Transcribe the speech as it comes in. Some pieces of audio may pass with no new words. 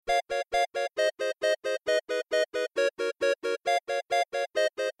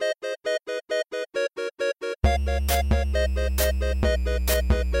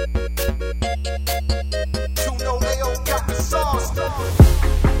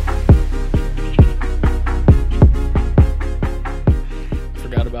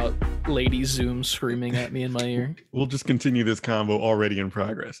Lady Zoom screaming at me in my ear. We'll just continue this convo already in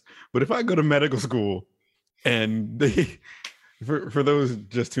progress. But if I go to medical school and they, for those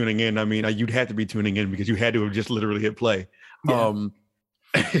just tuning in, I mean, you'd have to be tuning in because you had to have just literally hit play. Yeah.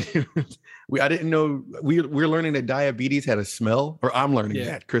 I didn't know we're learning that diabetes had a smell, or I'm learning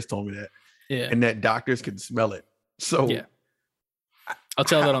that. Chris told me that. Yeah. And that doctors could smell it. So yeah. I'll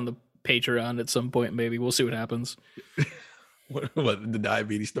tell that on the Patreon at some point, maybe. We'll see what happens. What the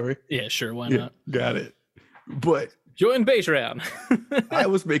diabetes story? Yeah, sure. Why not? Got it. But join Patreon. I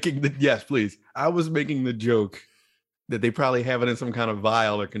was making yes, please. I was making the joke that they probably have it in some kind of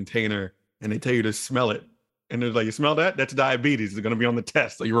vial or container and they tell you to smell it. And they're like, you smell that? That's diabetes. It's going to be on the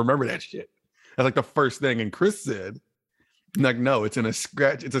test. So you remember that shit. That's like the first thing. And Chris said, like, no, it's a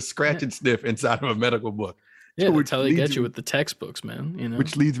scratch and sniff inside of a medical book. Yeah, so that's how they get you with the textbooks, man. You know,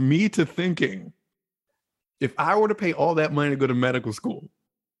 which leads me to thinking, if I were to pay all that money to go to medical school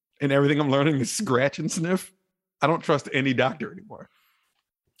and everything I'm learning is scratch and sniff, I don't trust any doctor anymore.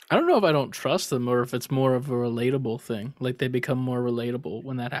 I don't know if I don't trust them or if it's more of a relatable thing. Like they become more relatable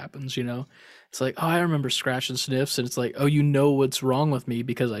when that happens, you know? It's like, oh, I remember scratch and sniffs. And it's like, oh, you know what's wrong with me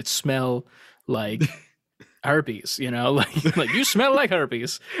because I smell like herpes, you know? Like you smell like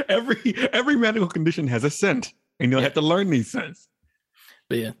herpes. Every medical condition has a scent and you'll have to learn these scents.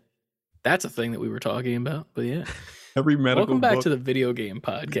 But yeah. That's a thing that we were talking about, but yeah. Every medical Welcome back to the video game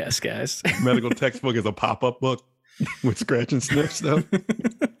podcast, guys. Medical textbook is a pop-up book with scratch and sniff stuff.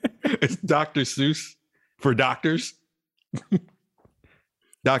 It's Dr. Seuss for doctors.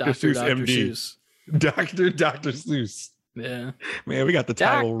 Dr. Seuss, MD. Seuss. Dr. Seuss. Yeah. Man, we got the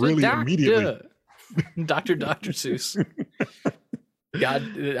title immediately. Dr. Seuss. God,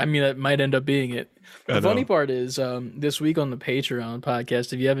 I mean, that might end up being it. The funny part is, this week on the Patreon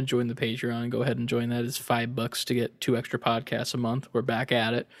podcast, if you haven't joined the Patreon, go ahead and join that. It's $5 to get 2 extra podcasts a month. We're back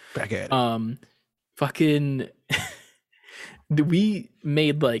at it. Fucking, we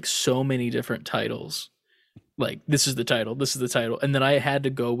made like so many different titles. Like, this is the title. And then I had to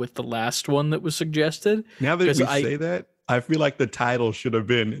go with the last one that was suggested. Now that we say that, I feel like the title should have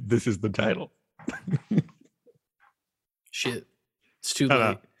been, this is the title. Shit. It's too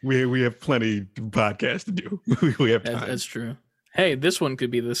late. We have plenty podcasts to do. We have time. That's true. Hey, this one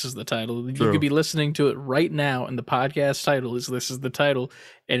could be This is the Title. True. You could be listening to it right now, and the podcast title is This is the Title.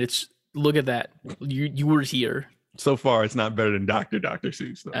 And it's, look at that. You were here. So far, it's not better than Dr.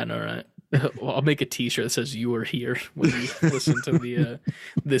 Seuss, though. I know, right? Well, I'll make a t-shirt that says you were here when you listen to the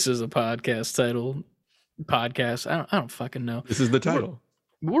This is a podcast title podcast. I don't fucking know. This is the title.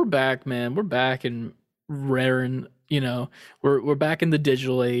 We're back, man. We're back and raring. You know, we're back in the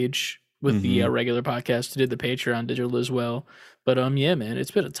digital age with the regular podcast. We did the Patreon digital as well. But yeah, man,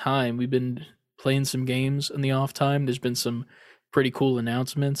 it's been a time. We've been playing some games in the off time. There's been some pretty cool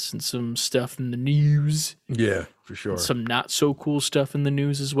announcements and some stuff in the news. Yeah, for sure. Some not so cool stuff in the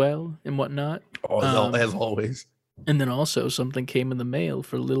news as well and whatnot. As always. And then also something came in the mail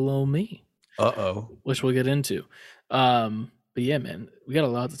for little old me. Uh-oh. Which we'll get into. But yeah, man, we got a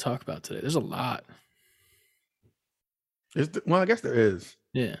lot to talk about today. There's a lot. Well, I guess there is.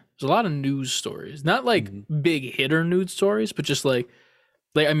 Yeah, there's a lot of news stories, not like big hitter news stories, but just like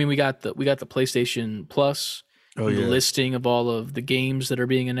I mean, we got the PlayStation Plus, the listing of all of the games that are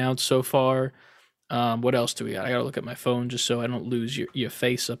being announced so far. What else do we got? I gotta look at my phone just so I don't lose your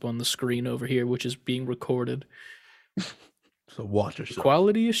face up on the screen over here, which is being recorded. So watch yourself.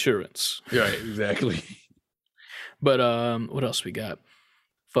 Quality assurance. Right, exactly. But what else we got?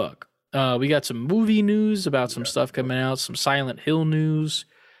 Fuck. We got some movie news about some stuff coming out, some Silent Hill news,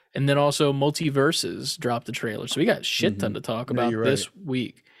 and then also Multiverses dropped the trailer. So we got shit ton to talk about this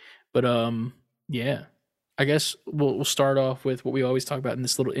week. But yeah, I guess we'll start off with what we always talk about in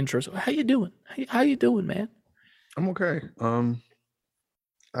this little intro. So how you doing? How you doing, man? I'm okay.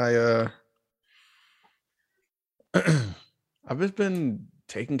 I've just been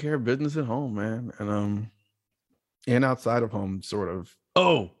taking care of business at home, man, and outside of home, sort of.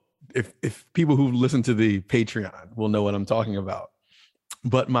 Oh. If people who listen to the Patreon will know what I'm talking about.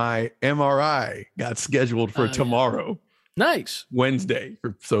 But my MRI got scheduled for tomorrow. Yeah. Nice. Wednesday.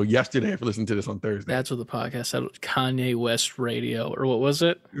 So yesterday, if you listen to this on Thursday. That's what the podcast said. Kanye West Radio. Or what was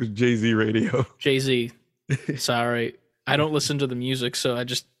it? It was Jay-Z Radio. Jay-Z. Sorry. I don't listen to the music, so I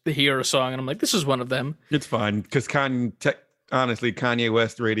just hear a song and I'm like, this is one of them. It's fine. Because honestly, Kanye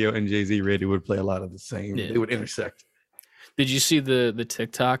West Radio and Jay-Z Radio would play a lot of the same. Yeah. They would intersect. Did you see the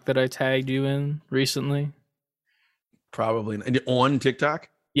TikTok that I tagged you in recently? Probably on TikTok.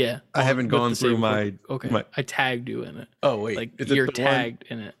 Yeah, I haven't gone through my. Okay, I tagged you in it. Oh wait, like you're tagged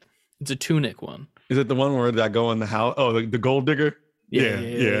in it. It's a tunic one. Is it the one where I go in the house? Oh, the gold digger.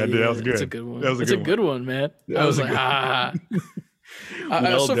 Yeah, that was good. It's a good one. That was a It's good a good one, man. That I was was a like, good one. I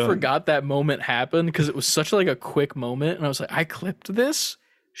Well also done. forgot that moment happened because it was such like a quick moment, and I was like, I clipped this.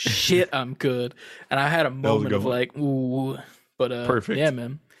 Shit, I'm good. And I had a was a moment good of one. like, ooh, but Perfect. yeah,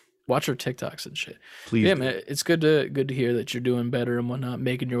 man. Watch our TikToks and shit. Please. Yeah, do. man. It's good to hear that you're doing better and whatnot,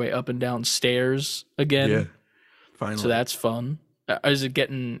 making your way up and down stairs again. Yeah. Finally. So that's fun. Is it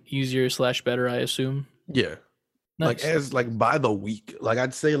getting easier / better? I assume. yeah. Nice. Like by the week, like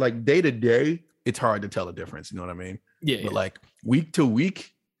I'd say like day to day, it's hard to tell the difference. You know what I mean? Yeah, But yeah. like week to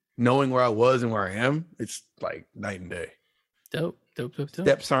week, knowing where I was and where I am, it's like night and day. Dope.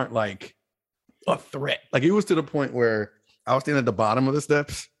 Steps aren't like a threat. Like it was to the point where I was standing at the bottom of the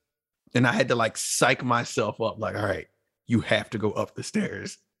steps and I had to like psych myself up, like, all right, you have to go up the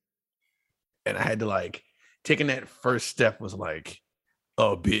stairs. And I had to like taking that first step was like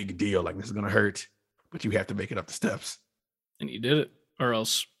a big deal. Like this is gonna hurt, but you have to make it up the steps. And you did it, or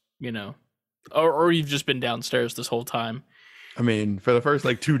else or you've just been downstairs this whole time. I mean, for the first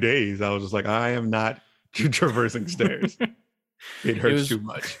like 2 days, I was just like, I am not traversing stairs. It hurts too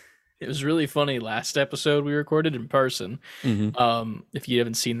much. It was really funny. Last episode we recorded in person. If you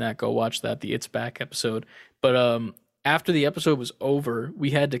haven't seen that, go watch that, the It's Back episode. But after the episode was over,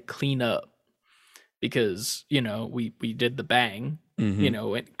 we had to clean up because we did the bang, and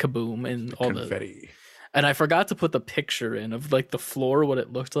kaboom and all confetti. And I forgot to put the picture in of like the floor, what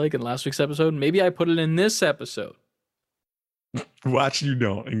it looked like in last week's episode. Maybe I put it in this episode. Watch you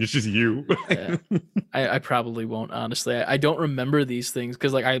don't, and it's just you. Yeah. I probably won't, honestly. I don't remember these things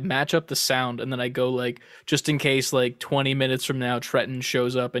because like I match up the sound and then I go like, just in case like 20 minutes from now Trenton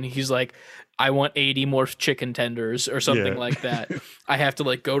shows up and he's like, I want 80 more chicken tenders or something like that. I have to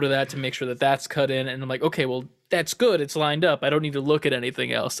like go to that to make sure that that's cut in, and I'm like, okay, well that's good, it's lined up, I don't need to look at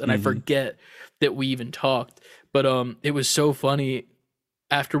anything else. And I forget that we even talked. But it was so funny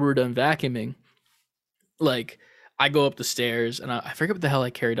after we're done vacuuming, like I go up the stairs and I forget what the hell I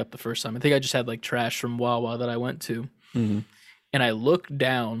carried up the first time. I think I just had like trash from Wawa that I went to. And I look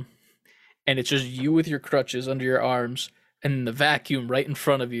down and it's just you with your crutches under your arms and the vacuum right in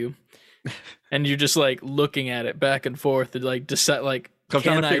front of you. And you're just like looking at it back and forth and like decide like, I'm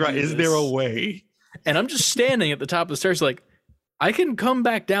trying to figure out, is is there a way? And I'm just standing at the top of the stairs like, I can come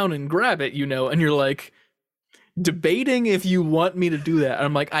back down and grab it, and you're like debating if you want me to do that. And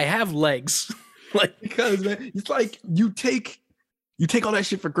I'm like, I have legs. Like, because man, it's like you take all that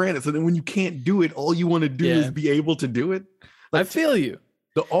shit for granted. So then when you can't do it, all you want to do is be able to do it. Like, I feel you.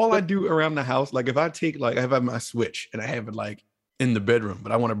 I do around the house, like if I take like I have my Switch and I have it like in the bedroom,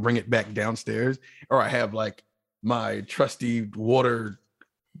 but I want to bring it back downstairs, or I have like my trusty water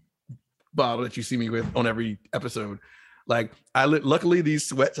bottle that you see me with on every episode. Like luckily these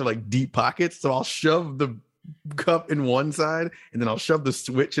sweats are like deep pockets, so I'll shove the cup in one side and then I'll shove the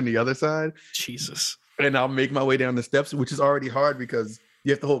Switch in the other side. Jesus. And I'll make my way down the steps, which is already hard because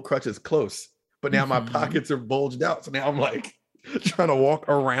you have to hold crutches close. But now my pockets are bulged out, so now I'm like trying to walk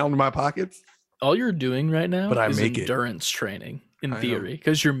around my pockets. All you're doing right now But is make it. endurance training in I know. theory,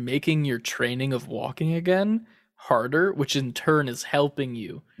 because you're making your training of walking again harder, which in turn is helping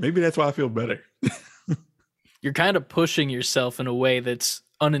you. Maybe that's why I feel better. You're kind of pushing yourself in a way that's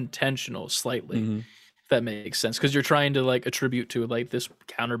unintentional slightly. If that makes sense, because you're trying to like attribute to like this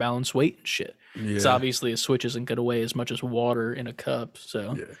counterbalance weight and shit. It's obviously a Switch isn't going to weigh as much as water in a cup,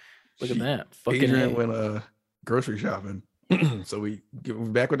 so look at that. Fucking Adrian went grocery shopping, so we're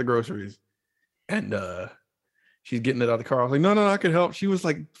back with the groceries, and she's getting it out of the car. I was like, no, I can help. She was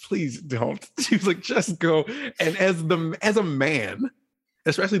like, please don't. She was like, just go. And as a man,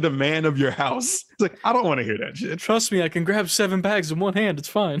 especially the man of your house, it's like, I don't want to hear that shit. Trust me, I can grab 7 bags in one hand. It's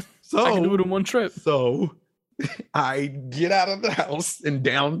fine. So I can do it in one trip. So I get out of the house and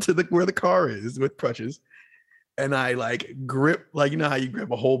down to where the car is with crutches. And I like grip, like, you know how you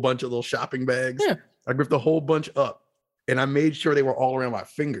grab a whole bunch of little shopping bags? Yeah. I gripped a whole bunch up and I made sure they were all around my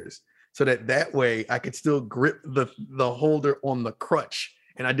fingers so that way I could still grip the holder on the crutch.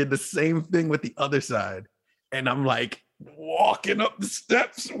 And I did the same thing with the other side. And I'm like walking up the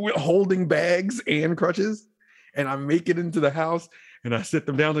steps with holding bags and crutches. And I make it into the house and I sit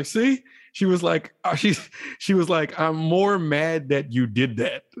them down like, see? She was like, she was like, I'm more mad that you did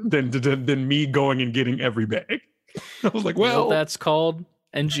that than me going and getting every bag. I was like, You know well, what that's called,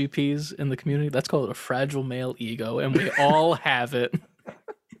 NGPs in the community? That's called a fragile male ego, and we all have it.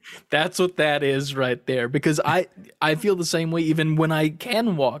 That's what that is right there. Because I feel the same way even when I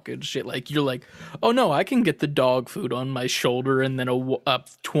can walk and shit. Like, you're like, oh no, I can get the dog food on my shoulder and then a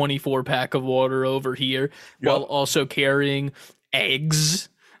 24 pack of water over here while also carrying eggs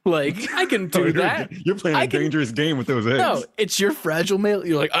Like, I can do that. You're playing I a can- dangerous game with those eggs. No, it's your fragile male.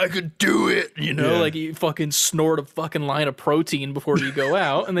 You're like, I could do it. You know, Yeah. like you fucking snort a fucking line of protein before you go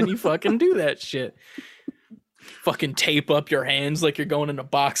out, and then you fucking do that shit. Fucking tape up your hands like you're going in a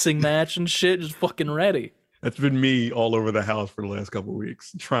boxing match and shit, just fucking ready. That's been me all over the house for the last couple of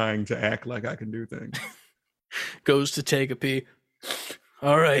weeks, trying to act like I can do things. Goes to take a pee.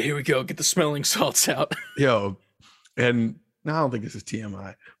 All right, here we go. Get the smelling salts out. Yo, and no, I don't think this is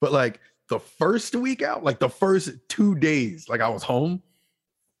TMI, but like the first week out, like the first 2 days, like I was home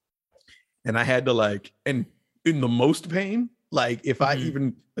and I had to like, and in the most pain, like if I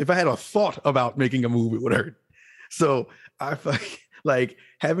had a thought about making a move, it would hurt. So I like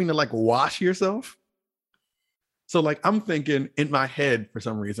having to like wash yourself. So like I'm thinking in my head for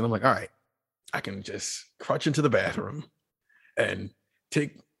some reason, I'm like, all right, I can just crutch into the bathroom and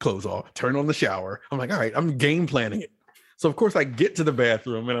take clothes off, turn on the shower. I'm like, all right, I'm game planning it. So of course I get to the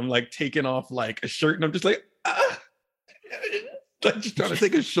bathroom and I'm like taking off like a shirt and I'm just like, like just trying to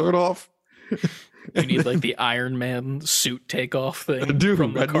take a shirt off. You need like the Iron Man suit takeoff thing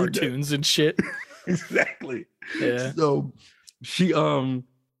from I the need cartoons and shit. Exactly. Yeah. So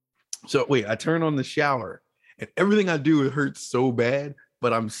so wait, I turn on the shower and everything I do, it hurts so bad,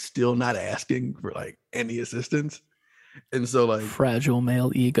 but I'm still not asking for like any assistance. And so like Fragile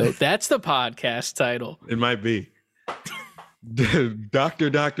male ego. That's the podcast title. it might be Dr.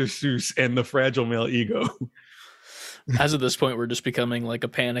 Seuss and the Fragile Male Ego. As of this point, we're just becoming like a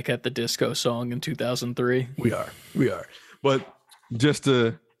Panic at the Disco song in 2003. We are. But just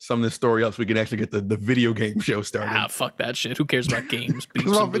to sum this story up so we can actually get the video game show started. Ah, fuck that shit. Who cares about games? It's Beats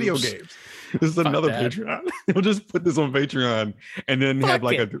about and video boobs. games. This is another that. Patreon. We'll just put this on Patreon and then have Fuck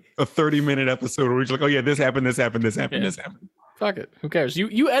like a 30-minute episode where we're just like, oh yeah, this happened. Yeah. Fuck it. Who cares?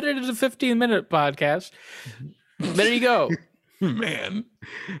 You edited a 15-minute podcast. There you go. Man.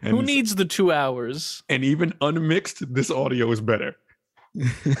 Who needs the 2 hours? And even unmixed, this audio is better.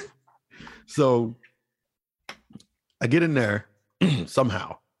 So I get in there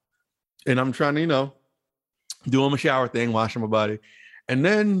somehow. And I'm trying to, doing my shower thing, washing my body. And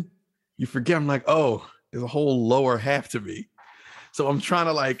then you forget, I'm like, oh, there's a whole lower half to me. So I'm trying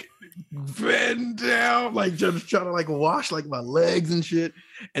to like bend down, like just trying to like wash like my legs and shit.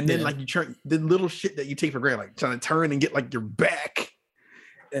 And then like you turn the little shit that you take for granted, like trying to turn and get like your back.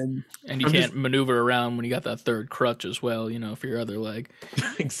 And you can't maneuver around when you got that third crutch as well, for your other leg.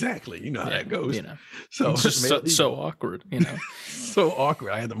 Exactly. You know how that goes. So it's just so awkward, So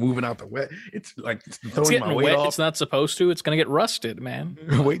awkward. I had to move it out the way. It's like It's throwing getting my weight wet. off. It's not supposed to. It's going to get rusted, man.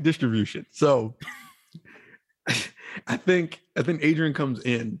 Weight distribution. So I think Adrian comes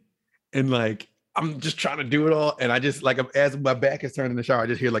in and like I'm just trying to do it all. And I just like as my back is turned in the shower, I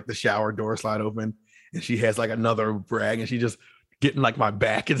just hear like the shower door slide open and she has like another brag and she just getting like my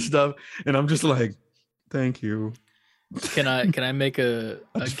back and stuff. And I'm just like, thank you. Can I make a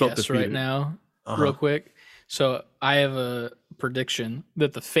guess right now, real quick? So I have a prediction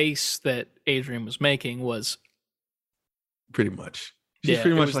that the face that Adrian was making was pretty much. She's pretty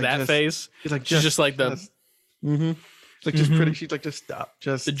pretty much much like that just, face. She's like She's just like the It's like just pretty. She's like, just stop.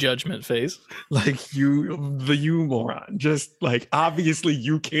 Just the judgment face. like you moron. Just like obviously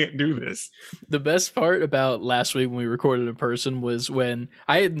you can't do this. The best part about last week when we recorded in person was when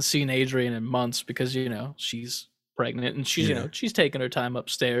I hadn't seen Adrian in months because she's pregnant and she's she's taking her time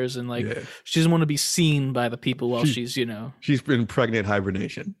upstairs and like she doesn't want to be seen by the people while she's she's been pregnant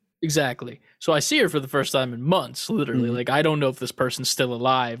hibernation. Exactly. So I see her for the first time in months, literally. Like, I don't know if this person's still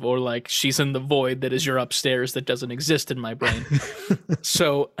alive or like she's in the void that is your upstairs that doesn't exist in my brain.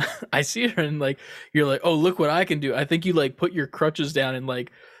 So I see her and like, you're like, oh, look what I can do. I think you like put your crutches down and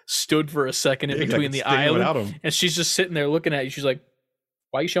like stood for a second in between the island. And she's just sitting there looking at you. She's like,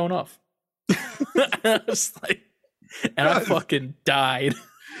 why are you showing off? I was like, and I fucking died.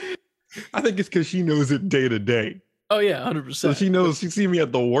 I think it's because she knows it day to day. Oh yeah, 100%. So she knows she's seen me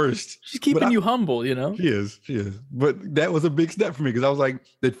at the worst. She's keeping you humble, She is. But that was a big step for me because I was like,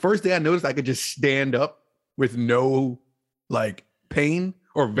 the first day I noticed I could just stand up with no like pain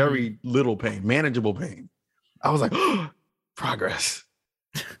or very little pain, manageable pain. I was like, oh, progress.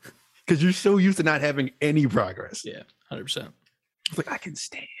 Because you're so used to not having any progress. Yeah, 100%. I was like, I can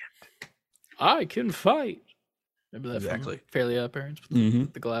stand. I can fight. Remember that Exactly. from Fairly Odd Parents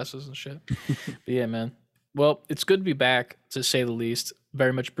with the glasses and shit. But yeah, man. Well, it's good to be back, to say the least.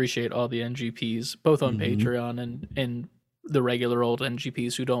 Very much appreciate all the NGPs, both on Patreon and the regular old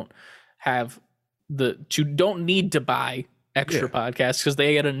NGPs who don't need to buy extra podcasts because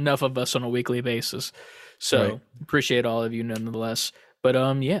they get enough of us on a weekly basis. So appreciate all of you nonetheless. But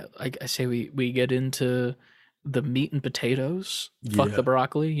I say we get into the meat and potatoes. Fuck the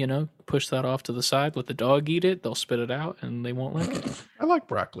broccoli, you know, push that off to the side. Let the dog eat it. They'll spit it out and they won't like it. I like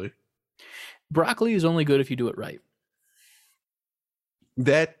broccoli. Broccoli is only good if you do it right.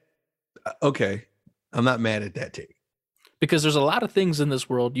 That, okay. I'm not mad at that take. Because there's a lot of things in this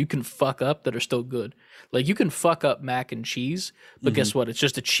world you can fuck up that are still good. Like you can fuck up mac and cheese, but guess what? It's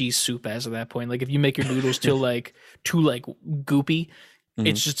just a cheese soup as of that point. Like if you make your noodles too goopy,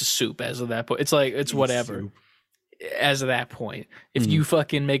 it's just a soup as of that point. It's like it's whatever. Soup. As of that point. If you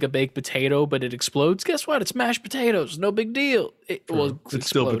fucking make a baked potato but it explodes, guess what? It's mashed potatoes. No big deal. It's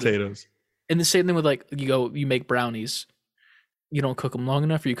still potatoes. And the same thing with like you make brownies. You don't cook them long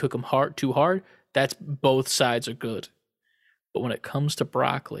enough or you cook them too hard. That's both sides are good. But when it comes to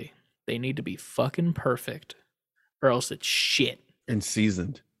broccoli, they need to be fucking perfect or else it's shit. And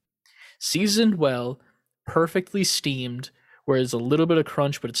seasoned. Seasoned well, perfectly steamed, where there's a little bit of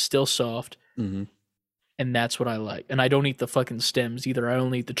crunch, but it's still soft. Mm-hmm. And that's what I like. And I don't eat the fucking stems either. I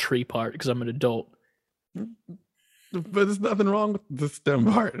only eat the tree part because I'm an adult. But there's nothing wrong with the stem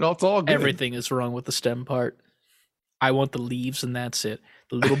part. It's all good. Everything is wrong with the stem part. I want the leaves and that's it.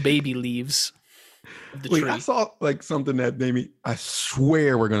 The little baby leaves. Wait, I saw like something that made me. I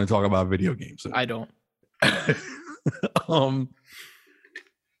swear we're going to talk about video games. I don't. I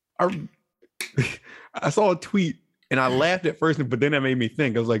saw a tweet and I laughed at first, but then that made me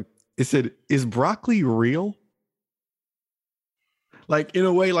think. I was like, it said, "Is broccoli real?" Like in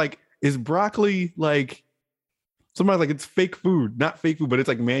a way, like is broccoli like somebody's like it's fake food, not fake food, but it's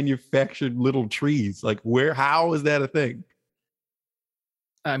like manufactured little trees. Like where? How is that a thing?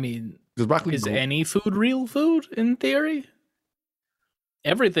 I mean. Does broccoli is any food real food in theory?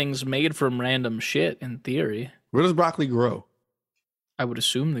 Everything's made from random shit in theory. Where does broccoli grow? I would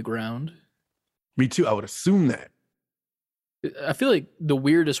assume the ground. Me too. I would assume that. I feel like the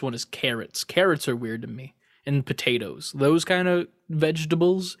weirdest one is carrots. Carrots are weird to me. And potatoes. Those kind of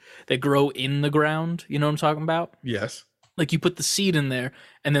vegetables that grow in the ground. You know what I'm talking about? Yes. Like you put the seed in there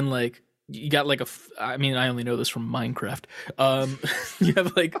and then like you got like I mean, I only know this from Minecraft. You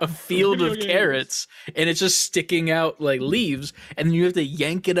have like a field of carrots and it's just sticking out like leaves and then you have to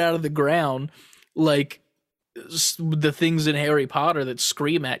yank it out of the ground like the things in Harry Potter that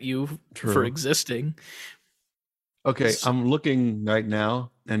scream at you for existing. Okay, I'm looking right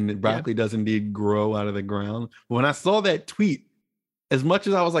now and broccoli does indeed grow out of the ground. When I saw that tweet, as much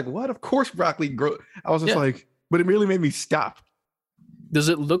as I was like, what? Of course broccoli grow. I was just like, but it really made me stop. Does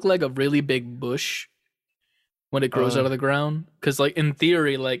it look like a really big bush when it grows out of the ground? Because, like, in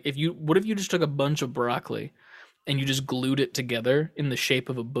theory, like, what if you just took a bunch of broccoli and you just glued it together in the shape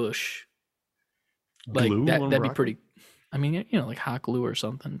of a bush? Like, that'd be pretty. I mean, you know, like hot glue or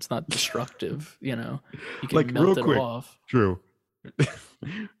something. It's not destructive, you know. You can like, melt real quick, it off. True.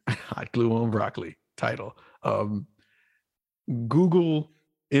 Hot glue on broccoli title. Google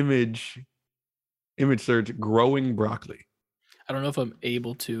image search growing broccoli. I don't know if I'm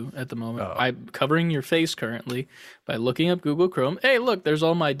able to at the moment. I'm covering your face currently by looking up Google Chrome. Hey, look, there's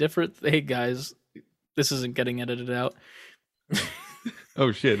all my different. Hey, guys, this isn't getting edited out.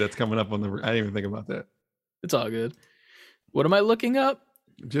 Oh, shit. That's coming up on the. I didn't even think about that. It's all good. What am I looking up?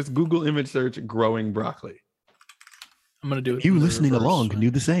 Just Google image search growing broccoli. I'm going to do it. You listening along can do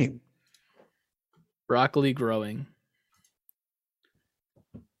the same. Broccoli growing.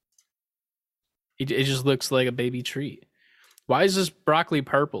 It just looks like a baby tree. Why is this broccoli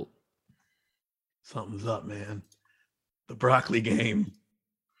purple? Something's up, man. The broccoli game.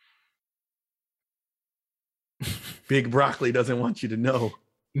 Big broccoli doesn't want you to know.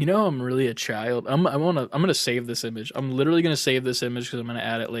 You know, I'm really a child. I'm gonna save this image. I'm literally gonna save this image because I'm gonna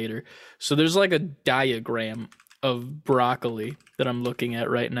add it later. So there's like a diagram of broccoli that I'm looking at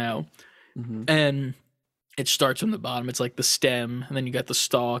right now, and it starts from the bottom. It's like the stem, and then you got the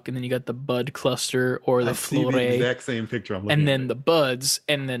stalk, and then you got the bud cluster or the flore. The exact same picture I'm looking and then the buds,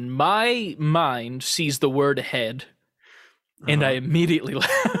 and then my mind sees the word head, and I immediately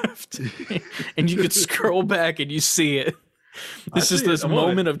laughed. And you could scroll back and you see it. This is this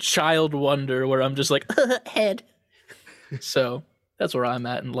moment of child wonder where I'm just like, head. So that's where I'm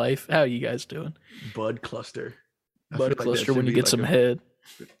at in life. How are you guys doing? Bud cluster. Bud cluster when you get some head.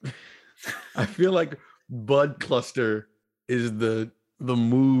 I feel like bud cluster is the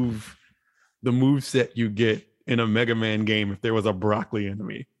move set you get in a Mega Man game if there was a broccoli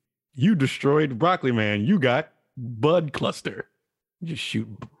enemy. You destroyed Broccoli Man. You got bud cluster. You just shoot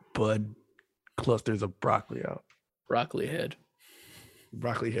bud clusters of broccoli out. Broccoli head.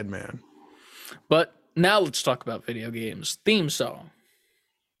 Broccoli head man. But now let's talk about video games. Theme song.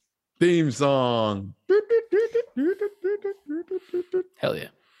 Hell yeah.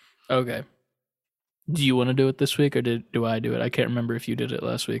 Okay. Do you want to do it this week, or do I do it? I can't remember if you did it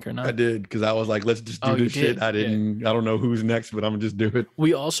last week or not. I did, because I was like, let's just do this shit. I don't know who's next, but I'm gonna just do it.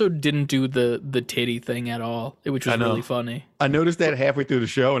 We also didn't do the titty thing at all, which was really funny. I noticed that halfway through the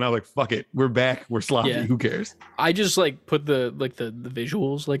show, and I was like, fuck it, we're back, we're sloppy. Yeah. Who cares? I just put the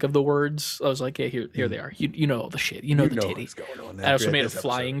visuals of the words. I was like, yeah, here they are. You know all the shit. You know the titty. What's going on. I also made a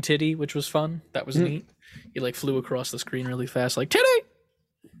flying titty, which was fun. That was neat. You flew across the screen really fast, like titty.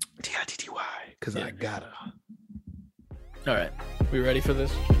 T-I-T-T-Y, because I gotta. All right, we ready for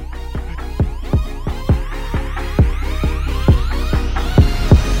this?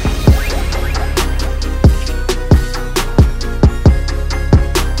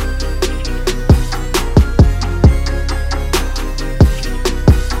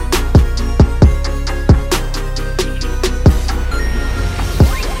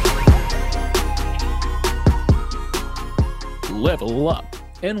 Level up.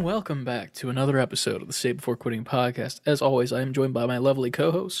 And welcome back to another episode of the Save Before Quitting podcast. As always, I am joined by my lovely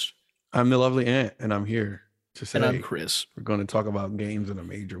co-host. I'm the lovely Ant, and I'm here to say, and I'm Chris. We're going to talk about games in a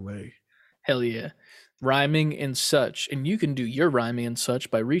major way. Hell yeah. Rhyming and such. And you can do your rhyming and such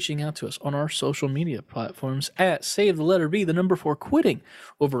by reaching out to us on our social media platforms at Save the Letter B, the number 4 Quitting,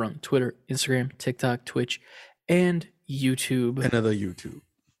 over on Twitter, Instagram, TikTok, Twitch, and YouTube. Another YouTube.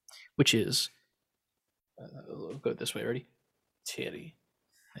 Which is, go this way, ready? Titty.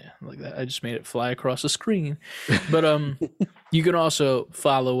 Yeah, like that. I just made it fly across the screen. But you can also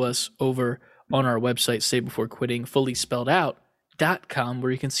follow us over on our website, Save Before Quitting, fully spelled out.com, where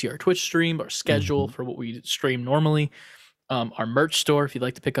you can see our Twitch stream, our schedule for what we stream normally, our merch store if you'd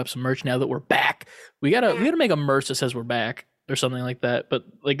like to pick up some merch now that we're back. We gotta make a merch that says we're back or something like that, but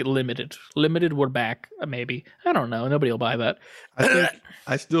limited we're back, maybe. I don't know. Nobody will buy that.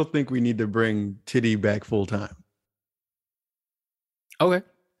 I still think we need to bring Titty back full time. Okay.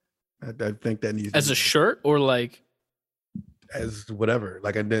 I think that needs as a shirt or as whatever.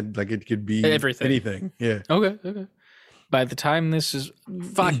 It could be everything. Anything. Yeah. Okay. By the time this is,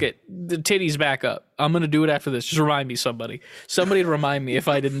 fuck it, the titty's back up. I'm gonna do it after this. Just remind me, somebody to remind me if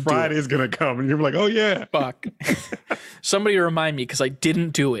I didn't. Friday's gonna come, and you're like, oh yeah, fuck. Somebody to remind me because I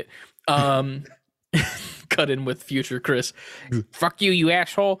didn't do it. Cut in with future Chris. Fuck you, you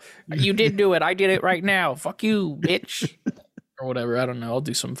asshole. You did do it. I did it right now. Fuck you, bitch. Or whatever. I don't know. I'll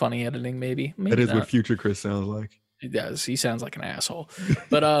do some funny editing, maybe that is not. What future Chris sounds like. He does. He sounds like an asshole.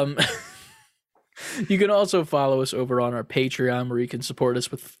 But you can also follow us over on our Patreon, where you can support us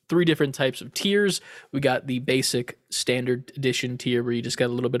with 3 different types of tiers. We got the basic standard edition tier, where you just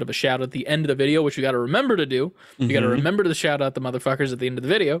got a little bit of a shout at the end of the video, which you got to remember to do. You got to remember to shout out the motherfuckers at the end of the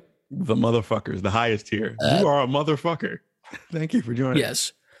video. The motherfuckers, the highest tier. You are a motherfucker. Thank you for joining.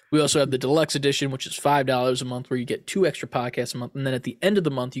 Yes. We also have the deluxe edition, which is $5 a month, where you get 2 extra podcasts a month. And then at the end of the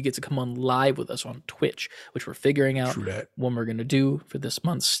month, you get to come on live with us on Twitch, which we're figuring out when we're going to do for this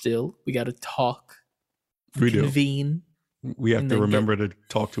month still. We got to talk, convene. We have to remember to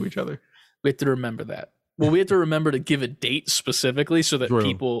talk to each other. We have to remember that. Well, we have to remember to give a date specifically so that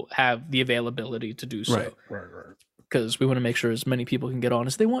people have the availability to do so. Right. Because we want to make sure as many people can get on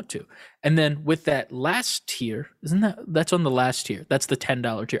as they want to. And then with that last tier, that's on the last tier. That's the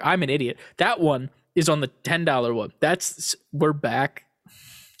 $10 tier. I'm an idiot. That one is on the $10 one. We're back.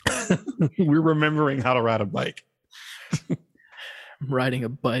 We're remembering how to ride a bike. I'm riding a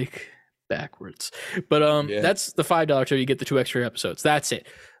bike backwards. But that's the $5 tier. You get the 2 extra episodes. That's it.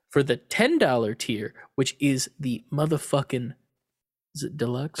 For the $10 tier, which is the motherfucking, is it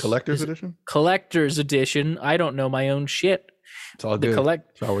deluxe? Collector's edition? Collector's edition. I don't know my own shit. It's all good.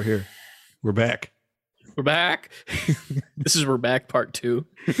 That's why we're here. We're back. We're back. This is We're Back Part 2.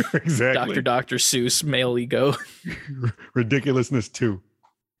 Exactly. Dr. Seuss, male ego. Ridiculousness 2.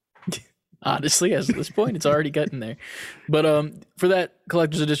 Honestly, as of this point, it's already getting there. But for that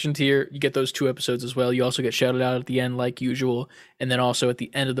collector's edition tier, you get those 2 episodes as well. You also get shouted out at the end like usual. And then also at the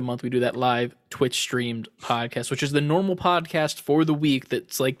end of the month, we do that live Twitch streamed podcast, which is the normal podcast for the week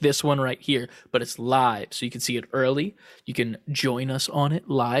that's like this one right here, but it's live. So you can see it early. You can join us on it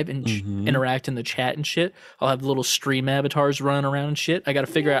live and interact in the chat and shit. I'll have little stream avatars running around and shit. I got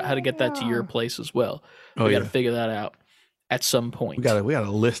to figure out how to get that to your place as well. We got to figure that out at some point. We got a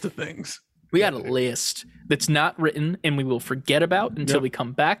list of things. We got a list that's not written and we will forget about until we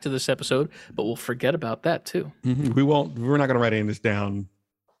come back to this episode, but we'll forget about that too. We're not going to write any of this down.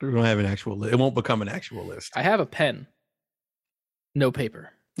 We don't have an actual list. It won't become an actual list. I have a pen. No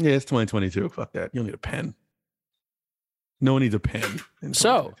paper. Yeah, it's 2022. Fuck that. You'll need a pen. No one needs a pen.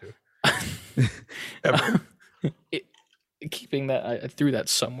 So, keeping that, I threw that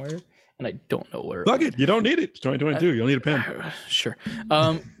somewhere and I don't know where. Fuck it. You don't need it. It's 2022. You don't need a pen. Sure.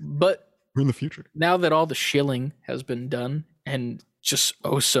 But We're in the future. now that all the shilling has been done, and just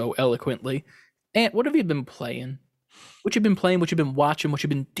oh so eloquently, Ant, what have you been playing? What you been playing? What you been watching? What you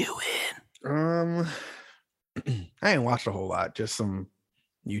been doing? I ain't watched a whole lot. Just some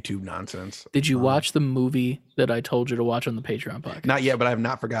YouTube nonsense. Did you watch the movie that I told you to watch on the Patreon podcast? Not yet, but I have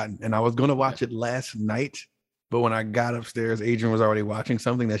not forgotten. And I was going to watch it last night, but when I got upstairs, Adrian was already watching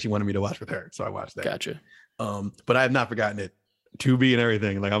something that she wanted me to watch with her, so I watched that. Gotcha. But I have not forgotten it. Tubi and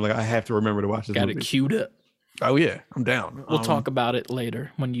everything. Like I'm like, I have to remember to watch this Got movie. it queued up. Oh yeah, I'm down. We'll talk about it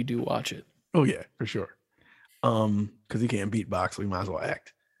later when you do watch it. Oh yeah, for sure. Because he can't beatbox, so we might as well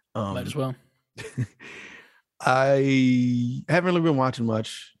act. Might as well. I haven't really been watching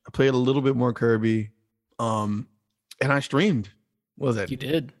much. I played a little bit more Kirby. And I streamed. What was that? You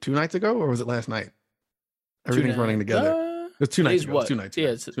did 2 nights ago, or was it last night? Everything's running together. It was 2 nights ago. What? 2 nights ago.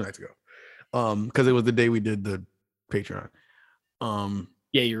 Yeah, 2 nights ago. Because it was the day we did the Patreon.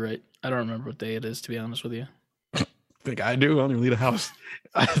 Yeah, you're right. I don't remember what day it is, to be honest with you. Think I do. I don't even leave the house.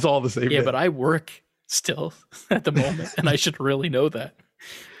 It's all the same. Yeah, day. but I work still at the moment, and I should really know that.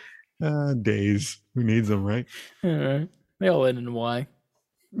 Days. Who needs them, right? All right. They all end in Y.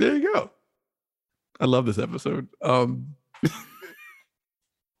 There you go. I love this episode. What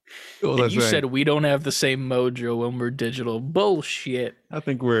was I And you saying? said we don't have the same mojo when we're digital. Bullshit. I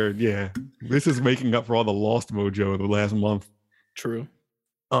think this is making up for all the lost mojo of the last month. True.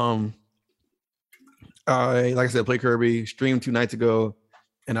 I like I said, play Kirby, streamed 2 nights ago,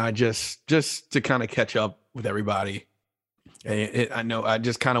 and I just to kind of catch up with everybody. I know I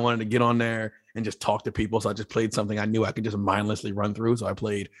just kind of wanted to get on there and just talk to people, so I just played something I knew I could just mindlessly run through. So I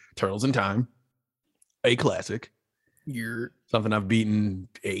played Turtles in Time, a classic. You're Something I've beaten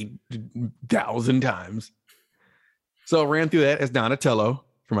 8,000 times. So I ran through that as Donatello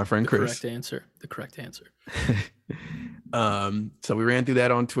for my friend Chris. the correct answer. So we ran through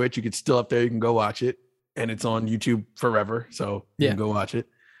that on Twitch. You could still up there. You can go watch it, and it's on YouTube forever. So you can go watch it.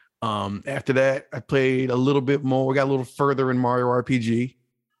 After that, I played a little bit more. We got a little further in Mario RPG,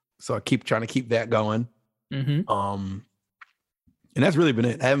 so I keep trying to keep that going. Mm-hmm. And that's really been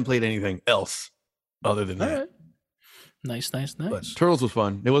it. I haven't played anything else other than that. Right. Nice. But Turtles was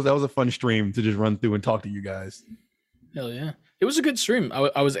fun. That was a fun stream to just run through and talk to you guys. Hell yeah. It was a good stream.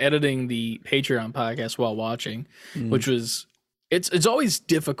 I was editing the Patreon podcast while watching, which was, it's always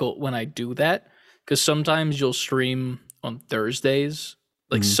difficult when I do that, because sometimes you'll stream on Thursdays,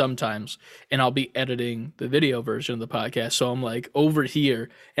 like sometimes, and I'll be editing the video version of the podcast. So I'm like over here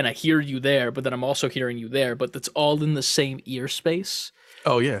and I hear you there, but then I'm also hearing you there, but that's all in the same ear space.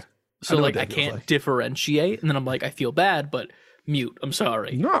 Oh yeah. So like I can't differentiate, and then I'm like, I feel bad, but mute. I'm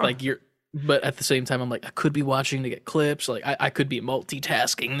sorry. No. Like but at the same time, I'm like, I could be watching to get clips. Like I could be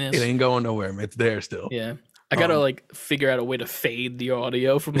multitasking this. It ain't going nowhere. It's there still. Yeah. I gotta like figure out a way to fade the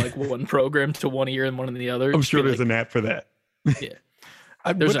audio from like one program to one ear and one in the other. I'm sure there's an app for that. Yeah.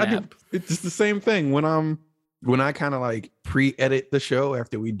 There's an app. It's the same thing when I kind of like pre-edit the show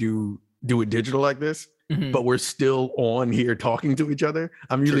after we do it digital like this, but we're still on here talking to each other.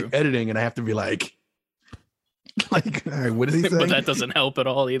 I'm usually editing and I have to be like, all right, what did he say? But that doesn't help at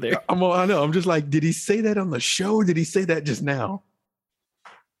all either. I know. I'm just like, did he say that on the show? Did he say that just now?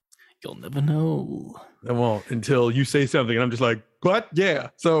 You'll never know. I won't until you say something, and I'm just like, what? Yeah.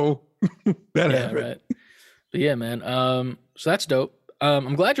 So that happened. Right. But yeah, man. So that's dope.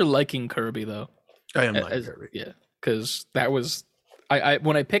 I'm glad you're liking Kirby though. I am liking Kirby. Yeah, because that was I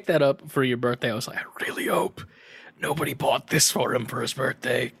when I picked that up for your birthday, I was like, I really hope nobody bought this for him for his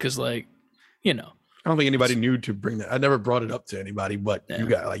birthday, because like, you know. I don't think anybody knew to bring that. I never brought it up to anybody, but you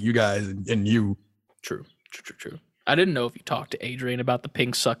guys and you. True. I didn't know if you talked to Adrian about the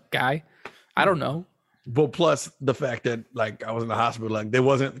pink suck guy. I don't know. Well, plus the fact that like I was in the hospital, like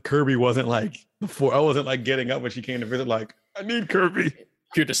Kirby wasn't like before. I wasn't like getting up when she came to visit. Like I need Kirby.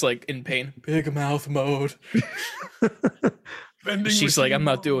 You're just like in pain, big mouth mode. She's like, I'm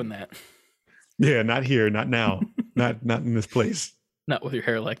not doing that. Yeah, not here, not now, not in this place. Not with your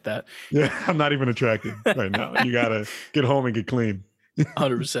hair like that. Yeah, I'm not even attractive right now. You gotta get home and get clean.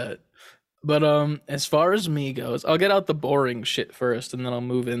 100%. But as far as me goes, I'll get out the boring shit first, and then I'll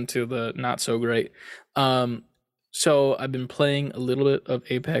move into the not so great. So I've been playing a little bit of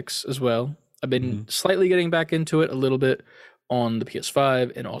Apex as well. I've been slightly getting back into it a little bit on the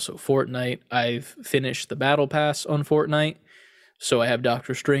PS5 and also Fortnite. I've finished the Battle Pass on Fortnite, so I have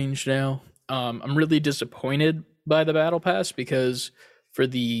Doctor Strange now. I'm really disappointed by the Battle Pass, because for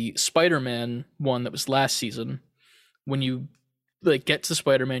the Spider-Man one that was last season, when you like get to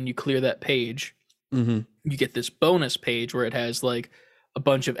Spider-Man, you clear that page, you get this bonus page where it has like a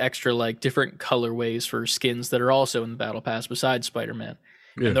bunch of extra like different colorways for skins that are also in the Battle Pass besides Spider-Man.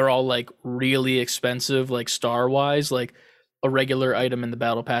 Yeah. And they're all like really expensive, like star wise. Like a regular item in the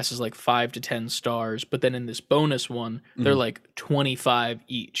battle pass is like 5 to 10 stars, but then in this bonus one, they're like 25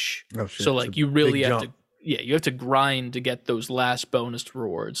 each. Oh, shit. So It's like a you really big have jump. you have to grind to get those last bonus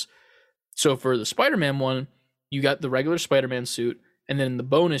rewards. So for the Spider-Man one, you got the regular Spider-Man suit, and then in the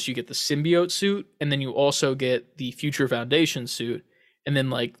bonus you get the symbiote suit, and then you also get the Future Foundation suit, and then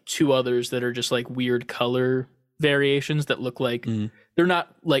like 2 others that are just like weird color variations that look like they're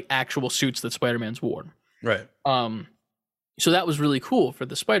not like actual suits that Spider-Man's worn. Right. So that was really cool for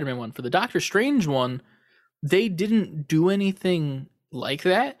the Spider-Man one. For the Doctor Strange one, they didn't do anything like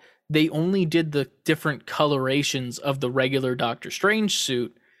that. They only did the different colorations of the regular Doctor Strange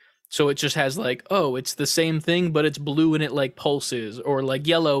suit. So it just has like, oh, it's the same thing, but it's blue and it like pulses, or like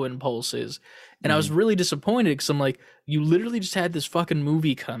yellow and pulses. And I was really disappointed because I'm like, you literally just had this fucking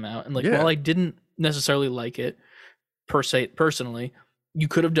movie come out. And like, while I didn't necessarily like it personally, you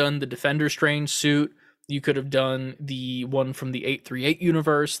could have done the Defender Strange suit. You could have done the one from the 838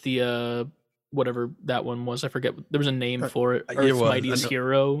 universe, the whatever that one was. I forget. There was a name for it. Earth's Mightiest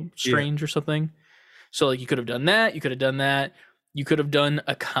Hero Strange or something. So like you could have done that. You could have done that. You could have done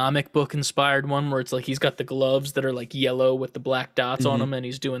a comic book inspired one where it's like he's got the gloves that are like yellow with the black dots on them, and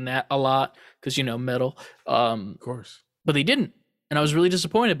he's doing that a lot because, you know, metal. Of course. But they didn't. And I was really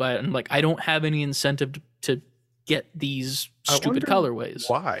disappointed by it. And like, I don't have any incentive to get these stupid colorways.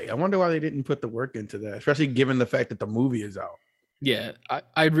 Why? I wonder why they didn't put the work into that, especially given the fact that the movie is out. Yeah,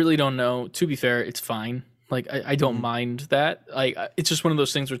 I really don't know. To be fair, it's fine. Like, I don't mind that. It's just one of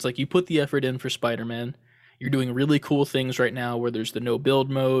those things where it's like you put the effort in for Spider-Man. You're doing really cool things right now where there's the no build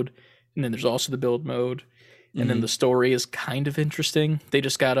mode, and then there's also the build mode. And then the story is kind of interesting. They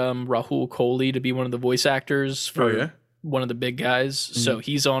just got Rahul Kohli to be one of the voice actors for one of the big guys. So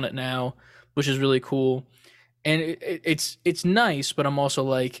he's on it now, which is really cool. And it's nice, but I'm also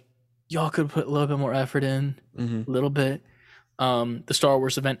like, y'all could put a little bit more effort in, a little bit. The Star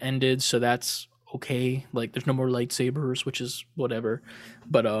Wars event ended, so that's okay. Like, there's no more lightsabers, which is whatever.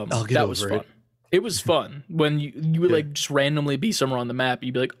 But that was fun. It was fun when you would like just randomly be somewhere on the map.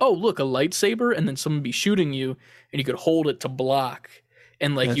 You'd be like, oh, look, a lightsaber, and then someone would be shooting you, and you could hold it to block,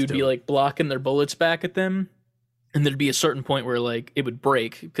 and like you'd be like blocking their bullets back at them, and there'd be a certain point where like it would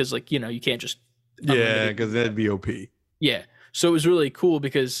break because like, you know, you can't just because that'd be OP. Yeah, so it was really cool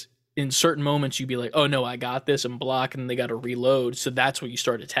because in certain moments you'd be like, oh no, I got this, and block, and they got to reload, so that's when you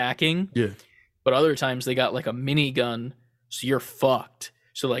start attacking. Yeah, but other times they got like a minigun, so you're fucked.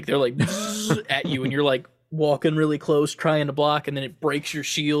 So like they're like at you, and you're like walking really close trying to block, and then it breaks your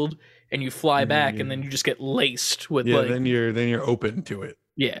shield and you fly back, and then you just get laced with like, then you're open to it.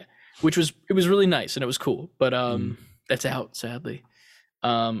 Yeah, it was really nice and it was cool, but that's out sadly.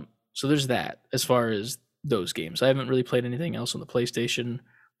 So there's that as far as those games. I haven't really played anything else on the PlayStation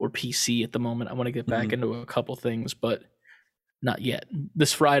or PC at the moment. I want to get back into a couple things, but not yet.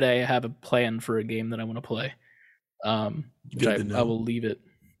 This Friday I have a plan for a game that I want to play. Which I will leave it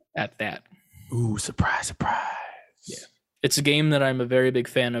at that. Ooh, surprise. Yeah. It's a game that I'm a very big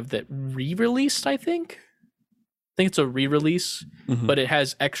fan of that re-released, I think. I think it's a re-release, but it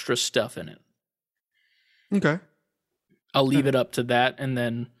has extra stuff in it. Okay. I'll leave it up to that, and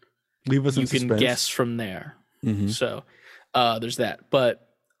then leave us you can guess from there. So there's that. But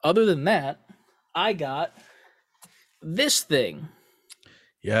other than that, I got this thing.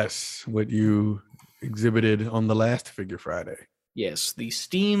 Yes, what you exhibited on the last Figure Friday. Yes, the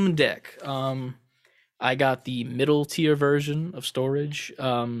Steam Deck. I got the middle tier version of storage.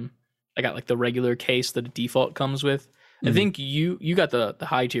 I got like the regular case that the default comes with. I think you got the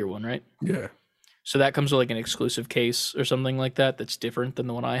high tier one, right? Yeah. So that comes with like an exclusive case or something like that that's different than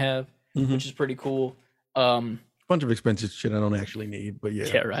the one I have, which is pretty cool. Bunch of expensive shit I don't actually need, but yeah.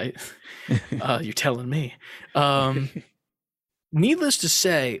 Yeah, right. You're telling me. Needless to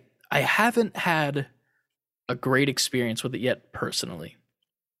say, I haven't had a great experience with it yet personally.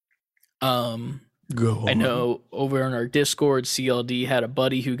 Go on. I know over on our Discord, CLD had a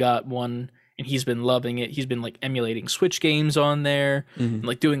buddy who got one, and he's been loving it. He's been like emulating Switch games on there, and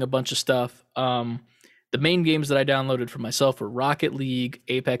like doing a bunch of stuff. The main games that I downloaded for myself were Rocket League,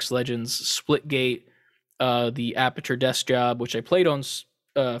 Apex Legends, Splitgate, the Aperture Desk Job, which I played on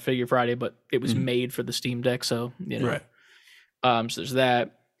Figure Friday, but it was made for the Steam Deck, so you know. Right. So there's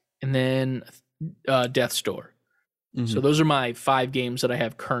that, and then Death's Door. So those are my 5 games that I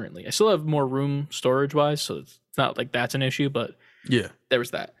have currently. I still have more room storage wise, so it's not like that's an issue, but yeah, there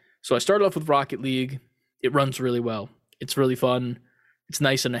was that. So I started off with Rocket League. It runs really well. It's really fun. It's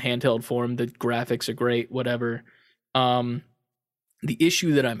nice in a handheld form. The graphics are great, whatever. The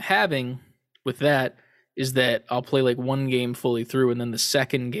issue that I'm having with that is that I'll play like one game fully through, and then the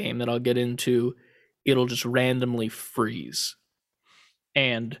second game that I'll get into, it'll just randomly freeze.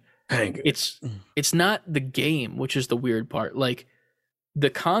 And it's not the game, which is the weird part. Like, the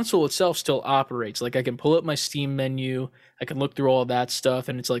console itself still operates. Like, I can pull up my Steam menu, I can look through all that stuff,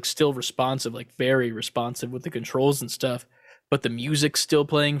 and it's like still responsive, like very responsive with the controls and stuff. But the music's still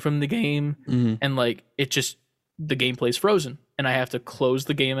playing from the game, and like the gameplay's frozen, and I have to close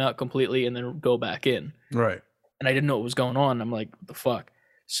the game out completely and then go back in. Right. And I didn't know what was going on. I'm like, what the fuck?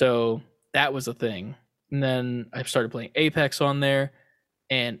 So that was a thing. And then I started playing Apex on there,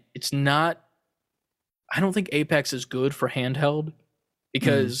 and it's not. I don't think Apex is good for handheld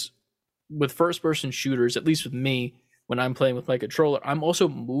because with first-person shooters, at least with me, when I'm playing with my controller, I'm also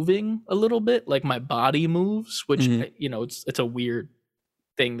moving a little bit, like my body moves, which it's a weird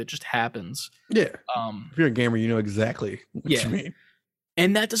thing that just happens. Yeah. If you're a gamer, you know exactly what you mean.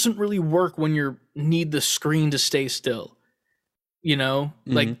 And that doesn't really work when you need the screen to stay still.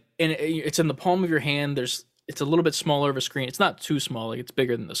 Like, and it's in the palm of your hand. It's a little bit smaller of a screen. It's not too small. Like, it's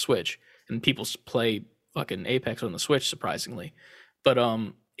bigger than the Switch, and people play fucking Apex on the Switch, surprisingly. But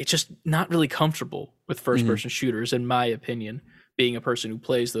it's just not really comfortable with first-person shooters, in my opinion, being a person who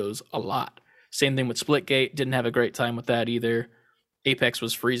plays those a lot. Same thing with Splitgate. Didn't have a great time with that either. Apex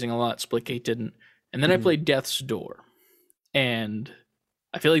was freezing a lot. Splitgate didn't. And then I played Death's Door. And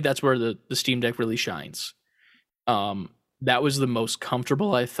I feel like that's where the Steam Deck really shines. That was the most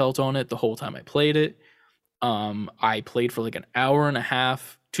comfortable I felt on it the whole time I played it. I played for like an hour and a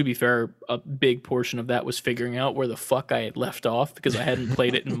half. To be fair, a big portion of that was figuring out where the fuck I had left off because I hadn't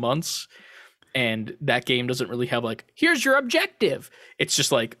played it in months. And that game doesn't really have like, here's your objective. It's just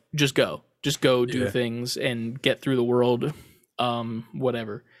like, just go do things and get through the world,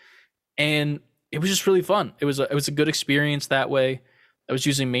 whatever. And it was just really fun. It was a good experience that way. I was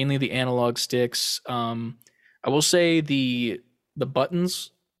using mainly the analog sticks. I will say the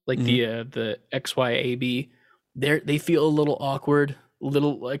buttons, like the X, Y, A, B, they feel a little awkward.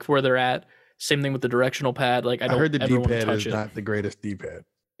 Little like where they're at. Same thing with the directional pad. Like, I heard the D-pad is not the greatest D-pad.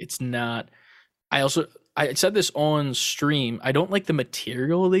 It's not. I said this on stream. I don't like the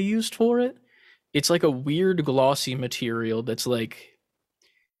material they used for it. It's like a weird glossy material that's like,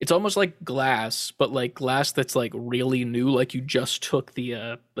 it's almost like glass, but like glass that's like really new. Like you just took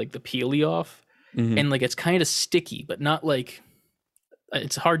the like the peely off, and like it's kind of sticky, but not like.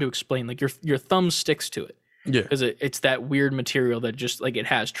 It's hard to explain. Like your thumb sticks to it. Yeah, because it's that weird material that just like it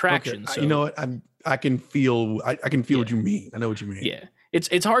has traction. Okay. So you know what? I can feel. I can feel what you mean. I know what you mean. Yeah,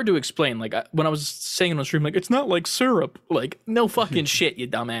 it's hard to explain. Like when I was saying on stream, like it's not like syrup. Like no fucking shit, you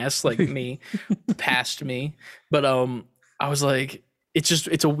dumbass. Like me, past me. But I was like,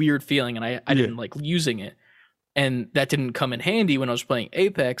 it's a weird feeling, and I didn't like using it, and that didn't come in handy when I was playing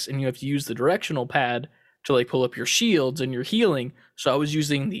Apex, and you have to use the directional pad to like pull up your shields and your healing. So I was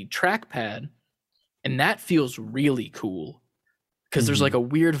using the trackpad. And that feels really cool because there's like a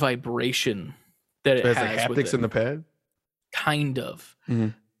weird vibration that it has. Like haptics in the pad? Kind of.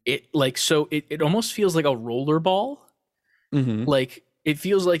 It like, so it almost feels like a roller ball. Like it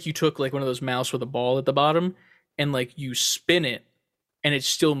feels like you took like one of those mouse with a ball at the bottom and like you spin it and it's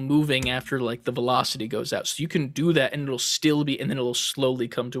still moving after like the velocity goes out. So you can do that and it'll still be, and then it'll slowly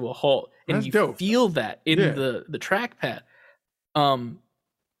come to a halt. And that's you dope. Feel that in the trackpad.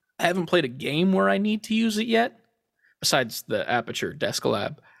 I haven't played a game where I need to use it yet, besides the Aperture Desk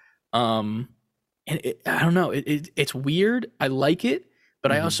Lab. And I don't know. It's weird. I like it,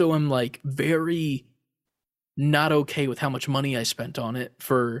 but I also am like very not okay with how much money I spent on it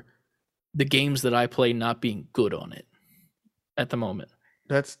for the games that I play not being good on it at the moment.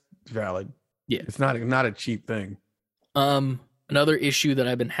 That's valid. Yeah, it's not a cheap thing. Another issue that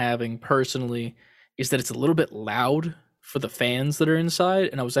I've been having personally is that it's a little bit loud for the fans that are inside.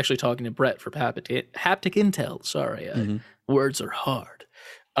 And I was actually talking to Brett for Haptic Intel. Sorry, words are hard.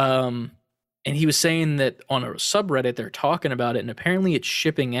 And he was saying that on a subreddit, they're talking about it, and apparently it's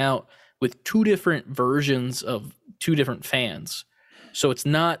shipping out with two different versions of two different fans. So it's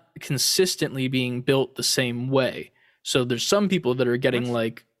not consistently being built the same way. So there's some people that are getting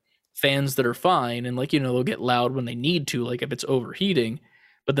like fans that are fine, and like, they'll get loud when they need to, like if it's overheating,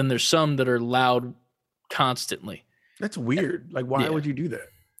 but then there's some that are loud constantly. That's weird. Like, why would you do that?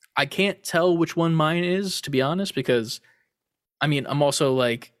 I can't tell which one mine is, to be honest, because I mean, I'm also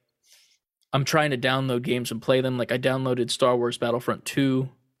like, I'm trying to download games and play them. Like I downloaded Star Wars Battlefront 2,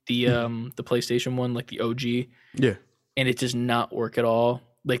 the PlayStation one, like the OG. Yeah. And it does not work at all.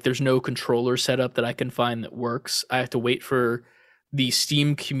 Like there's no controller setup that I can find that works. I have to wait for the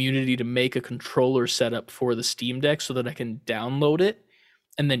Steam community to make a controller setup for the Steam Deck so that I can download it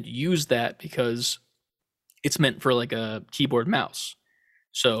and then use that, because it's meant for like a keyboard mouse.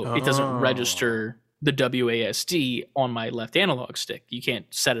 So it doesn't Oh. register the WASD on my left analog stick. You can't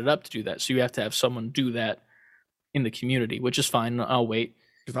set it up to do that. So you have to have someone do that in the community, which is fine. I'll wait.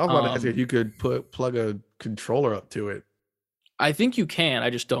 Because I was about to ask if you could plug a controller up to it. I think you can. I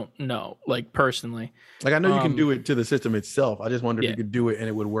just don't know, like personally. Like I know you can do it to the system itself. I just wondered if yeah. you could do it and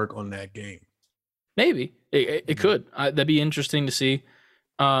it would work on that game. Maybe it could. That'd be interesting to see.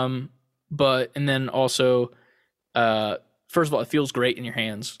 But and then also, first of all, it feels great in your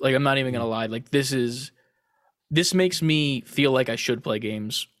hands. Like I'm not even gonna lie. Like this makes me feel like I should play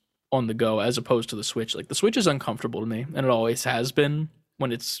games on the go as opposed to the Switch. Like the Switch is uncomfortable to me, and it always has been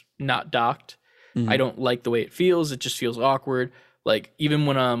when it's not docked. I don't like the way it feels. It just feels awkward. Like even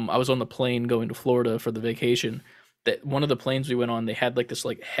when I was on the plane going to Florida for the vacation, that one of the planes we went on, they had like this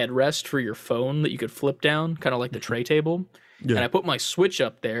like headrest for your phone that you could flip down, kind of like the tray table. Yeah. And I put my Switch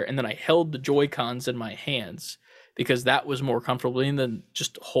up there, and then I held the Joy-Cons in my hands because that was more comfortable than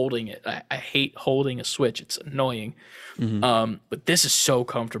just holding it. I hate holding a Switch. It's annoying. But this is so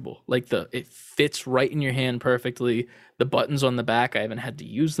comfortable. Like it fits right in your hand perfectly. The buttons on the back, I haven't had to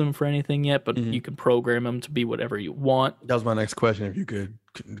use them for anything yet, but you can program them to be whatever you want. That was my next question. If you could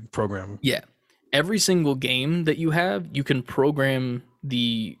program them. Yeah. Every single game that you have, you can program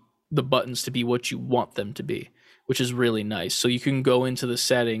the buttons to be what you want them to be, which is really nice. So you can go into the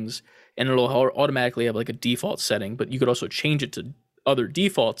settings and it'll automatically have like a default setting, but you could also change it to other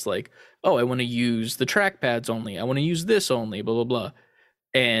defaults like, oh, I want to use the trackpads only. I want to use this only, blah, blah, blah.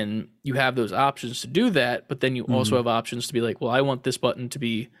 And you have those options to do that, but then you also have options to be like, well, I want this button to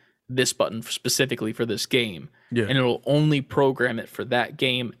be this button specifically for this game. Yeah. And it'll only program it for that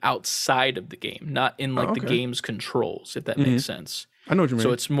game outside of the game, not in like the game's controls, if that makes sense. I know what you mean.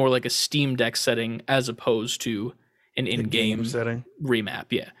 So it's more like a Steam Deck setting as opposed to an in-game setting remap.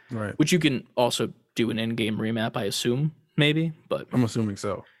 Yeah. Right. Which you can also do an in-game remap, I assume, maybe, but I'm assuming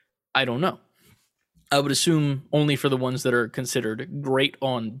so. I don't know. I would assume only for the ones that are considered great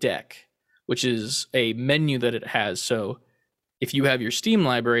on deck, which is a menu that it has. So if you have your Steam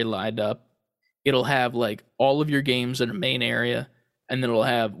library lined up, it'll have like all of your games in a main area, and then it'll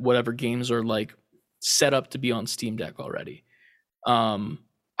have whatever games are like set up to be on Steam Deck already.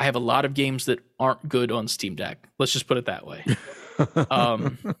 I have a lot of games that aren't good on Steam Deck. Let's just put it that way.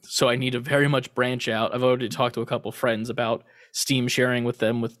 So I need to very much branch out. I've already talked to a couple friends about Steam sharing with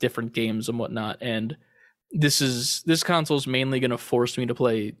them with different games and whatnot. And this console is mainly going to force me to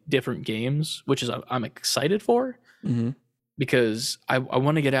play different games, which is I'm excited for because I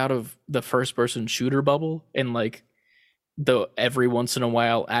want to get out of the first person shooter bubble and like the every once in a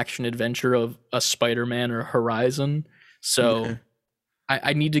while action adventure of a Spider-Man or Horizon. So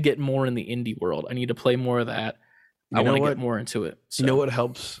I need to get more in the indie world. I need to play more of that. I want to get more into it. So. You know what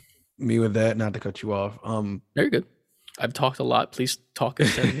helps me with that? Not to cut you off. Very good. I've talked a lot. Please talk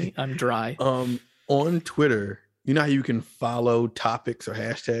instead of me. I'm dry. On Twitter, you know how you can follow topics or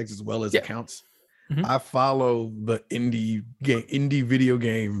hashtags as well as accounts? I follow the indie video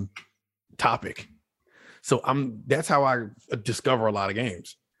game topic. So that's how I discover a lot of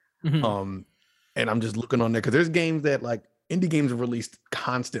games. And I'm just looking on there because there's games that like indie games are released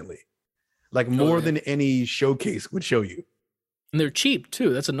constantly, like more than any showcase would show you. And they're cheap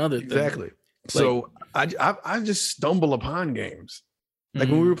too. That's another thing. Exactly. So I just stumble upon games. Like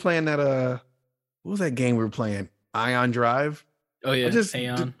when we were playing that what was that game we were playing? Ion Drive. Oh yeah,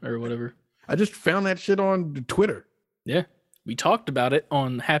 Aeon or whatever. I just found that shit on Twitter. Yeah, we talked about it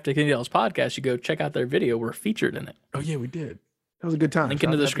on Haptic Indie podcast. You go check out their video. We're featured in it. Oh yeah, we did. That was a good time. Link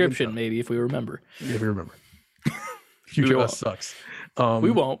in the description, maybe if we remember. Yeah, we remember. Future us sucks.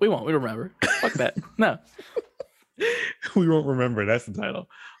 We won't. We remember. Fuck that. No. We won't remember. That's the title.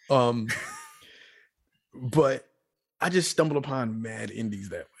 But I just stumbled upon mad indies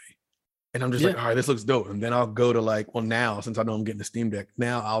that way. And I'm just like, all right, this looks dope. And then I'll go to like, well, now, since I know I'm getting the Steam Deck,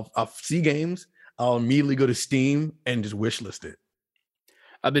 now I'll see games. I'll immediately go to Steam and just wish list it.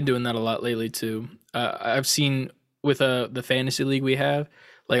 I've been doing that a lot lately too. I've seen with the fantasy league we have,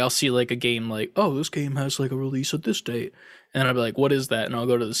 like I'll see like a game like, oh, this game has like a release at this date. And I'll be like, what is that? And I'll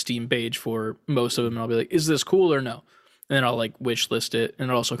go to the Steam page for most of them. And I'll be like, is this cool or no? And then I'll like wish list it. And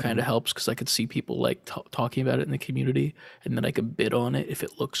it also kind of helps because I could see people like talking about it in the community. And then I can bid on it. If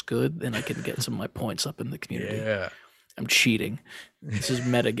it looks good, then I can get some of my points up in the community. Yeah. I'm cheating. This is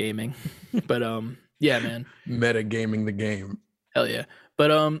metagaming. But yeah, man. Metagaming the game. Hell yeah.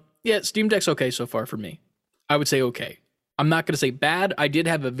 But yeah, Steam Deck's okay so far for me. I would say okay. I'm not going to say bad. I did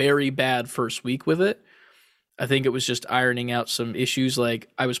have a very bad first week with it. I think it was just ironing out some issues. Like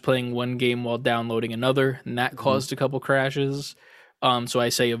I was playing one game while downloading another, and that caused a couple crashes. So I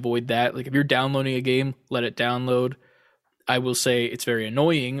say avoid that. Like if you're downloading a game, let it download. I will say it's very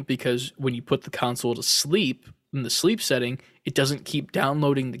annoying because when you put the console to sleep in the sleep setting, it doesn't keep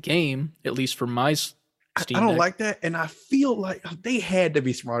downloading the game, at least for my Steam I don't Deck. like that. And I feel like they had to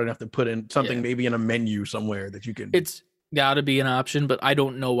be smart enough to put in something maybe in a menu somewhere that you can. It's got to be an option, but I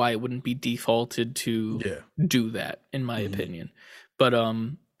don't know why it wouldn't be defaulted to do that, in my opinion. But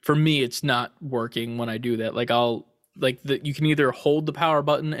for me, it's not working when I do that. Like you can either hold the power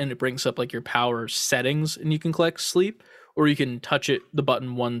button and it brings up like your power settings and you can click sleep, or you can touch the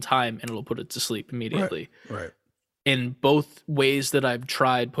button one time and it'll put it to sleep immediately. Right. In both ways that I've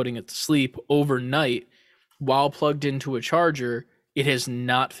tried putting it to sleep overnight while plugged into a charger, it has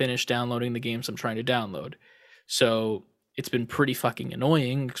not finished downloading the games I'm trying to download. So it's been pretty fucking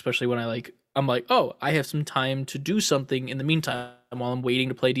annoying, especially when I'm like, oh, I have some time to do something in the meantime while I'm waiting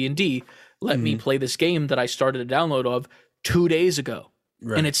to play D&D. Let me play this game that I started a download of 2 days ago.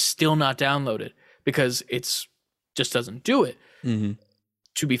 Right. And it's still not downloaded because it's just doesn't do it.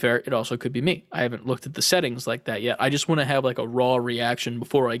 To be fair, it also could be me. I haven't looked at the settings like that yet. I just want to have like a raw reaction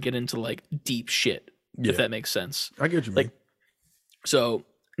before I get into like deep shit, if that makes sense. I get what you mean. So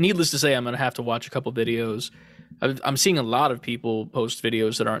needless to say, I'm going to have to watch a couple videos. I'm seeing a lot of people post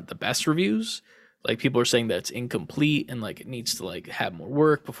videos that aren't the best reviews. Like people are saying that it's incomplete and like it needs to like have more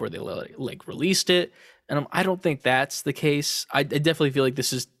work before they like released it. And I don't think that's the case. I definitely feel like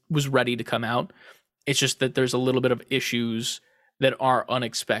this was ready to come out. It's just that there's a little bit of issues that are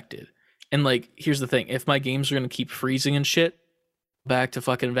unexpected. And like, here's the thing. If my games are going to keep freezing and shit, back to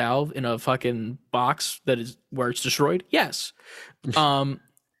fucking Valve in a fucking box that is where it's destroyed. Yes.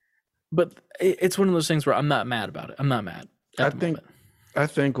 But it's one of those things where I'm not mad about it. I'm not mad. I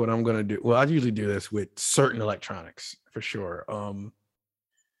think what I'm going to do, well, I usually do this with certain electronics for sure.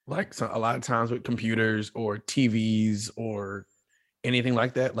 Like a lot of times with computers or TVs or anything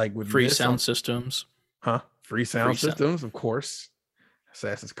like that, like with free sound systems. Free sound systems, of course.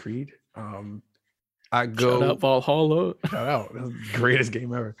 Assassin's Creed. Shout out Valhalla. Shout out. That's the greatest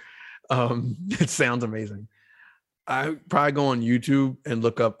game ever. It sounds amazing. I probably go on YouTube and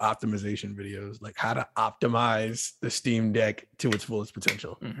look up optimization videos, like how to optimize the Steam Deck to its fullest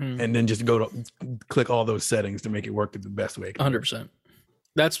potential. And then just click all those settings to make it work the best way. 100%.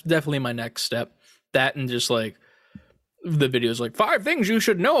 That's definitely my next step. That and just like the videos like 5 things you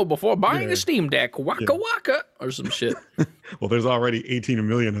should know before buying a Steam Deck. Waka waka or some shit. Well, there's already 18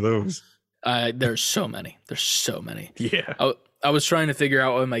 million of those. There's so many. Yeah. I was trying to figure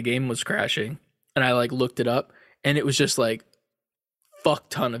out when my game was crashing and I like looked it up and it was just like fuck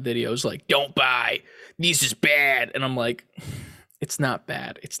ton of videos like don't buy. This is bad. And I'm like, it's not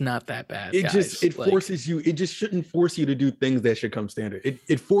bad. It's not that bad. It forces you. It just shouldn't force you to do things that should come standard.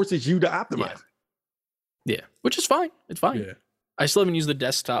 It forces you to optimize. Yeah, which is fine. It's fine. Yeah. I still haven't used the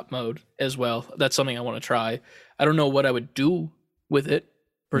desktop mode as well. That's something I want to try. I don't know what I would do with it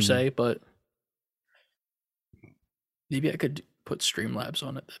per se, but maybe I could put Streamlabs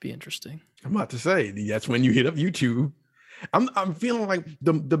on it. That'd be interesting. I'm about to say that's when you hit up YouTube. I'm feeling like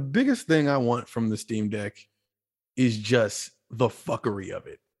the biggest thing I want from the Steam Deck is just the fuckery of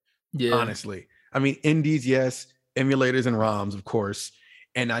it. Yeah. Honestly. I mean, indies, yes, emulators and ROMs, of course.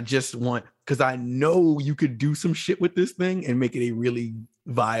 And I just want, because I know you could do some shit with this thing and make it a really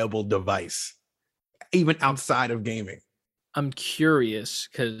viable device, even outside of gaming. I'm curious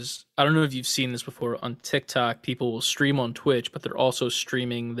because I don't know if you've seen this before on TikTok. People will stream on Twitch, but they're also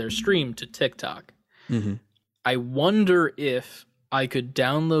streaming their stream to TikTok. I wonder if I could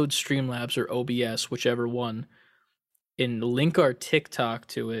download Streamlabs or OBS, whichever one, and link our TikTok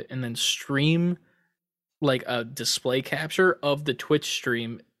to it and then stream like a display capture of the Twitch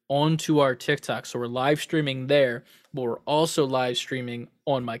stream onto our TikTok. So we're live streaming there, but we're also live streaming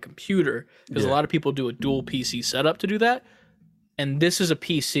on my computer because a lot of people do a dual PC setup to do that. And this is a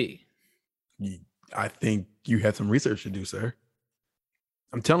PC. I think you had some research to do, sir.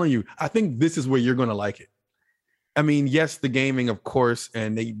 I'm telling you, I think this is where you're going to like it. I mean, yes, the gaming, of course,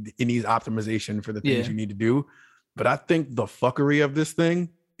 and it needs optimization for the things you need to do. But I think the fuckery of this thing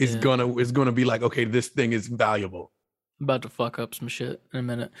is gonna be like, okay, this thing is valuable. I'm about to fuck up some shit in a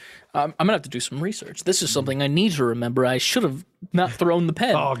minute. I'm gonna have to do some research. This is something I need to remember. I should have not thrown the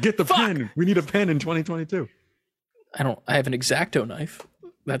pen. Oh, get the pen. We need a pen in 2022. I have an X-Acto knife.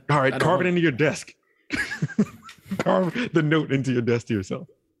 All right, carve it into your desk. Carve the note into your desk to yourself.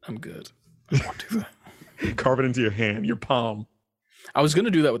 I'm good. I won't do that. Carve it into your hand, your palm. I was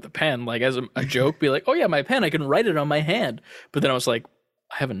gonna do that with the pen, like as a joke, be like, "Oh yeah, my pen, I can write it on my hand." But then I was like,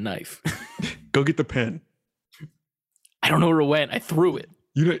 "I have a knife." Go get the pen. I don't know where it went. I threw it.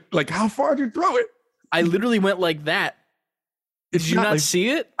 You know, like how far did you throw it? I literally went like that. Did you not see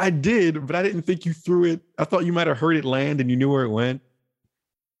it? I did, but I didn't think you threw it. I thought you might have heard it land and you knew where it went.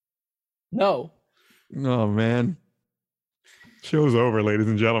 No. Oh man. Show's over, ladies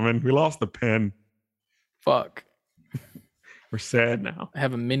and gentlemen. We lost the pen. Fuck. We're sad now. I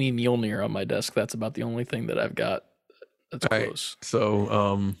have a mini Mjolnir on my desk. That's about the only thing that I've got that's close. So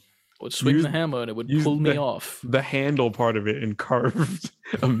I would swing the hammer and it would pull me off. The handle part of it and carved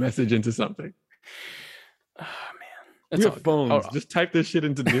a message into something. Oh man. We have phones. Just type this shit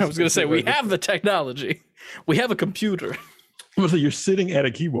into Discord. I was gonna say we have the technology. We have a computer. So you're sitting at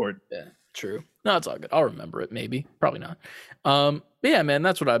a keyboard. Yeah, true. No, it's all good. I'll remember it, maybe. Probably not. But yeah, man,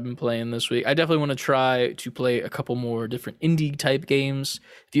 that's what I've been playing this week. I definitely want to try to play a couple more different indie type games.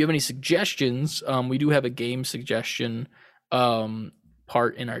 If you have any suggestions, we do have a game suggestion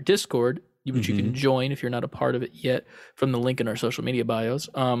part in our Discord, which you can join if you're not a part of it yet, from the link in our social media bios.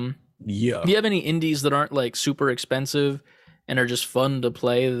 Yeah. If you have any indies that aren't like super expensive and are just fun to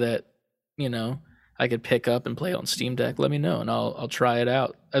play that, you know, I could pick up and play on Steam Deck, let me know and I'll try it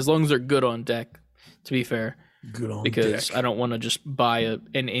out. As long as they're good on deck, to be fair. Good on because deck. I don't want to just buy an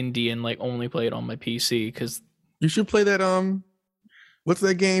indie and like only play it on my PC because you should play that what's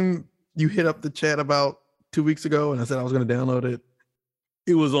that game you hit up the chat about 2 weeks ago and I said I was gonna download it.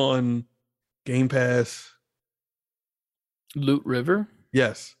 It was on Game Pass. Loot River?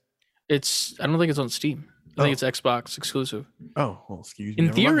 Yes. I don't think it's on Steam. I think it's Xbox exclusive. Oh, well, excuse me.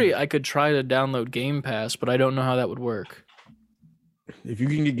 In theory, I could try to download Game Pass, but I don't know how that would work. If you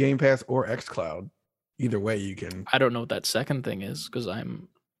can get Game Pass or xCloud, either way you can. I don't know what that second thing is because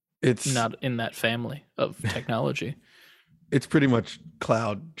it's not in that family of technology. It's pretty much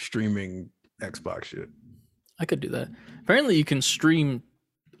cloud streaming Xbox shit. I could do that. Apparently, you can stream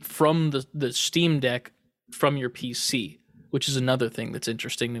from the Steam Deck from your PC, which is another thing that's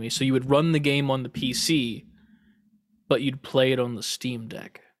interesting to me. So you would run the game on the PC, but you'd play it on the Steam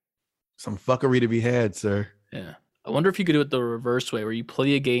Deck. Some fuckery to be had, sir. Yeah. I wonder if you could do it the reverse way, where you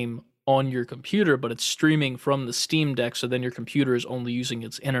play a game on your computer, but it's streaming from the Steam Deck, so then your computer is only using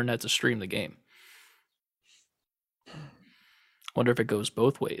its internet to stream the game. Wonder if it goes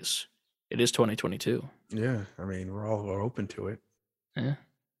both ways. It is 2022. Yeah, I mean, we're open to it. Yeah.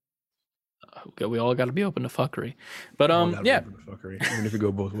 Okay, we all got to be open to fuckery. But yeah. Open to fuckery, even if it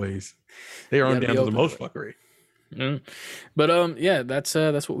go both ways. They aren't down to the most fuckery. But yeah, that's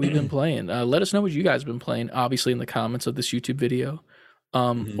what we've been playing. Let us know what you guys have been playing, obviously in the comments of this YouTube video,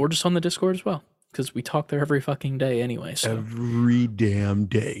 or just on the Discord as well, because we talk there every fucking day anyway. So. Every damn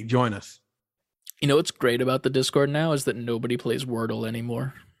day. Join us. You know what's great about the Discord now is that nobody plays Wordle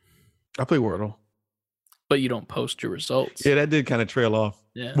anymore. I play Wordle. But you don't post your results. Yeah, that did kind of trail off.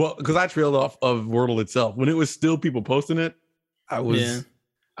 Yeah. Well, because I trailed off of Wordle itself. When it was still people posting it, I was... Yeah.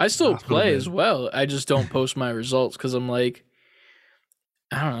 I still play as well. I just don't post my results because I'm like,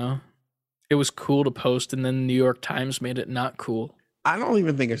 I don't know. It was cool to post, and then the New York Times made it not cool. I don't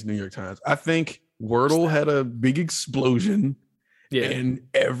even think it's New York Times. I think Wordle had a big explosion. Yeah. And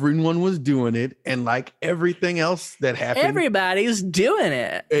everyone was doing it. And like everything else that happened, everybody's doing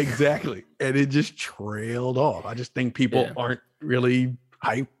it. Exactly. And it just trailed off. I just think people aren't really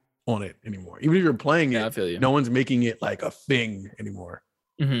hype on it anymore. Even if you're playing it, I feel you. No one's making it like a thing anymore.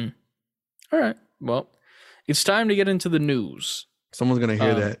 Mm-hmm. All right. Well, it's time to get into the news. Someone's going to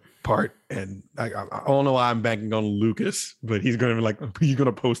hear that part. And I don't know why I'm banking on Lucas, but he's going to be like, he's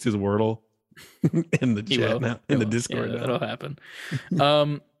going to post his Wordle in the chat now, in the Discord. Yeah, that'll happen.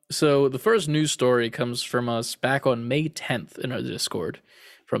 So the first news story comes from us back on May 10th in our Discord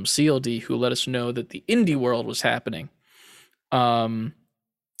from CLD, who let us know that the Indie World was happening. I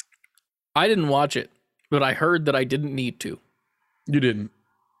didn't watch it, but I heard that I didn't need to. You didn't.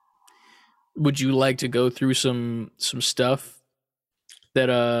 Would you like to go through some stuff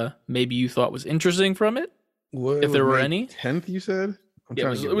that maybe you thought was interesting from it? If there were any? 10th, you said?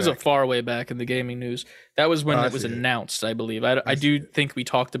 Yeah, it was a far way back in the gaming news. That was when it was announced, I believe. I do think we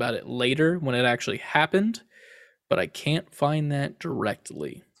talked about it later when it actually happened, but I can't find that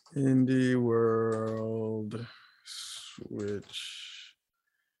directly. Indie World Switch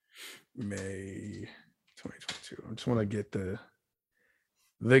May 2022. I just want to get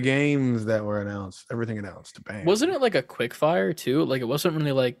the games that were announced, everything announced. Bang. Wasn't it like a quick fire too? Like it wasn't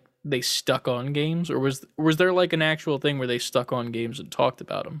really like they stuck on games, or was there like an actual thing where they stuck on games and talked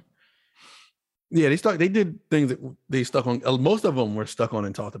about them? Yeah, they did things that they stuck on. Most of them were stuck on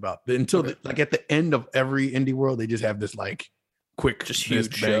and talked about until like at the end of every Indie World, they just have this like quick, just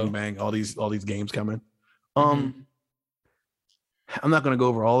huge bang show. Bang, all these games coming. I'm not gonna go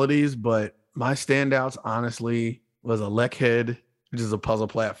over all of these, but my standouts honestly was a Leckhead, which is a puzzle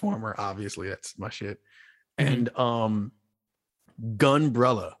platformer. Obviously, that's my shit. And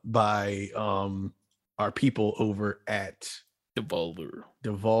Gunbrella by our people over at Devolver.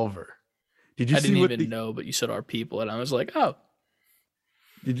 Devolver. Did you I see didn't what even know, but you said our people, and I was like, oh.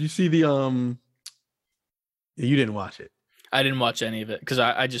 Did you see the You didn't watch it. I didn't watch any of it because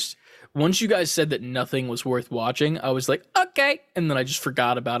I just once you guys said that nothing was worth watching, I was like, okay, and then I just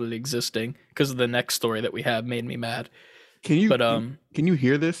forgot about it existing because of the next story that we have made me mad. Can you? But can you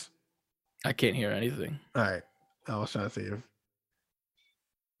hear this? I can't hear anything. All right, I was trying to see if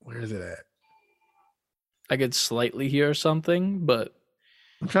where is it at? I could slightly hear something, but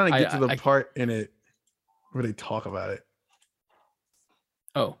I'm trying to get to the part in it where they talk about it.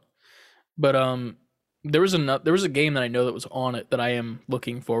 Oh, but there was a game that I know that was on it that I am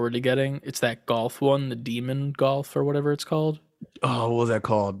looking forward to getting. It's that golf one, the Demon Golf or whatever it's called. Oh, what was that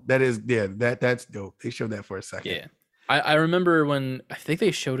called? That's dope. They showed that for a second. Yeah. I remember when I think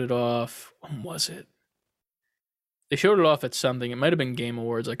they showed it off. When was it? They showed it off at something. It might have been Game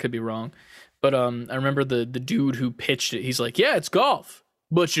Awards. I could be wrong. But I remember the dude who pitched it. He's like, yeah, it's golf,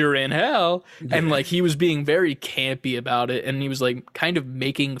 but you're in hell. Yeah. And like he was being very campy about it. And he was like kind of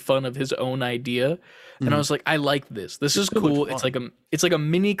making fun of his own idea. And I was like, I like this. This is cool. It's like a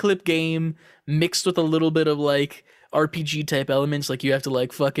mini clip game mixed with a little bit of like RPG type elements. Like you have to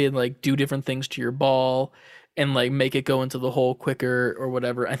like fucking like do different things to your ball and like make it go into the hole quicker or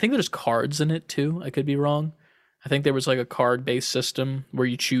whatever. I think there's cards in it too. I could be wrong. I think there was like a card based system where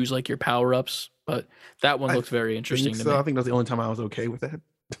you choose like your power ups, but that one looked very interesting to me. I think that's the only time I was okay with that.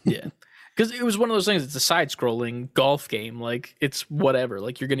 Yeah. Because it was one of those things, it's a side-scrolling golf game. Like, it's whatever.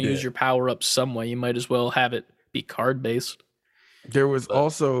 Like, you're going to use your power-ups some way. You might as well have it be card-based. There was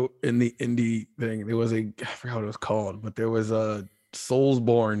also, in the indie thing, there was I forgot what it was called, but there was a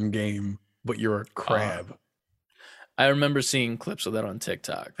Soulsborne game, but you're a crab. I remember seeing clips of that on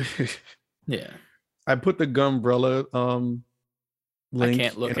TikTok. Yeah. I put the Gunbrella link. I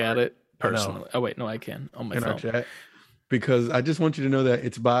can't look at it personally. Oh, wait, no, I can on my phone. Our chat. Because I just want you to know that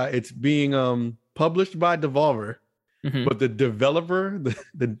it's being published by Devolver, but the developer,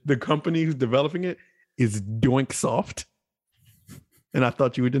 the company who's developing it is Doinksoft. And I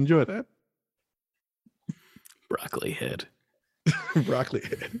thought you would enjoy that. Broccoli head. Broccoli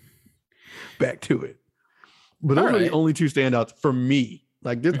head. Back to it. But those are the only two standouts for me.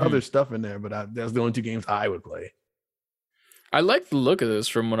 Like there's other stuff in there, but that's the only two games I would play. I like the look of this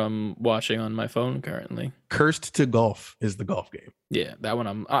from what I'm watching on my phone currently. Cursed to Golf is the golf game. Yeah, that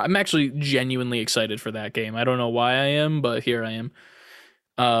one I'm actually genuinely excited for that game. I don't know why I am, but here I am.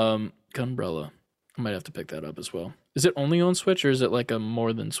 Gunbrella. I might have to pick that up as well. Is it only on Switch or is it like a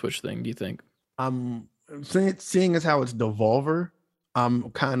more than Switch thing, do you think? Seeing as how it's Devolver, I'm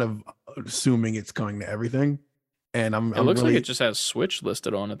kind of assuming it's coming to everything. And it looks like it just has Switch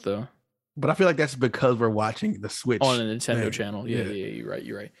listed on it though. But I feel like that's because we're watching the Switch on a Nintendo channel. Yeah, you're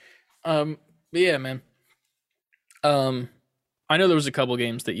right. But yeah, man. I know there was a couple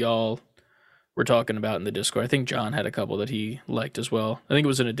games that y'all were talking about in the Discord. I think John had a couple that he liked as well. I think it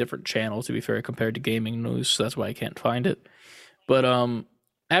was in a different channel, to be fair, compared to gaming news, so that's why I can't find it. But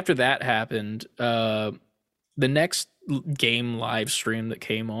after that happened, the next game live stream that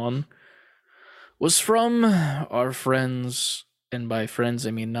came on was from our friends. And by friends,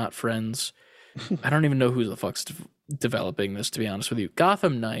 I mean not friends. I don't even know who the fuck's developing this, to be honest with you.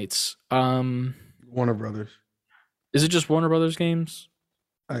 Gotham Knights. Warner Brothers. Is it just Warner Brothers games?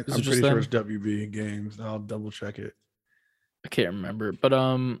 I'm pretty sure it's WB Games. I'll double check it. I can't remember. But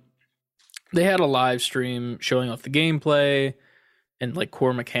they had a live stream showing off the gameplay and like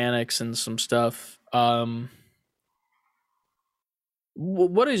core mechanics and some stuff.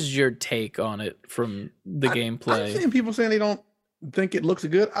 What is your take on it from the gameplay? I'm seeing people saying they don't think it looks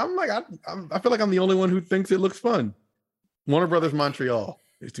good. I'm like, I feel like I'm the only one who thinks it looks fun. Warner Brothers Montreal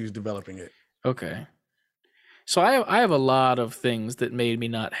is who's developing it. Okay. So I have a lot of things that made me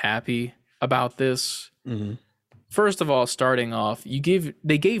not happy about this. Mm-hmm. First of all, starting off, they gave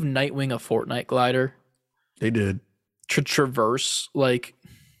Nightwing a Fortnite glider. They did. To traverse. Like,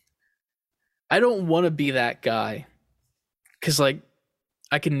 I don't want to be that guy. Because, like,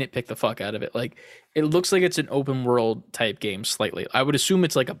 I can nitpick the fuck out of it. Like, it looks like it's an open world type game slightly. I would assume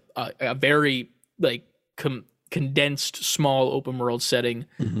it's like a very like condensed small open world setting,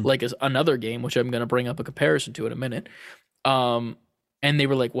 like another game, which I'm going to bring up a comparison to in a minute. And they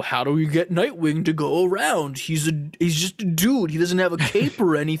were like, well, how do we get Nightwing to go around? He's just a dude. He doesn't have a cape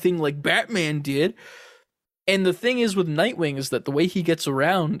or anything like Batman did. And the thing is with Nightwing is that the way he gets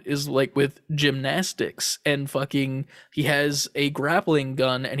around is like with gymnastics and fucking he has a grappling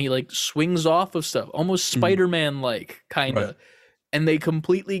gun and he like swings off of stuff, almost Spider-Man like kind of. Right. And they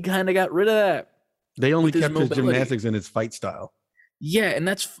completely kind of got rid of that. They only kept his gymnastics in his fight style. Yeah, and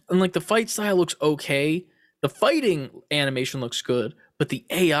like the fight style looks okay. The fighting animation looks good, but the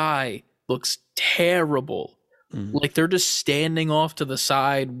AI looks terrible. Like they're just standing off to the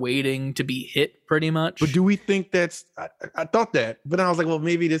side waiting to be hit pretty much. But do we think that's I thought that, but then I was like, well,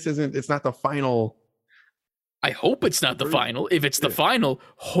 maybe it's not the final. I hope it's not the final. If it's the final,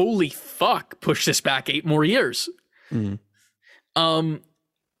 holy fuck, push this back 8 more years.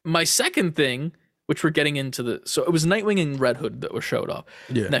 My second thing, which we're getting into so it was Nightwing and Red Hood that were showed off.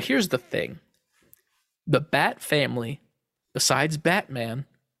 Yeah. Now here's the thing. The Bat family, besides Batman,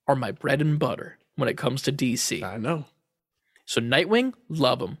 are my bread and butter when it comes to DC. I know. So Nightwing,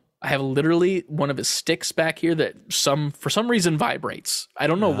 love him. I have literally one of his sticks back here that for some reason vibrates. I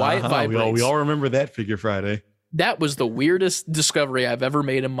don't know why it vibrates. We all remember that Figure Friday. That was the weirdest discovery I've ever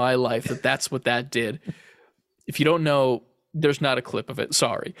made in my life, that's what that did. If you don't know, there's not a clip of it.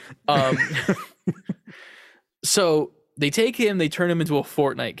 Sorry. So they take him, they turn him into a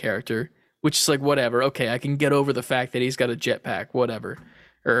Fortnite character, which is like, whatever. Okay, I can get over the fact that he's got a jetpack, whatever,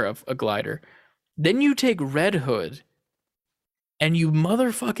 or a glider. Then you take Red Hood and you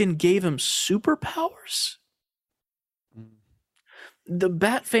motherfucking gave him superpowers? The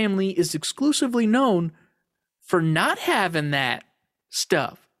Bat family is exclusively known for not having that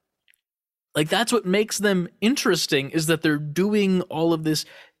stuff. Like, that's what makes them interesting, is that they're doing all of this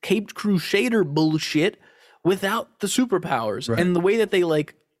Caped Crusader bullshit without the superpowers. Right. And the way that they,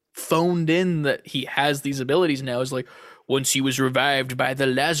 like, phoned in that he has these abilities now is like, once he was revived by the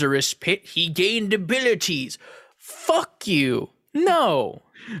Lazarus pit, he gained abilities. Fuck you. No.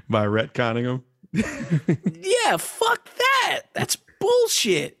 By retconning him? Yeah, fuck that. That's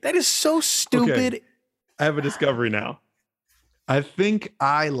bullshit. That is so stupid. Okay. I have a discovery now. I think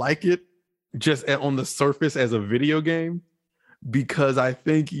I like it just on the surface as a video game because I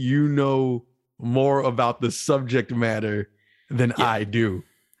think you know more about the subject matter than I do.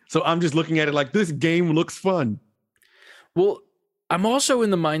 So I'm just looking at it like, this game looks fun. Well, I'm also in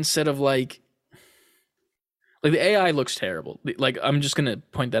the mindset of like the AI looks terrible. Like, I'm just going to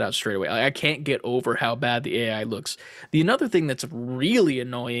point that out straight away. I can't get over how bad the AI looks. The another thing that's really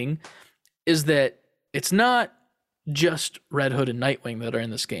annoying is that it's not just Red Hood and Nightwing that are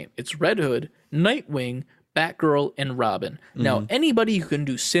in this game. It's Red Hood, Nightwing, Batgirl, and Robin. Now, anybody who can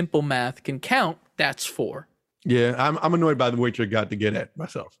do simple math can count. That's 4. Yeah, I'm annoyed by the way you got to get at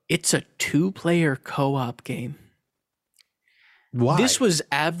myself. It's a 2-player co-op game. Why? This was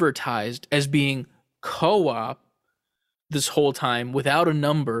advertised as being co-op this whole time without a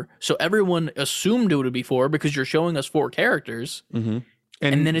number, so everyone assumed it would be 4 because you're showing us 4 characters, and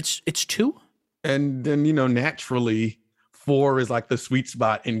then it's 2. And then, naturally 4 is like the sweet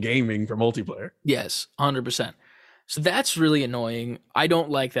spot in gaming for multiplayer. Yes, 100%. So that's really annoying. I don't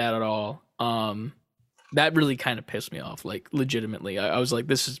like that at all. That really kind of pissed me off. Like, legitimately, I was like,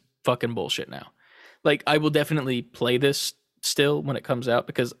 this is fucking bullshit now. Like, I will definitely play this still when it comes out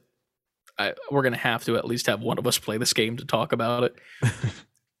because we're going to have to at least have one of us play this game to talk about it.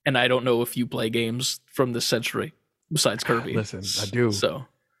 And I don't know if you play games from this century besides Kirby. Listen, I do. So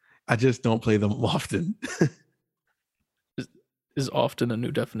I just don't play them often. is often a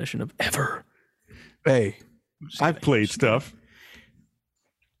new definition of ever. Hey, I've played stuff.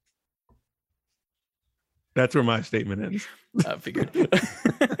 That's where my statement ends. I figured.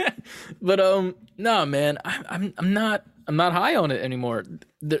 But no, man, I'm not high on it anymore.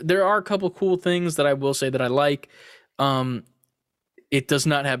 There are a couple cool things that I will say that I like. It does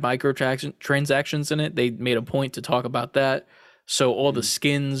not have microtransactions in it. They made a point to talk about that. So all the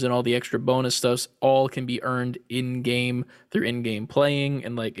skins and all the extra bonus stuffs all can be earned in-game through in-game playing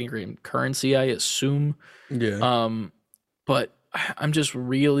and like in-game currency, I assume. Yeah. But I'm just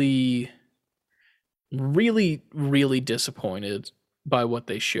really, really, really disappointed by what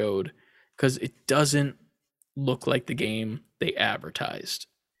they showed because it doesn't look like the game they advertised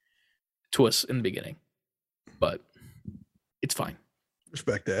to us in the beginning. But it's fine.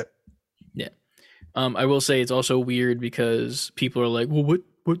 Respect that. Yeah. I will say it's also weird because people are like, well,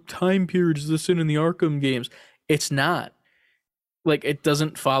 what time period is this in the Arkham games? It's not. Like, it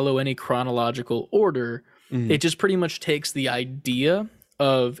doesn't follow any chronological order. It just pretty much takes the idea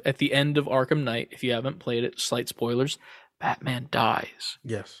of, at the end of Arkham Knight, if you haven't played it, slight spoilers, Batman dies.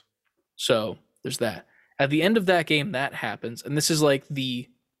 Yes. So there's that. At the end of that game, that happens. And this is like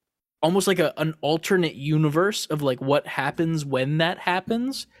almost like an alternate universe of like what happens when that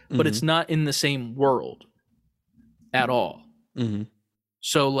happens, but it's not in the same world at all.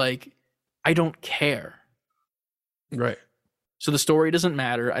 So like, I don't care. Right. So the story doesn't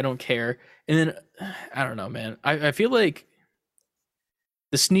matter. I don't care. And then, I don't know, man. I feel like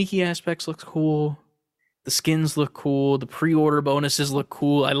the sneaky aspects look cool. The skins look cool. The pre-order bonuses look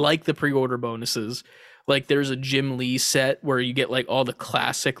cool. I like the pre-order bonuses. Like there's a Jim Lee set where you get like all the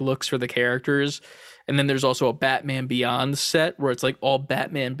classic looks for the characters. And then there's also a Batman Beyond set where it's like all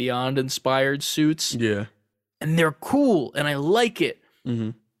Batman Beyond inspired suits. Yeah. And they're cool and I like it. Mm-hmm.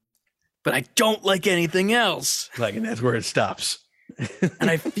 But I don't like anything else. Like, and that's where it stops. And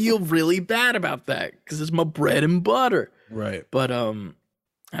I feel really bad about that because it's my bread and butter. Right. But I don't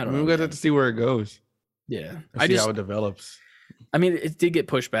know. We got to see where it goes. Yeah. I see how it develops. I mean, it did get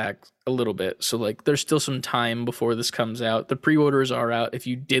pushed back a little bit. So like there's still some time before this comes out. The pre-orders are out. If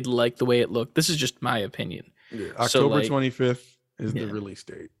you did like the way it looked, this is just my opinion. Yeah. October 25th is the release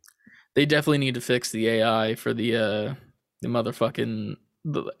date. They definitely need to fix the AI for the motherfucking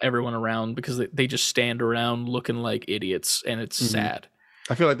everyone around because they just stand around looking like idiots and it's sad.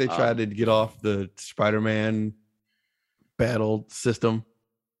 I feel like they tried to get off the Spider-Man battle system.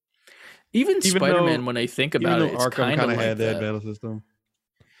 Even Spider-Man, when I think about it, it's Arkham kind of had like that battle system.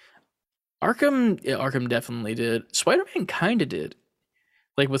 Arkham definitely did. Spider-Man kind of did,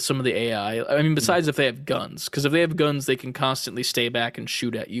 like with some of the AI. I mean, besides if they have guns, because if they have guns, they can constantly stay back and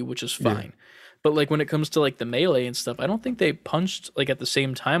shoot at you, which is fine. Yeah. But like when it comes to like the melee and stuff, I don't think they punched like at the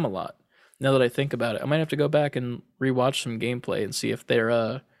same time a lot. Now that I think about it, I might have to go back and rewatch some gameplay and see if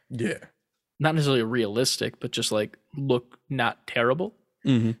they're not necessarily realistic, but just like look not terrible.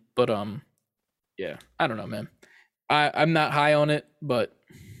 Mm-hmm. But yeah, I don't know, man. I'm not high on it, but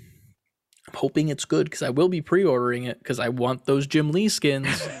I'm hoping it's good because I will be pre-ordering it because I want those Jim Lee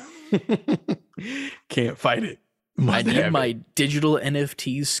skins. Can't fight it. I need my digital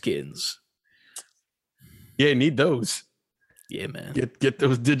NFT skins. Yeah, need those. Yeah, man. Get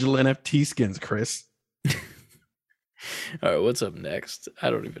those digital NFT skins, Chris. All right, what's up next? I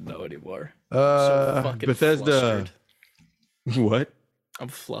don't even know anymore. Bethesda. Flustered. What? I'm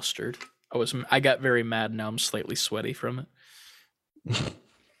flustered. I got very mad. Now I'm slightly sweaty from it.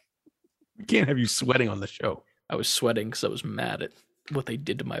 We can't have you sweating on the show. I was sweating because I was mad at what they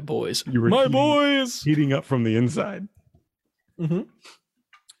did to my boys. You were my boys heating up from the inside. Mm-hmm.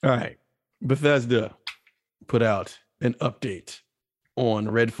 All right, Bethesda put out an update on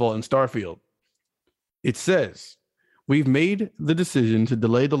Redfall and Starfield. It says, we've made the decision to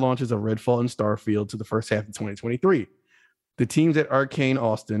delay the launches of Redfall and Starfield to the first half of 2023. The teams at Arcane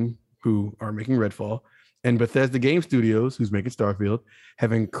Austin, who are making Redfall, and Bethesda Game Studios, who's making Starfield,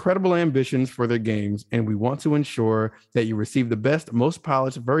 have incredible ambitions for their games, and we want to ensure that you receive the best, most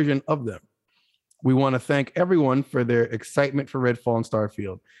polished version of them. We want to thank everyone for their excitement for Redfall and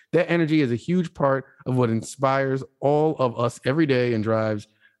Starfield. That energy is a huge part of what inspires all of us every day and drives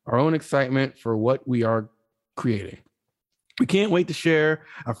our own excitement for what we are creating. We can't wait to share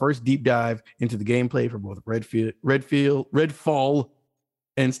our first deep dive into the gameplay for both Redfall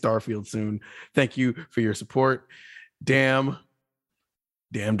and Starfield soon. Thank you for your support. Damn.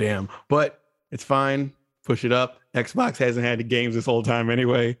 But it's fine. Push it up. Xbox hasn't had the games this whole time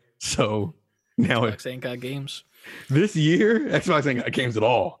anyway. So now Xbox ain't got games. This year, Xbox ain't got games at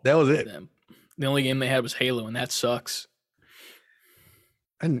all. That was it. The only game they had was Halo, and that sucks.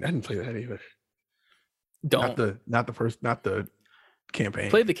 I didn't play that either. Don't. Not the campaign.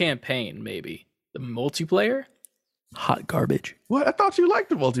 Play the campaign, maybe. The multiplayer? Hot garbage. What? I thought you liked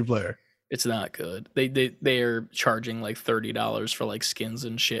the multiplayer. It's not good. They're charging like $30 for like skins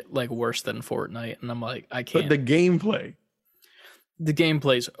and shit, like worse than Fortnite. And I'm like, I can't. But the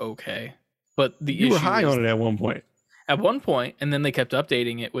gameplay's okay. But you were high on it at one point. At one point, and then they kept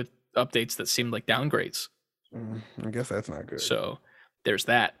updating it with updates that seemed like downgrades. I guess that's not good. So there's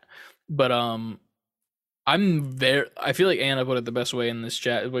that. But I feel like Anna put it the best way in this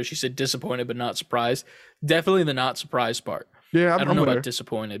chat, where she said disappointed but not surprised. Definitely the not surprised part. Yeah, I don't know about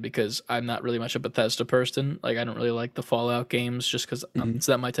disappointed because I'm not really much a Bethesda person. Like I don't really like the Fallout games just because it's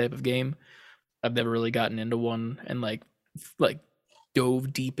not my type of game. I've never really gotten into one and like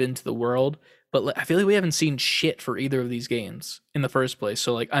dove deep into the world. But I feel like we haven't seen shit for either of these games in the first place.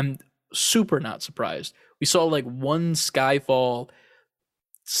 So like I'm super not surprised. We saw like one Skyfall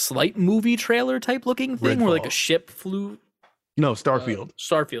slight movie trailer type looking thing where like a ship flew. No, Starfield.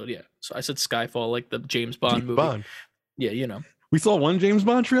 Starfield, yeah. So I said Skyfall, like the James Bond movie. Bond. Yeah, you know. We saw one James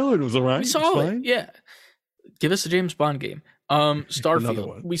Bond trailer. It was all right. We saw it. Yeah. Give us a James Bond game.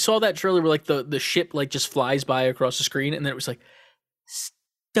 Starfield. We saw that trailer where like the ship like just flies by across the screen, and then it was like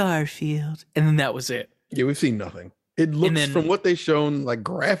Starfield, and then that was it. Yeah, we've seen nothing. It looks from what they've shown, like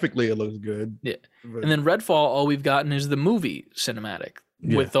graphically, it looks good. Yeah. But, and then Redfall, all we've gotten is the movie cinematic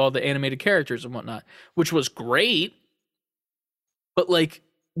with all the animated characters and whatnot, which was great. But like,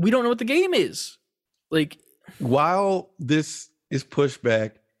 we don't know what the game is. Like, while this is pushed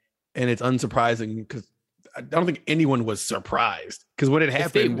back, and it's unsurprising because I don't think anyone was surprised because what had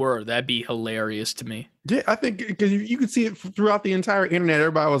If they happened. were, that'd be hilarious to me. Yeah, I think because you could see it throughout the entire internet.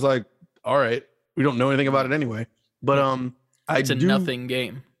 Everybody was like, "All right, we don't know anything about it anyway." But It's a nothing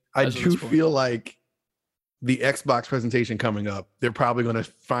game. I as of do this point. feel like the Xbox presentation coming up, they're probably going to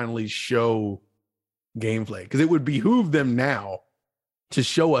finally show gameplay because it would behoove them now to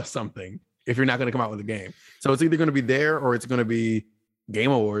show us something if you're not going to come out with a game. So it's either going to be there or it's going to be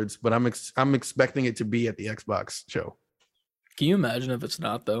Game Awards. But I'm expecting it to be at the Xbox show. Can you imagine if it's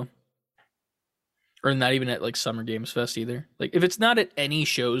not though? Or not even at like Summer Games Fest either. Like if it's not at any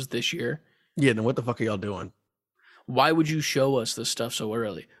shows this year, Yeah, then what the fuck are y'all doing? why would you show us this stuff so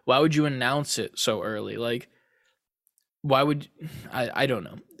early? Why would you announce it so early? Like, why would I don't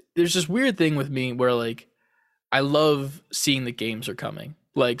know. There's this weird thing with me where like I love seeing the games are coming.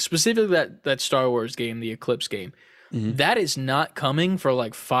 Like specifically that Star Wars game, the Eclipse game. Mhm. That is not coming for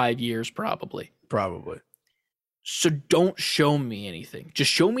like 5 years probably. Probably. So don't show me anything.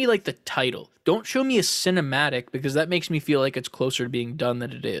 Just show me like the title. Don't show me a cinematic because that makes me feel like it's closer to being done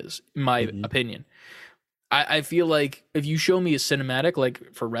than it is, in my opinion. I feel like if you show me a cinematic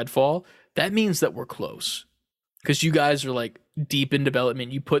like for Redfall, that means that we're close. Because you guys are like deep in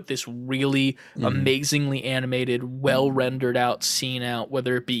development. You put this really amazingly animated, well rendered out scene out,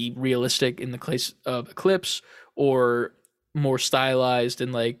 whether it be realistic in the case of Eclipse or more stylized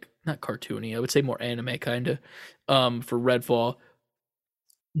and like not cartoony, I would say more anime kind of for Redfall.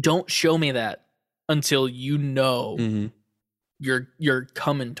 Don't show me that until you know you're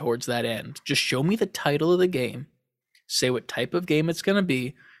coming towards that end. Just show me the title of the game, say what type of game it's gonna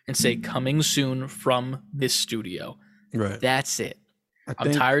be, and say coming soon from this studio. Right. That's it.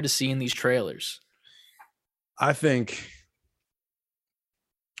 I'm tired of seeing these trailers. I think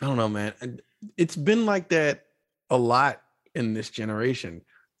I don't know, man. It's been like that a lot in this generation.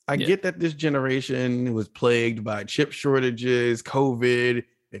 I get that this generation was plagued by chip shortages, COVID,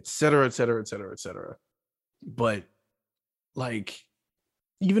 et cetera, et cetera, et cetera, et cetera. But like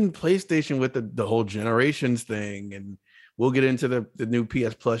even PlayStation with the whole generations thing, and we'll get into the new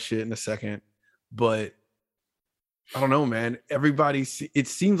PS Plus shit in a second. But I don't know, man. It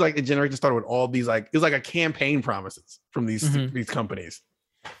seems like the generation started with all these like, it was like a campaign promises from these companies.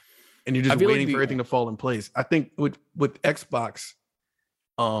 And you're just waiting for everything to fall in place. I think with Xbox,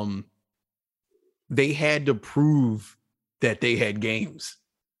 they had to prove that they had games.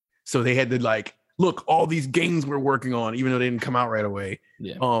 So they had to like, look, all these games we're working on, even though they didn't come out right away.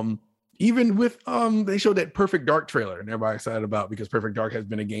 Yeah. Even with they showed that Perfect Dark trailer, and everybody excited about because Perfect Dark has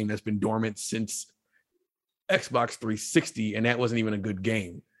been a game that's been dormant since Xbox 360, and that wasn't even a good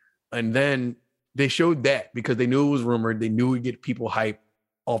game. And then they showed that because they knew it was rumored, they knew we'd get people hyped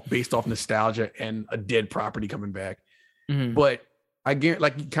based off nostalgia and a dead property coming back. But I guarantee,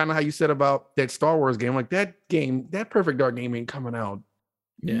 like kind of how you said about that Star Wars game, like that game, that Perfect Dark game ain't coming out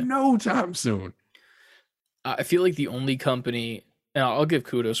no time soon. I feel like the only company, and I'll give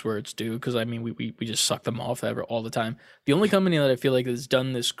kudos where it's due, because I mean we just suck them off all the time. The only company that I feel like has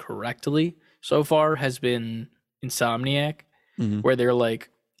done this correctly so far has been Insomniac, where they're like,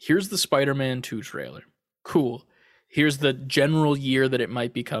 here's the Spider-Man 2 trailer. Cool. Here's the general year that it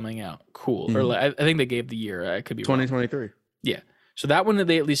might be coming out. Cool. Or like, I think they gave the year. I could be 2023. wrong. Yeah. So that one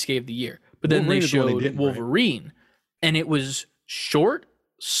they at least gave the year. But then they showed Wolverine, and it was short,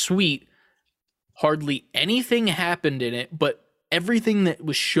 sweet, hardly anything happened in it, but everything that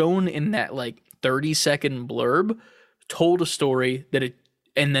was shown in that like 30-second blurb told a story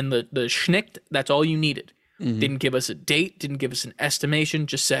and then the schnicked, that's all you needed. Didn't give us a date, didn't give us an estimation,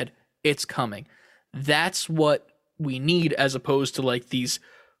 just said it's coming. That's what we need, as opposed to like these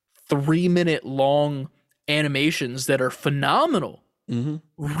 3-minute long animations that are phenomenal,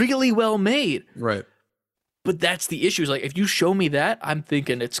 really well made. Right. But that's the issue. Is like, if you show me that, I'm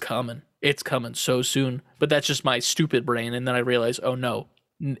thinking it's coming so soon. But that's just my stupid brain. And then I realize, oh no,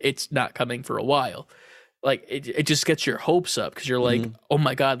 it's not coming for a while. Like it just gets your hopes up because you're like, oh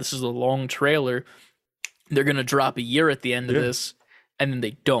my God, this is a long trailer. They're going to drop a year at the end of this. And then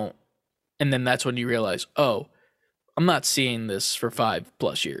they don't. And then that's when you realize, oh, I'm not seeing this for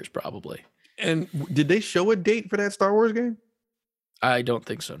 5+ years probably. And did they show a date for that Star Wars game? I don't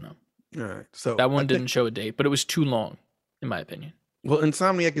think so, no. All right. So that one didn't show a date, but it was too long, in my opinion. Well,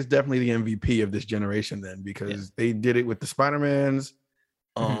 Insomniac is definitely the MVP of this generation then, because they did it with the Spider-Mans,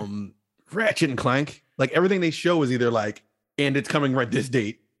 Ratchet and Clank. Like everything they show is either like, and it's coming right this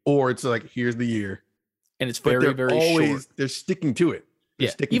date, or it's like, here's the year. And it's very, very short. They're sticking to it.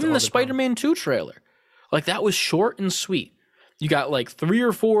 Even the Spider-Man 2 trailer, like that was short and sweet. You got like 3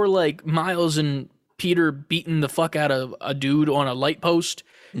 or 4 like Miles and Peter beating the fuck out of a dude on a light post.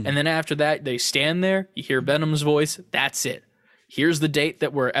 And then after that, they stand there. You hear Venom's voice. That's it. Here's the date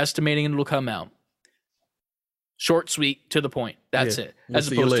that we're estimating it'll come out. Short, sweet, to the point. That's it. We'll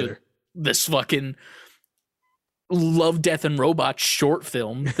see you later. To this fucking Love, Death, and Robots short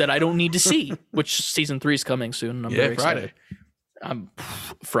film that I don't need to see, which season 3 is coming soon. And I'm very Friday. excited.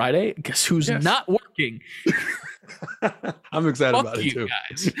 Friday? Guess who's not working? I'm excited Fuck about it you too.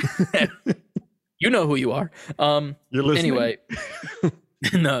 guys. You know who you are. You're listening. Anyway,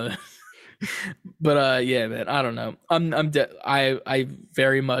 no, but yeah, man, I don't know. I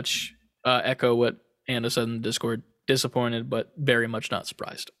very much echo what Anna said in the Discord. Disappointed, but very much not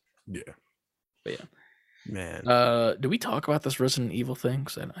surprised. Yeah, but yeah, man. Do we talk about this Resident Evil thing?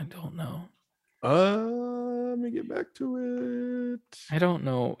 'Cause I don't know. Let me get back to it. I don't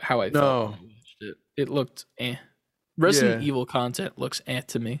know how I felt when I watched it. It looked Resident Evil content looks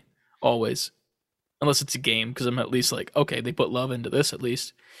to me always. Unless it's a game, because I'm at least like, okay, they put love into this at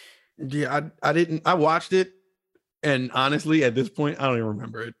least. Yeah, I watched it, and honestly, at this point, I don't even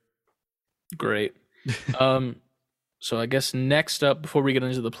remember it. Great. So I guess next up, before we get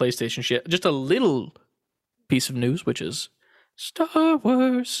into the PlayStation shit, just a little piece of news, which is Star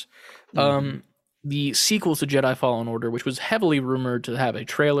Wars. The sequel to Jedi Fallen Order, which was heavily rumored to have a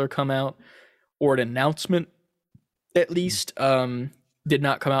trailer come out, or an announcement, at least, did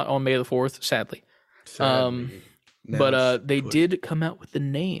not come out on May the 4th, sadly. But they did come out with the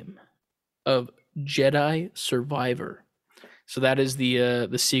name of Jedi Survivor, so that is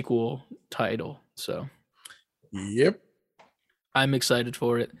the sequel title. So, yep, I'm excited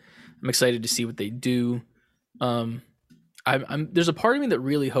for it. I'm excited to see what they do. I'm there's a part of me that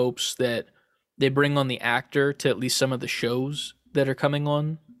really hopes that they bring on the actor to at least some of the shows that are coming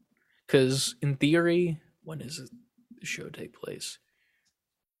on, because in theory, when does the show take place?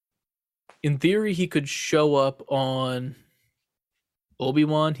 In theory, he could show up on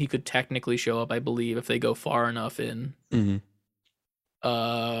Obi-Wan. He could technically show up, I believe, if they go far enough in.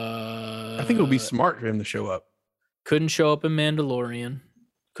 I think it would be smart for him to show up. Couldn't show up in Mandalorian.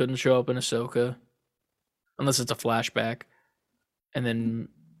 Couldn't show up in Ahsoka. Unless it's a flashback. And then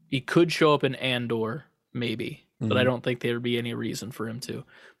he could show up in Andor, maybe. But I don't think there would be any reason for him to.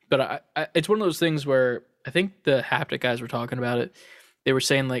 But it's one of those things where I think the Haptic guys were talking about it. They were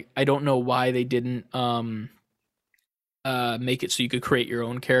saying, like, I don't know why they didn't make it so you could create your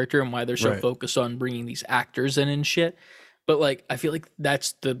own character, and why they're so focused on bringing these actors in and shit. But, like, I feel like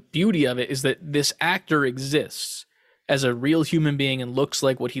that's the beauty of it, is that this actor exists as a real human being and looks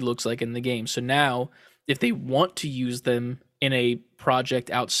like what he looks like in the game. So now, if they want to use them in a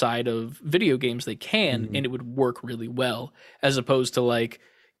project outside of video games, they can, and it would work really well, as opposed to, like,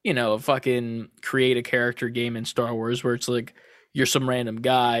 you know, fucking create a character game in Star Wars where it's like, you're some random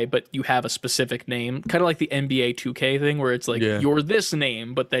guy, but you have a specific name. Kind of like the NBA 2K thing, where it's like, you're this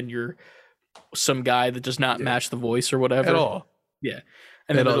name, but then you're some guy that does not match the voice or whatever. At all. Yeah.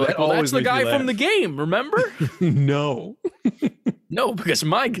 And then they're like, well, that's the guy from the game, remember? No. No, because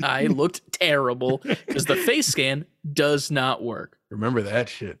my guy looked terrible, because the face scan does not work. Remember that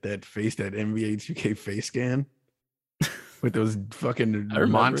shit? That NBA 2K face scan? With those fucking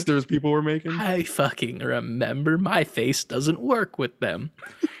monsters people were making? I fucking remember. My face doesn't work with them.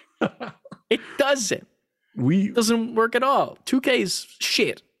 It doesn't. It doesn't work at all. 2K's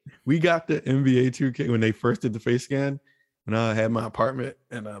shit. We got the NBA 2K when they first did the face scan. When I had my apartment,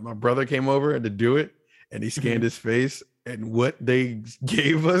 and my brother came over to do it, and he scanned his face. And what they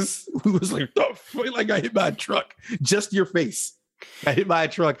gave us, we was like, oh, like I hit by a truck. Just your face. I hit by a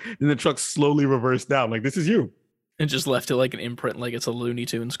truck, and the truck slowly reversed down. Like, this is you. And just left it like an imprint, like it's a Looney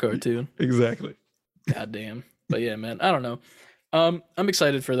Tunes cartoon. Exactly. God damn. But yeah, man, I don't know. I'm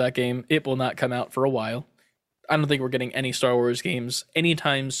excited for that game. It will not come out for a while. I don't think we're getting any Star Wars games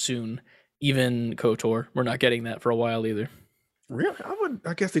anytime soon. Even KOTOR, we're not getting that for a while either. Really?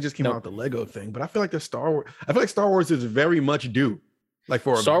 I guess they just came out with the Lego thing, but I feel like I feel like Star Wars is very much due. Like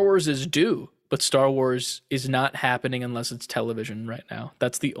Star Wars is due, but Star Wars is not happening unless it's television right now.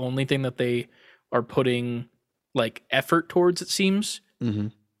 That's the only thing that they are putting like effort towards, it seems,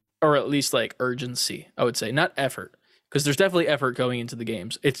 or at least like urgency, I would say. Not effort, because there's definitely effort going into the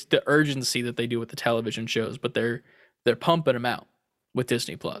games. It's the urgency that they do with the television shows, but they're pumping them out with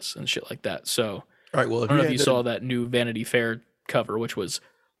Disney Plus and shit like that. So, all right, well, I don't know if you saw that new Vanity Fair cover, which was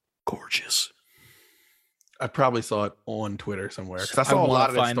gorgeous. I probably saw it on Twitter somewhere, because I saw a lot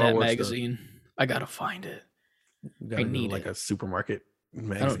of that Star Wars magazine. Stuff. I gotta find it. I need like a supermarket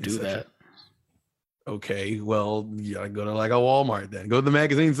magazine. I don't do that. Okay, well, you gotta go to like a Walmart then. Go to the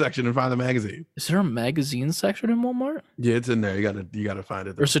magazine section and find the magazine. Is there a magazine section in Walmart? Yeah, it's in there. You gotta find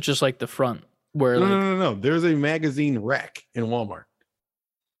it. Or is it just like the front? where No, like, no, no, no. There's a magazine rack in Walmart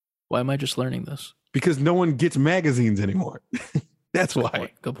why am I just learning this? because no one gets magazines anymore. That's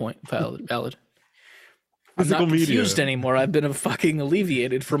why. Good point. Valid. I'm Physical not confused media. anymore. I've been fucking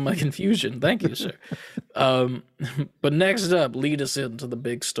alleviated from my confusion. Thank you, sir. But next up, lead us into the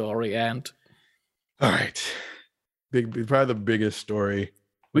big story, and All right. Probably the biggest story.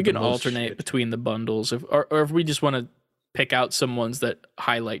 we with can the most alternate shit. between the bundles, or if we just want to pick out some ones that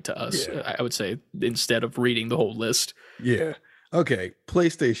highlight to us. Yeah. I would say instead of reading the whole list. Yeah. Okay.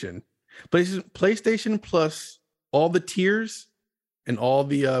 PlayStation Plus all the tiers and all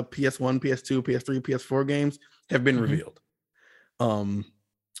the PS1, PS2, PS3, PS4 games have been Mhm. revealed.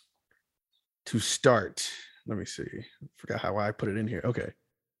 To start, let me see. Forgot how I put it in here. Okay.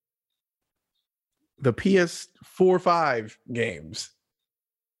 The PS4 5 games.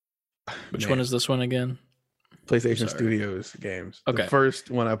 Which Man, one is this one again? PlayStation sorry. Studios games? Okay. The first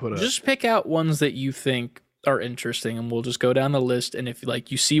one I put up. Just pick out ones that you think are interesting, and we'll just go down the list. And if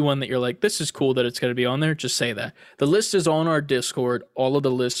like you see one that you're like, this is cool that it's going to be on there, just say that. The list is on our Discord. All of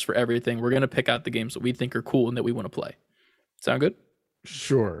the lists for everything. We're going to pick out the games that we think are cool and that we want to play. Sound good?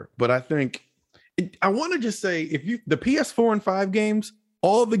 Sure, but I think I want to just say the PS4 and 5 games,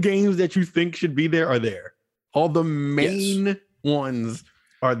 all the games that you think should be there are there. All the main ones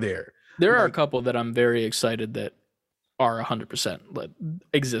are there. There are a Like- couple that I'm very excited that are 100%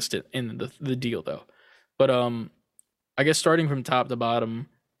 existent in the deal though. But I guess starting from top to bottom,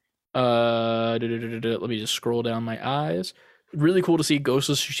 let me just scroll down my eyes. Really cool to see Ghost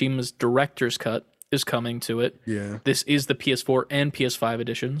of Tsushima's director's cut is coming to it. Yeah. This is the PS4 and PS5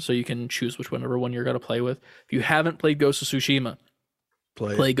 edition, so you can choose whichever one you're going to play with. If you haven't played Ghost of Tsushima,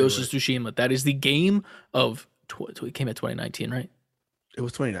 play Ghost of Tsushima. That is the game of it came out 2019, right? It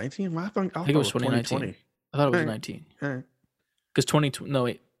was 2019. I think it was 2019. I thought it was Alright. 19. Alright. Because 2020, no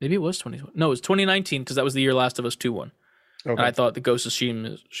wait, maybe it was 2020. No, it was 2019 because that was the year Last of Us 2 won. Okay. And I thought the Ghost of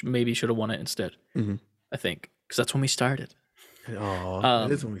Tsushima maybe should have won it instead. Mhm. I think because that's when we started. Oh,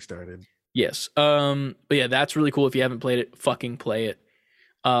 that is when we started. Yes. But yeah, that's really cool. If you haven't played it, fucking play it.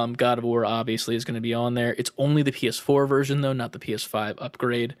 God of War obviously is going to be on there. It's only the PS4 version though, not the PS5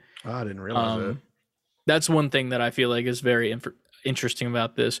 upgrade. Oh, I didn't realize that. That's one thing that I feel like is very interesting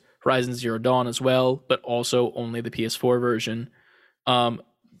about this. Horizon Zero Dawn as well, but also only the PS4 version.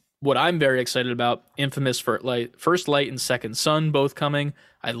 What I'm very excited about, Infamous First Light and Second Son both coming.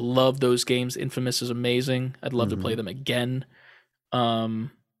 I love those games. Infamous is amazing. I'd love to play them again.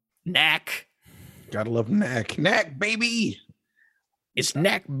 Knack. Gotta love Knack. Knack, baby. It's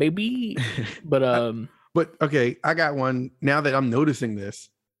Knack, baby. But But okay, I got one. Now that I'm noticing this,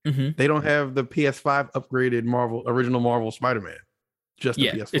 mhm. they don't have the PS5 upgraded original Marvel Spider-Man. Just the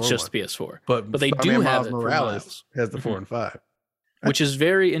Yeah, PS4 it's just one. PS4, But they do Spider-Man have Miles it for Morales Miles. has the 4 Mhm. and 5. which is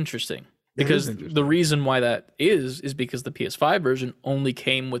very interesting. It is Because interesting. the reason why that is because the PS5 version only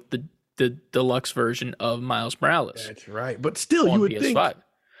came with the deluxe version of Miles Morales That's right. But still, you on would PS5. think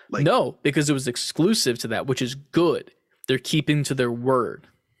like- No, because it was exclusive to that, which is good. They're keeping to their word.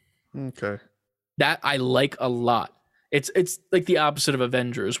 okay. That I like a lot. It's like the opposite of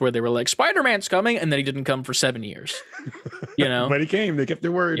Avengers, where they were like, Spider-Man's coming, and then he didn't come for 7 years. You know? But he came. They kept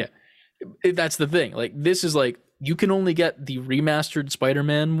their word. Yeah. That's the thing. Like, this is like, you can only get the remastered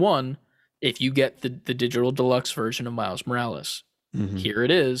Spider-Man 1 if you get the digital deluxe version of Miles Morales. Mhm. Here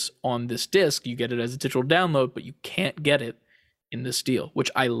it is on this disc. You get it as a digital download, but you can't get it in this deal, which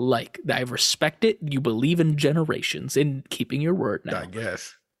I like. I respect it. You believe in generations in keeping your word now. I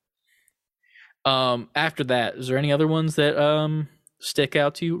guess. After that, is there any other ones that stick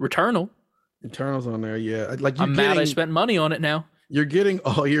out to you? Returnal. Eternal's on there. Yeah. Like you're I'm getting, mad I spent money on it now. you're getting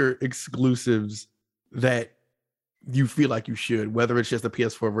all your exclusives that you feel like you should, whether it's just the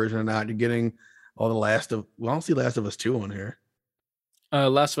PS4 version or not. You're getting all the I don't see Last of Us 2 on here.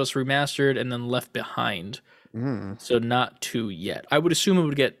 Last of Us Remastered and then Left Behind. So not 2 yet. I would assume it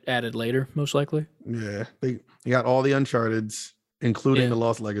would get added later, most likely. Yeah. They got all the Uncharted's, including Yeah. the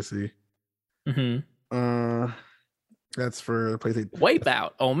Lost Legacy. Mm-hmm. That's for PlayStation.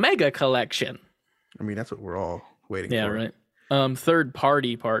 Wipeout Omega Collection. I mean, that's what we're all waiting Yeah, for. right. Third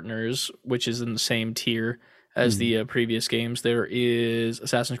party partners, which is in the same tier as the previous games. There is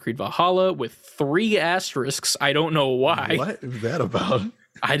Assassin's Creed Valhalla with 3 asterisks. I don't know why. What is that about?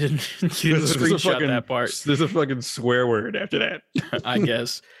 I didn't, you didn't screenshot that part. There's a fucking swear word after that. I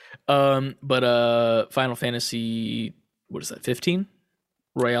guess. But Final Fantasy, what is that, 15?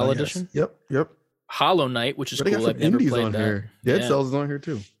 Royale Oh, yes. Edition? Yep. Hollow Knight, which is But they got cool. some I've never indies played on that. here. Dead Yeah. Cells is on here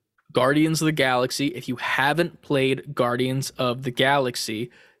too. Guardians of the Galaxy. If you haven't played Guardians of the Galaxy,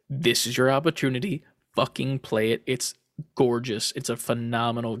 this is your opportunity. Fucking play it. It's gorgeous. It's a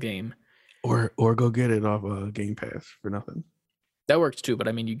phenomenal game. Or go get it off Game Pass for nothing. That works too, but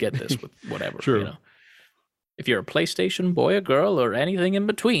I mean, you get this with whatever. True. You know, if you're a PlayStation boy, a girl, or anything in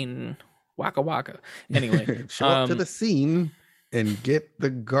between, waka waka. Anyway, Show up to the scene and get the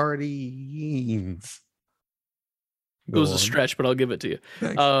Guardians. it was a stretch, but I'll give it to you.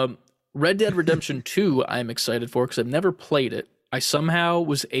 Thanks. Red Dead Redemption 2, I'm excited for because I've never played it. I somehow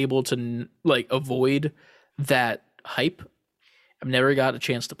was able to avoid that hype. I've never got a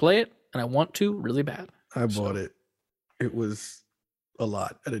chance to play it, and I want to really bad. I bought it. It was a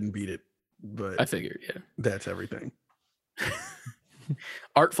lot. I didn't beat it, but I figured, yeah. That's everything.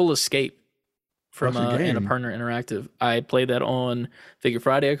 Artful Escape from That's a game. Annapurna Interactive. I played that on Figure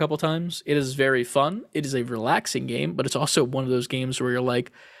Friday a couple times. It is very fun. It is a relaxing game, but it's also one of those games where you're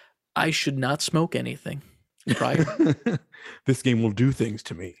like, I should not smoke anything prior. This game will do things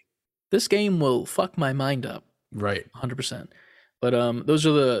to me. This game will fuck my mind up. Right. 100%. But those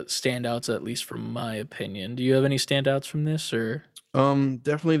are the standouts, at least from my opinion. Do you have any standouts from this, or?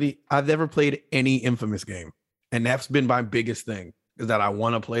 Definitely I've never played any Infamous game, and that's been my biggest thing, is that I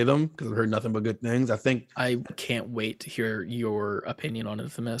want to play them because I've heard nothing but good things. I think I can't wait to hear your opinion on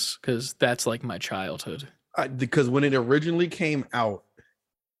Infamous because that's like my childhood. Because when it originally came out,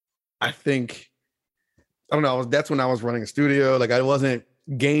 I don't know, that's when I was running a studio. Like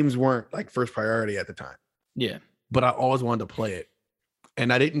games weren't like first priority at the time. Yeah. But I always wanted to play it.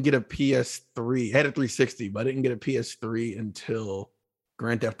 And I didn't get a PS3. I had a 360, but I didn't get a PS3 until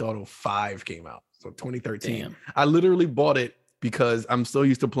Grand Theft Auto 5 came out. So 2013. Damn. I literally bought it because I'm so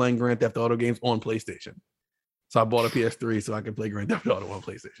used to playing Grand Theft Auto games on PlayStation. So I bought a PS3 so I could play Grand Theft Auto on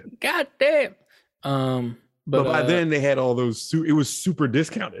PlayStation. God damn. But by then they had all those, it was super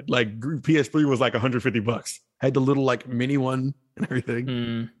discounted. Like PS3 was like $150. Had the little like mini one and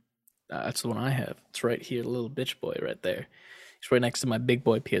everything. That's the one I have. It's right here, the little bitch boy right there. It's right next to my big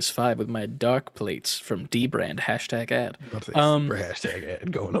boy PS5 with my dark plates from D-Brand, #ad. Super hashtag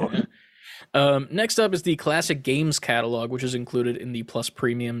ad going on. Next up is the Classic Games catalog, which is included in the Plus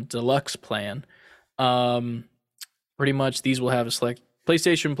Premium Deluxe plan. Pretty much these will have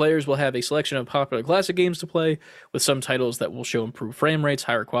PlayStation players will have a selection of popular classic games to play, with some titles that will show improved frame rates,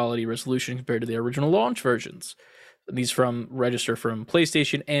 higher quality resolution compared to the original launch versions. These register from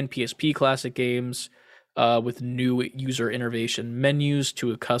PlayStation and PSP classic games, with new user innovation menus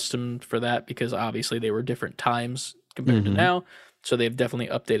to accustom for that, because obviously they were different times compared to now. So they've definitely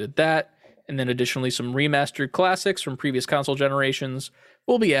updated that. And then additionally, some remastered classics from previous console generations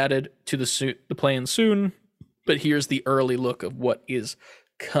will be added to the plan soon. But here's the early look of what is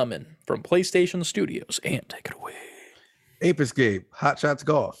coming from PlayStation Studios. And take it away. Ape Escape, Hot Shots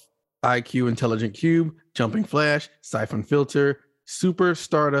Golf, IQ Intelligent Cube, Jumping Flash, Siphon Filter, Super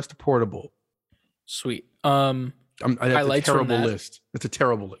Stardust Portable. Sweet. Highlights from that. List. It's a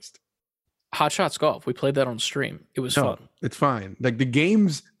terrible list. Hot Shots Golf. We played that on stream. It was fun. It's fine. Like the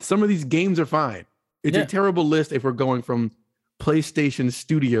games, some of these games are fine. It's a terrible list if we're going from PlayStation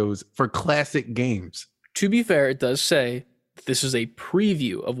Studios for classic games. To be fair, it does say this is a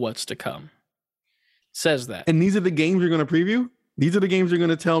preview of what's to come. It says that. And these are the games you're going to preview? These are the games you're going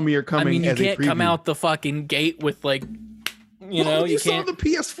to tell me are coming. I mean, you can't come out the fucking gate with like, you can't. Saw the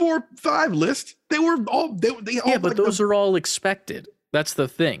PS4 5 list. They were all they all. Yeah, but those are all expected. That's the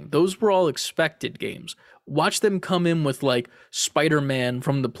thing. Those were all expected games. Watch them come in with like Spider-Man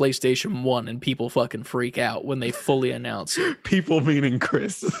from the PlayStation 1 and people fucking freak out when they fully announce it. People meaning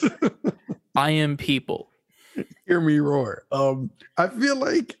Chris. I am people. Hear me roar. I feel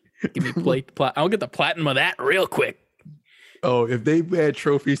like give me I'll get the platinum of that real quick. Oh, if they add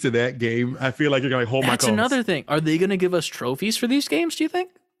trophies to that game, I feel like you're gonna hold my calls. That's another thing. Are they gonna give us trophies for these games, do you think?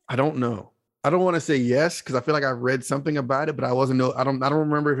 I don't know. I don't want to say yes because I feel like I read something about it, but I don't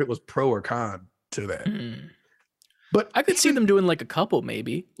remember if it was pro or con to that. But I could see them doing like a couple,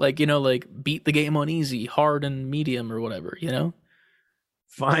 maybe. Like, like beat the game on easy, hard, and medium or whatever,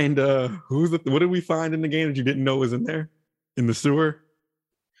 Find what did we find in the game that you didn't know was in there? In the sewer?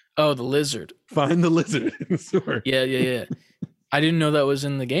 Oh, the lizard. Find the lizard in the sewer. Yeah. I didn't know that was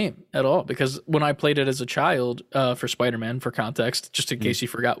in the game at all, because when I played it as a child, for Spider-Man, for context, just in case you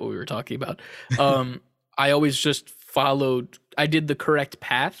forgot what we were talking about, I always just I did the correct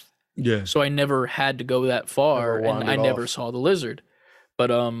path. Yeah. So I never had to go that far, and I never saw the lizard. But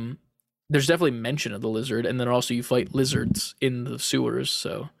there's definitely mention of the lizard, and then also you fight lizards in the sewers,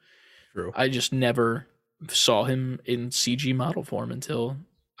 so true. I just never saw him in CG model form until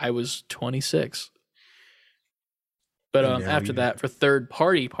I was 26. But after that, for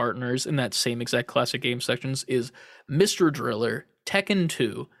third-party partners in that same exact classic game sections is Mr. Driller, Tekken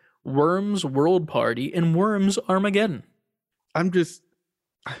 2, Worms World Party, and Worms Armageddon.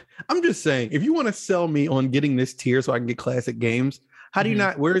 I'm just saying, if you want to sell me on getting this tier so I can get classic games, how do you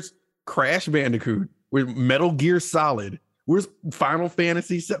not? Where's Crash Bandicoot? Where's Metal Gear Solid? Where's Final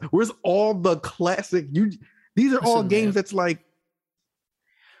Fantasy? Where's all the classic? These are all games that's like.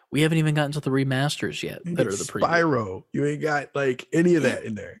 We haven't even gotten to the remasters yet that are the preview. Spyro. You ain't got like any of that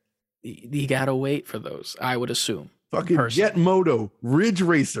in there. You gotta wait for those, I would assume. Fucking Jet Moto, Ridge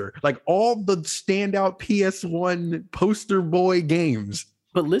Racer, like all the standout PS1 poster boy games.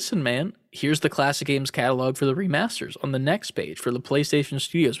 But listen, man, here's the classic games catalog for the remasters. On the next page for the PlayStation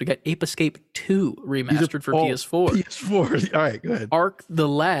Studios, we got Ape Escape 2 remastered for PS4. PS4. All right, go ahead. Ark the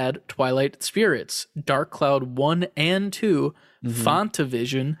Lad, Twilight Spirits, Dark Cloud 1 and 2,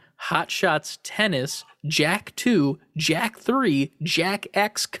 Fantavision, Hot Shots Tennis, Jack 2, Jack 3, Jack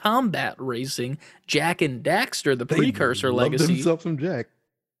X Combat Racing, Jack and Daxter, the precursor legacy. Himself some Jack.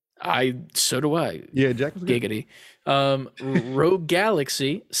 So do I. Yeah, Jack was good. Giggity. Rogue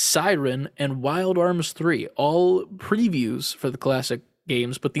Galaxy, Siren, and Wild Arms 3, all previews for the classic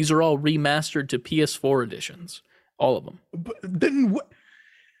games, but these are all remastered to PS4 editions. All of them. But then what?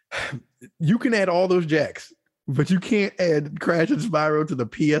 You can add all those Jacks, but you can't add Crash and Spyro to the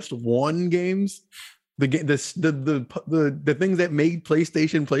PS1 games. The things that made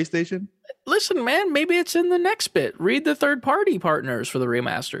PlayStation. Listen, man, maybe it's in the next bit. Read the third-party partners for the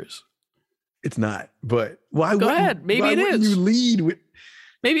remasters. It's not, but why? Go ahead. Maybe it is. You lead with.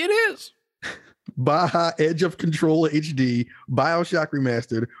 Maybe it is. Baja Edge of Control HD, BioShock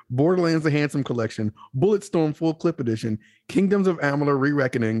Remastered, Borderlands: The Handsome Collection, Bulletstorm Full Clip Edition, Kingdoms of Amalur: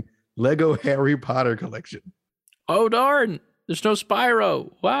 Re-Reckoning, Lego Harry Potter Collection. Oh darn! There's no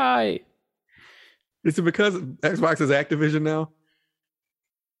Spyro. Why? Is it because Xbox is Activision now?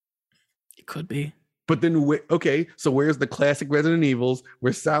 It could be. But then, okay, so where's the classic Resident Evils?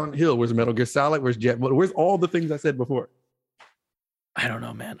 Where's Silent Hill? Where's Metal Gear Solid? Where's Jet? Where's all the things I said before? I don't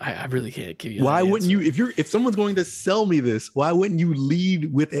know, man. I really can't give you. Why wouldn't you? If someone's going to sell me this, why wouldn't you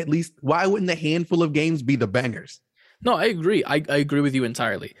lead with at least? Why wouldn't a handful of games be the bangers? No, I agree. I agree with you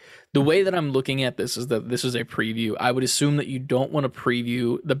entirely. The way that I'm looking at this is that this is a preview. I would assume that you don't want to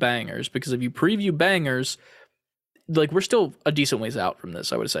preview the bangers, because if you preview bangers, like, we're still a decent ways out from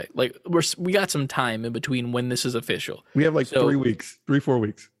this, I would say. Like, we got some time in between when this is official. We have like 3 weeks, 4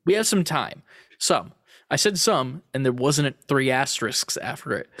 weeks. We have some time. Some. I said some, and there wasn't 3 asterisks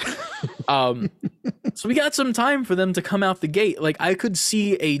after it. So we got some time for them to come out the gate. Like, I could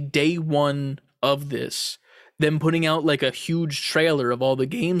see a day one of this, them putting out like a huge trailer of all the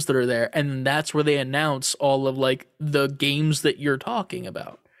games that are there, and that's where they announce all of like the games that you're talking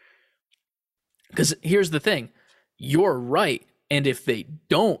about. Because here's the thing. You're right. And if they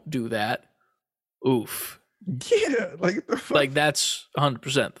don't do that, oof. Yeah. Like that's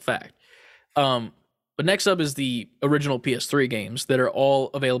 100% the fact. But next up is the original PS3 games that are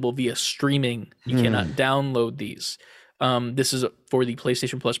all available via streaming. You cannot download these. This is for the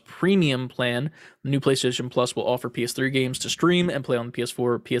PlayStation Plus Premium plan. The new PlayStation Plus will offer PS3 games to stream and play on the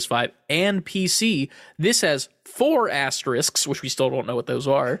PS4, PS5, and PC. This has 4 asterisks, which we still don't know what those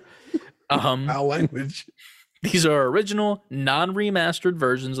are. Our language. These are original, non-remastered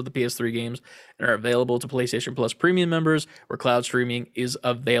versions of the PS3 games and are available to PlayStation Plus Premium members, where cloud streaming is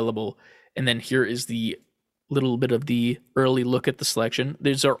available. And then here is the little bit of the early look at the selection.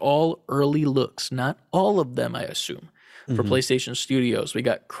 These are all early looks, not all of them, I assume. For PlayStation Studios, we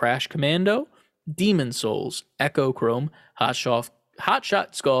got Crash Commando, Demon Souls, Echo Chrome, Hot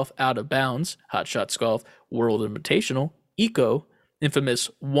Shots Golf Out of Bounds, Hot Shots Golf World Invitational, Eco, Infamous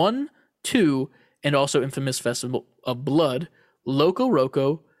 1, 2, and also Infamous Festival of Blood, Loco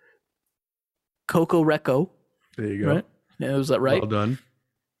Roco, Coco Reco. There you go. Right? Yeah, was that right? Well done.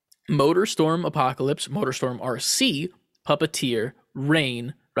 Motorstorm Apocalypse, Motorstorm RC, Puppeteer,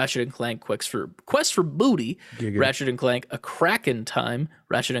 Rain, Ratchet & Clank Quest for Booty, Ratchet & Clank A Crack in Time,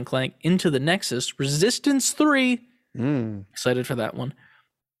 Ratchet & Clank Into the Nexus, Resistance 3, excited for that one,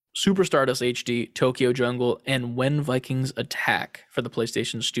 Super Stardust HD, Tokyo Jungle, and When Vikings Attack for the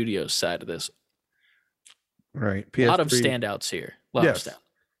PlayStation Studios side of this. Right. PS3. A lot of standouts here. Yes.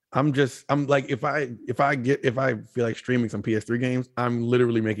 I'm like, if I feel like streaming some PS3 games, I'm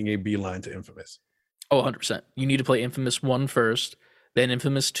literally making a beeline to Infamous. Oh, 100%. You need to play Infamous 1 first, then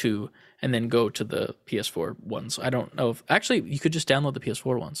Infamous 2, and then go to the PS4 ones. I don't know if actually you could just download the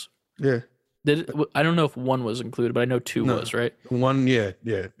PS4 ones. Yeah. I don't know if 1 was included, but I know 2 was, right? 1, yeah.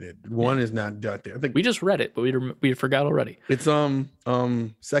 1 is not out there. I think we just read it, but we forgot already. It's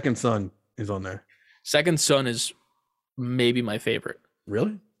Second Son is on there. Second Son is maybe my favorite.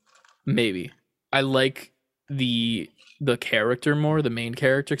 Really? Maybe. I like the character more, the main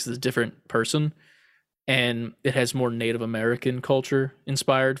character, because it's a different person. and it has more Native American culture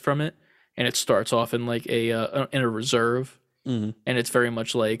inspired from it. And it starts off in like in a reserve, Mhm. and it's very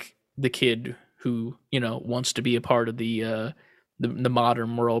much like the kid who wants to be a part of the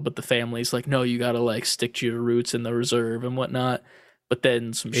modern world, but the family's like, no, you gotta like stick to your roots in the reserve and whatnot. But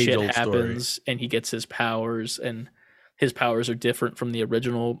then some shit Age-old story. happens, and he gets his powers, and his powers are different from the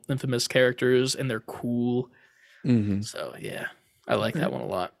original Infamous characters, and they're cool. Mhm. So yeah, I like that one a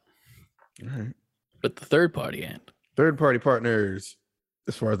lot. All right. But the third party end, Third-party partners,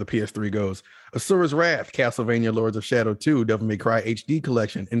 as far as the PS3 goes, Asura's Wrath, Castlevania Lords of Shadow 2, Devil May Cry HD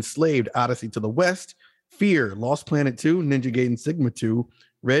Collection, Enslaved, Odyssey to the West, Fear, Lost Planet 2, Ninja Gaiden Sigma 2,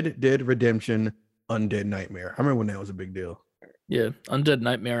 Red Dead Redemption, Undead Nightmare. I remember when that was a big deal. yeah, Undead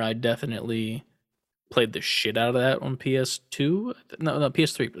Nightmare. I definitely played the shit out of that on PS2. No,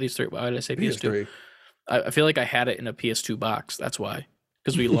 PS3. PS3. Why did I say PS2? PS3. I feel like I had it in a PS2 box. That's why,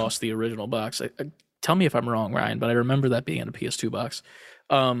 because we lost the original box. Tell me if I'm wrong, Ryan, but I remember that being in a PS2 box.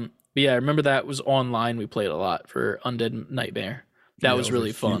 But yeah, I remember that was online. We played a lot for Undead Nightmare. That was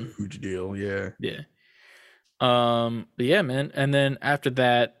really fun. Huge deal. Yeah. Yeah. But yeah, man. And then after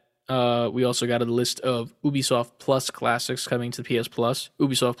that, we also got a list of Ubisoft Plus classics coming to PS Plus.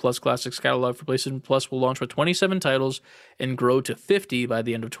 Ubisoft Plus classics catalog for PlayStation Plus will launch with 27 titles and grow to 50 by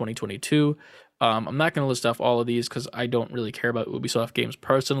the end of 2022. I'm not going to list off all of these because I don't really care about Ubisoft games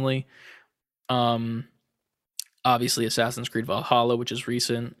personally. Obviously Assassin's Creed Valhalla, which is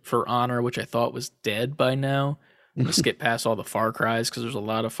recent. For Honor, which I thought was dead by now. I'm going to skip past all the Far Cries because there's a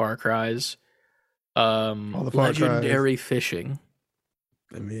lot of Far Cries. All the Far Legendary Fishing.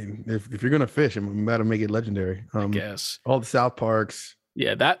 I mean, if you're gonna fish, I'm about to make it legendary. I guess all the South Parks.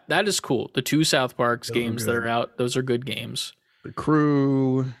 Yeah, that is cool. The 2 South Parks Those games are that good. are out, those are good games. The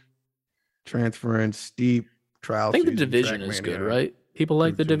Crew, Transference, Steep, Trial. I think the Season, Division is Trackmania. good, right? People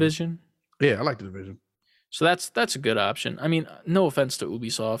like the Division. Division. Yeah, I like the Division. So that's a good option. I mean, no offense to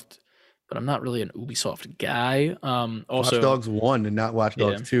Ubisoft, but I'm not really an Ubisoft guy. Also, Watch Dogs 1 and not Watch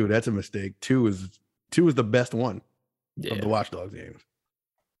Dogs Yeah. 2. That's a mistake. 2 is the best one yeah. of the Watch Dogs games.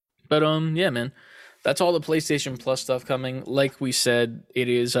 But yeah, man. That's all the PlayStation Plus stuff coming. Like we said, it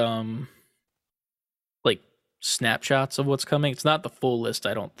is like snapshots of what's coming. It's not the full list,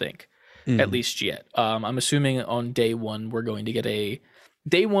 I don't think. At least yet. I'm assuming on day one we're going to get a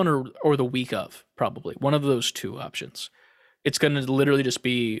day one or the week of, probably. One of those two options. It's going to literally just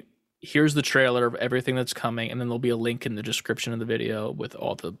be, here's the trailer of everything that's coming, and then there'll be a link in the description of the video with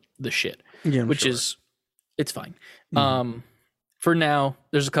all the shit. Yeah, which is, it's fine. Mhm. For now,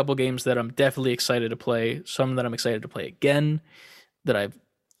 there's a couple games that I'm definitely excited to play. Some that I'm excited to play again that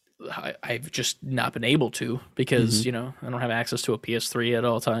I've just not been able to because I don't have access to a PS3 at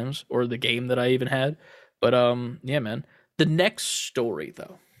all times, or the game that I even had. But yeah, man. The next story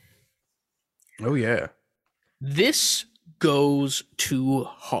though, Oh yeah. this goes too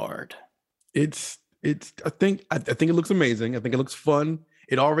hard. It's I think it looks amazing. I think it looks fun.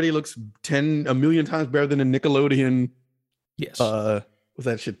 It already looks a million times better than the Nickelodeon Yes, what's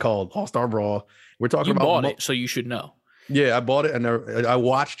that shit called? All-Star Brawl. We're talking you about bought it, so you should know. Yeah, I bought it and I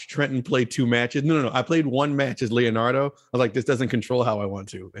watched Trenton play 2 matches. No. I played 1 match as Leonardo. I was like, this doesn't control how I want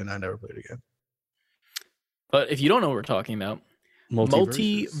to, and I never played it again. But if you don't know what we're talking about,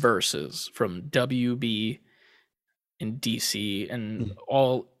 Multiverses. Multiverses from WB and DC and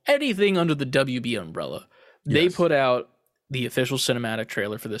anything under the WB umbrella. They Yes. put out the official cinematic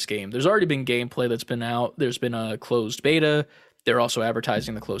trailer for this game. There's already been gameplay that's been out. There's been a closed beta. They're also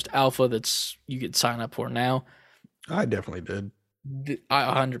advertising the closed alpha that's you could sign up for now. I definitely did. I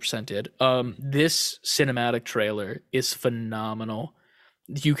 100% did. This cinematic trailer is phenomenal.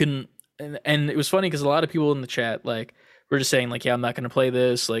 You can, and it was funny because a lot of people in the chat were just saying yeah, I'm not going to play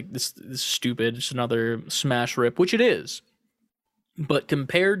this. This is stupid. It's another smash rip, which it is. But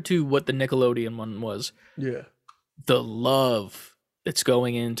compared to what the Nickelodeon one was, Yeah. the love that's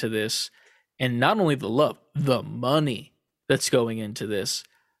going into this, and not only the love, the money that's going into this,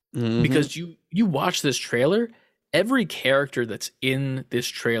 Mhm. because you watch this trailer, every character that's in this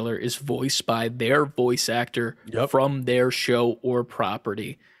trailer is voiced by their voice actor from their show or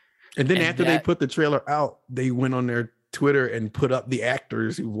property. And then and after they that- put the trailer out, they went on their Twitter and put up the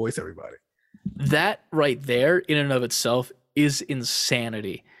actors who voice everybody. That right there in and of itself is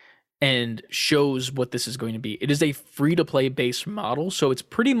insanity and shows what this is going to be. It is a free-to-play based model, so it's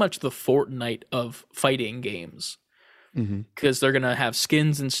pretty much the Fortnite of fighting games. Because they're going to have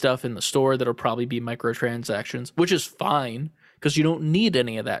skins and stuff in the store that'll probably be microtransactions, which is fine because you don't need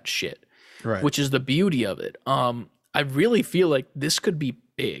any of that shit, Right. which is the beauty of it. I really feel like this could be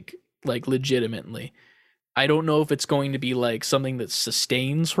big, legitimately. I don't know if it's going to be like something that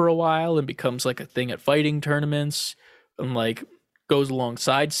sustains for a while and becomes like a thing at fighting tournaments and like goes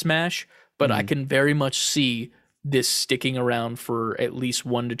alongside Smash, but I Mhm. can very much see this sticking around for at least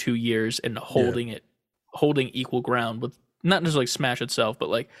 1 to 2 years and holding equal ground with not necessarily Smash itself, but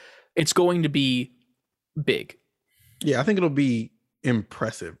like it's going to be big. Yeah, I think it'll be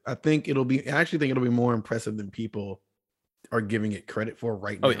impressive. I actually think it'll be more impressive than people are giving it credit for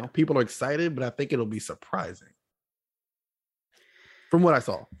right now. Oh, yeah. People are excited, but I think it'll be surprising. From what I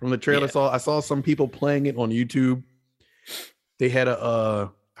saw, from the trailer, Yeah. I saw some people playing it on YouTube. They had I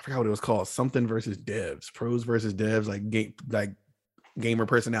forgot what it was called, something versus devs, pros versus devs, like gamer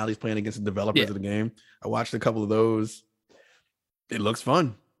personalities playing against the developers Yeah. of the game. I watched a couple of those. It looks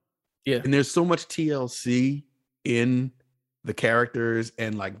fun. Yeah. And there's so much TLC in the characters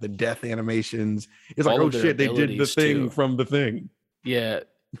and like the death animations. It's like, All oh of their shit, they did the abilities, thing too. from the thing. Yeah.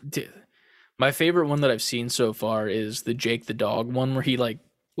 My favorite one that I've seen so far is the Jake the dog one where he like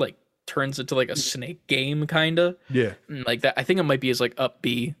turns into like a snake game kinda. Yeah. Like that I think it might be as like up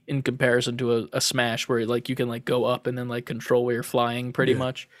B in comparison to a Smash where like you can like go up and then like control where you're flying pretty Yeah.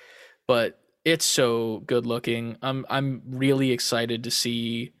 much. But it's so good looking. I'm really excited to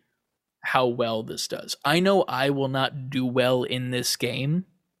see how well this does. I know I will not do well in this game,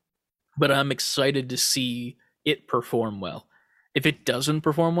 but I'm excited to see it perform well. If it doesn't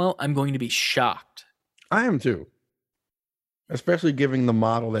perform well, I'm going to be shocked. I am too. Especially given the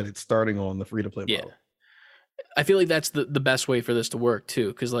model that it's starting on, the free-to-play Yeah. model. I feel like that's the best way for this to work too,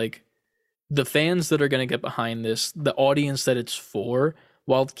 because like the fans that are going to get behind this, the audience that it's for,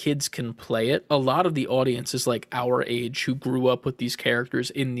 while kids can play it, a lot of the audience is like our age who grew up with these characters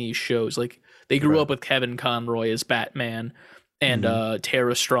in these shows. Like they grew Right. up with Kevin Conroy as Batman and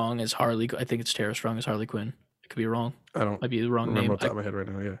Tara Strong as Harley. I think it's Tara Strong as Harley Quinn. I could be wrong. I don't Might be the wrong remember name. off the top of my head right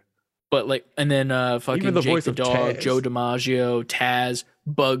now. Yeah. But like, and then fucking Even the Jake voice the of dog, Taz. Joe DiMaggio, Taz,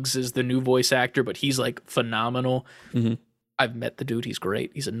 Bugs is the new voice actor, but he's like phenomenal. Mhm. I've met the dude; he's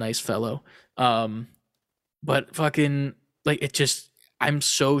great. He's a nice fellow. But fucking like, it just, I'm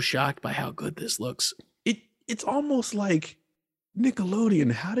so shocked by how good this looks. It's almost like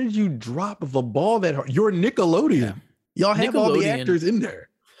Nickelodeon. How did you drop the ball that hard? You're Nickelodeon. Y'all have all the Nickelodeon- actors in there.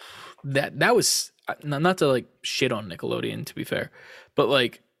 That was not to like shit on Nickelodeon, to be fair, but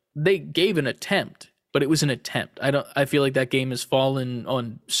like they gave an attempt. But it was an attempt. I feel like that game has fallen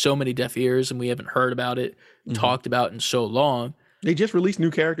on so many deaf ears and we haven't heard about it talked about in so long. They just released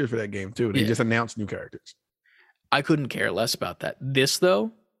new characters for that game too. They Yeah. just announced new characters. I couldn't care less about that. This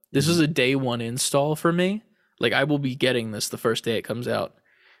though, this is a day one install for me. Like I will be getting this the first day it comes out.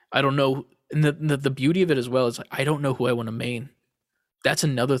 I don't know, and the beauty of it as well is like I don't know who I want to main. That's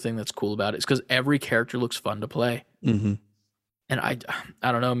another thing that's cool about it. Is because every character looks fun to play, Mm-hmm. and I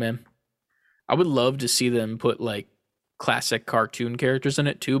don't know, man. I would love to see them put like classic cartoon characters in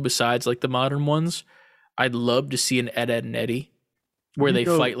it too, besides like the modern ones. I'd love to see an Ed, Edd and Eddy where You they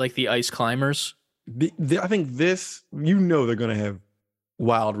know- fight like the ice climbers. I think this, they're going to have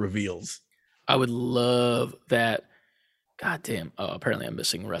wild reveals. I would love that. God damn. Oh, apparently I'm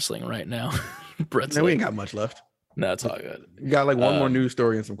missing wrestling right now. Brett's Now we like, ain't got much left. no, it's all good. We got like one more Um, news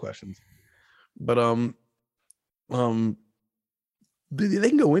story and some questions. But they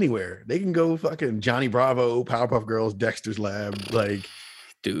can go anywhere. They can go fucking Johnny Bravo, Powerpuff Girls, Dexter's Lab. Like,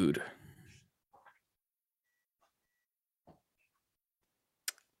 Dude.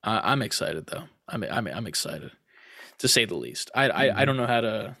 I'm excited though. I'm excited to say the least. I don't know how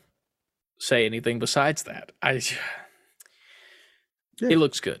to say anything besides that. It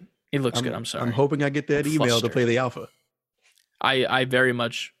looks good. It looks good. I'm sorry. I'm hoping I get that email to Flustered. play the alpha. I very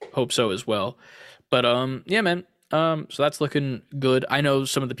much hope so as well. But yeah, man. So that's looking good. I know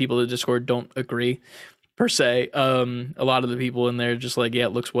some of the people in the Discord don't agree per se. A lot of the people in there just like, yeah,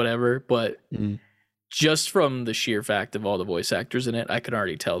 it looks whatever. But just from the sheer fact of all the voice actors in it, I can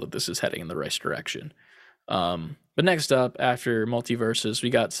already tell that this is heading in the right direction. But next up, after Multiverses, we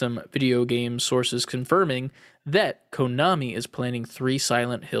got some video game sources confirming that Konami is planning 3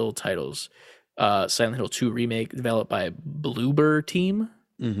 Silent Hill titles. Silent Hill 2 remake developed by Bloober Team.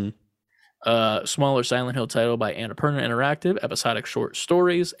 Mm-hmm. Smaller Silent Hill title by Annapurna Interactive, episodic short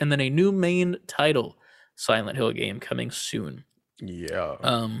stories, and then a new main title Silent Hill game coming soon.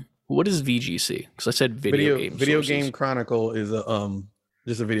 Yeah. What is VGC? Because I said video game. Video sources. Game Chronicle is a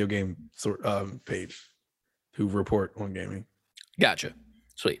just a video game page who report on gaming. Gotcha.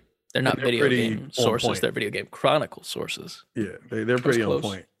 Sweet. They're not They're video pretty game on sources. point. They're video game chronicle sources. Yeah, they're pretty on close.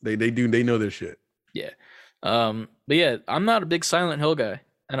 point. They know their shit. Yeah. But yeah, I'm not a big Silent Hill guy,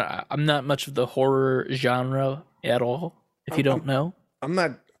 and I'm not much of the horror genre at all. If you don't know, I'm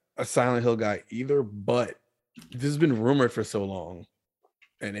not a Silent Hill guy either, but this has been rumored for so long,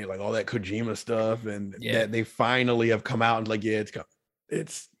 and they like all that Kojima stuff, and that they finally have come out and like, yeah,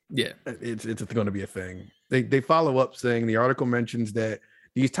 it's going to be a thing. They follow up saying the article mentions that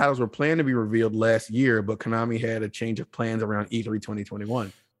these titles were planned to be revealed last year, but Konami had a change of plans around E3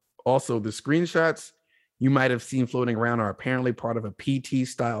 2021. Also, the screenshots you might have seen floating around are apparently part of a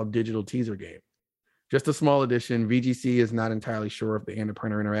PT-style digital teaser game. Just a small addition. VGC is not entirely sure if the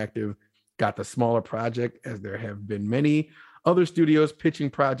Annapurna Interactive got the smaller project, as there have been many other studios pitching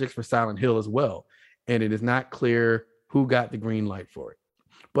projects for Silent Hill as well, and it is not clear who got the green light for it.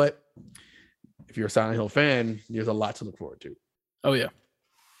 But if you're a Silent Hill fan, there's a lot to look forward to. Oh yeah.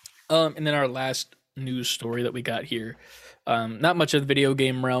 And then our last news story that we got here, not much of the video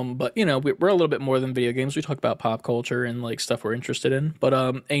game realm, but you know, we're a little bit more than video games. We talk about pop culture and like stuff we're interested in.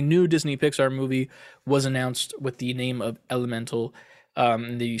 But a new Disney Pixar movie was announced with the name of Elemental.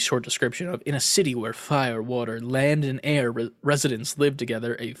 The short description of: in a city where fire, water, land, and air residents live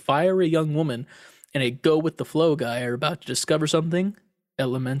together, a fiery young woman and a go-with-the-flow guy are about to discover something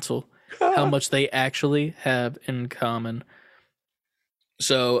elemental. How much they actually have in common.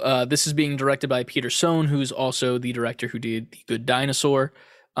 So this is being directed by Peter Sohn, who's also the director who did The Good Dinosaur.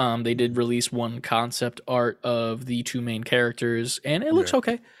 They did release one concept art of the two main characters, and it looks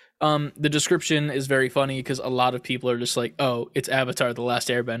okay. The description is very funny because a lot of people are just like, oh, it's Avatar: The Last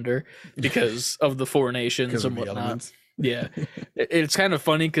Airbender because of the four nations and whatnot. Yeah. It's kind of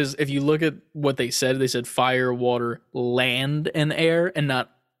funny because if you look at what they said fire, water, land, and air, and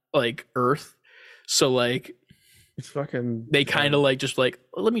not like earth. So like, it's fucking, they kind of like just like,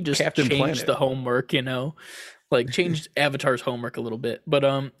 let me just Captain change Planet. the homework, you know, like change Avatar's homework a little bit. But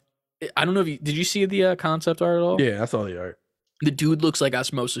I don't know if did you see the concept art at all? Yeah, I saw the art. The dude looks like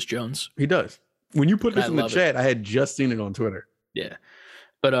Osmosis Jones. He does. When you put this in the chat, I had just seen it on Twitter. Yeah.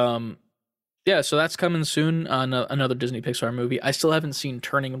 But yeah, so that's coming soon on another Disney Pixar movie. I still haven't seen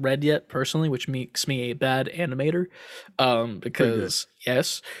Turning Red yet, personally, which makes me a bad animator. Because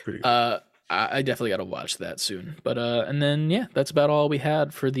yes, I definitely got to watch that soon. But and then yeah, that's about all we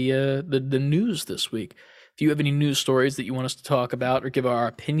had for the news this week. If you have any news stories that you want us to talk about or give our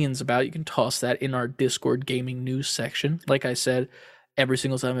opinions about, you can toss that in our Discord gaming news section. Like I said, every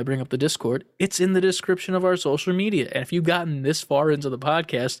single time I bring up the Discord, it's in the description of our social media. And if you've gotten this far into the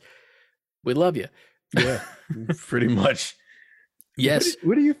podcast, we love you. Yeah, pretty much. Yes.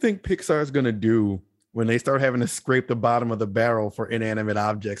 What do you think Pixar is going to do when they start having to scrape the bottom of the barrel for inanimate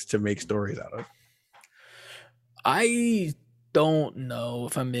objects to make stories out of? I don't know,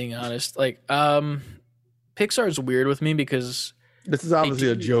 if I'm being honest. Like, Pixar is weird with me because this is obviously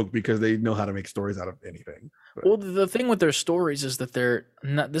a joke because they know how to make stories out of anything. But. Well, the thing with their stories is that they're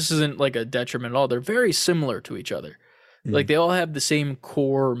not, this isn't like a detriment at all. They're very similar to each other. Like they all have the same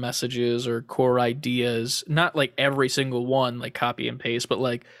core messages or core ideas, not like every single one, like copy and paste, but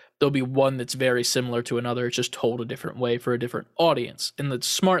like there'll be one that's very similar to another. It's just told a different way for a different audience. And that's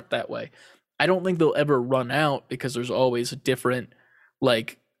smart that way. I don't think they'll ever run out because there's always a different,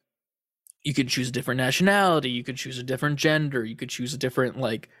 like, you could choose a different nationality, you could choose a different gender, you could choose a different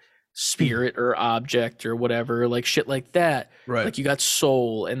like spirit or object or whatever, like shit like that. Right. Like you got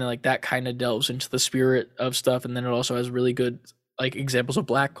Soul, and then like that kind of delves into the spirit of stuff, and then it also has really good like examples of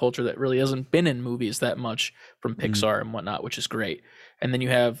Black culture that really hasn't been in movies that much from Pixar and whatnot, which is great. And then you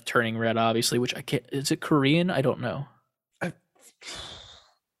have Turning Red, obviously, which I can't. Is it Korean? I don't know. I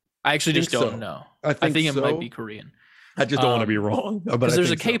actually just don't know. I think it might be Korean. I just don't want to be wrong. Because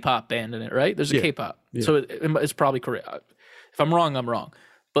there's a K-pop band in it, right? There's a K-pop, so it's probably Korean. If I'm wrong, I'm wrong.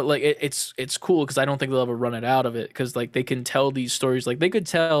 But like it's cool because I don't think they'll ever run it out of it, because like they can tell these stories. Like they could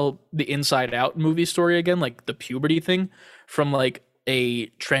tell the Inside Out movie story again, like the puberty thing, from like a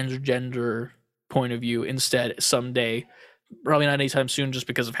transgender point of view instead someday. Probably not anytime soon, just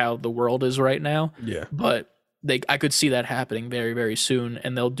because of how the world is right now. Yeah. But I could see that happening very, very soon,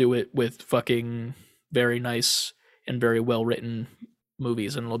 and they'll do it with fucking very nice and very well written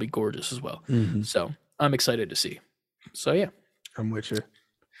movies, and it'll be gorgeous as well. So I'm excited to see. So yeah, I'm with you.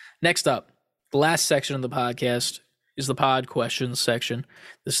 Next up, the last section of the podcast is the pod questions section.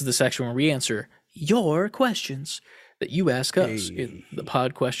 This is the section where we answer your questions that you ask us in the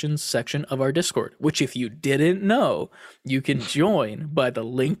pod questions section of our Discord, which if you didn't know, you can join by the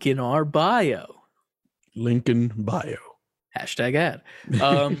link in our bio. Link in bio. #ad.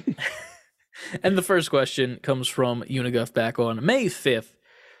 And the first question comes from Uniguff back on May 5th.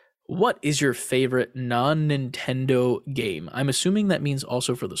 What is your favorite non-Nintendo game? I'm assuming that means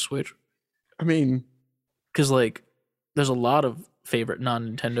also for the Switch. I mean, because like there's a lot of favorite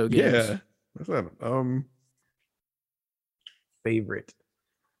non-Nintendo games. Yeah. What's that? Favorite.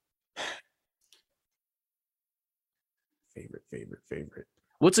 Favorite.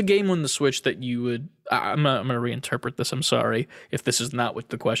 What's a game on the Switch that you would? I'm gonna reinterpret this. I'm sorry if this is not what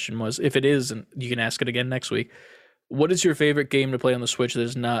the question was. If it is, and you can ask it again next week. What is your favorite game to play on the Switch that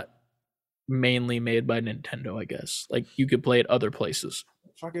is not mainly made by Nintendo? I guess like you could play it other places.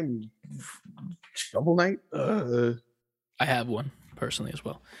 Fucking Shovel Knight. I have one personally as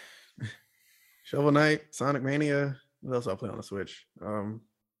well. Shovel Knight, Sonic Mania. What else I play on the Switch?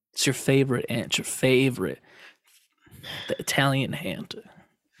 It's your favorite, Ant. Your favorite. The Italian hand.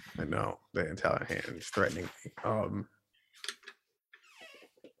 I know the Italian hand is threatening me. I'm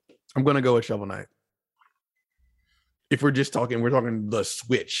gonna go with Shovel Knight. If we're talking the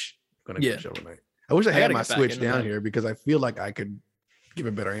Switch. I'm gonna go with Shovel Knight. I wish I had my Switch down here because I feel like I could give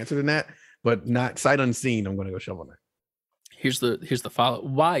a better answer than that, but not sight unseen. I'm gonna go Shovel Knight. Here's the follow.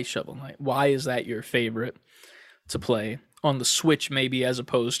 Why Shovel Knight? Why is that your favorite to play on the Switch, maybe as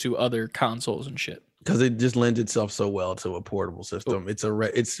opposed to other consoles and shit? Because it just lends itself so well to a portable system. Ooh.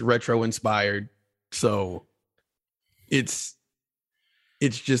 It's retro inspired, so it's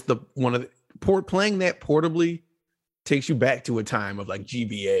just playing that portably takes you back to a time of like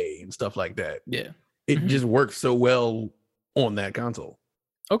GBA and stuff like that. Yeah, it just works so well on that console.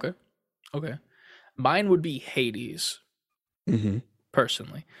 Okay, mine would be Hades.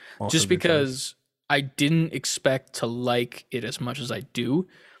 Personally, awesome, just because I didn't expect to like it as much as I do.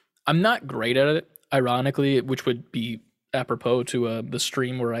 I'm not great at it, ironically, which would be apropos to the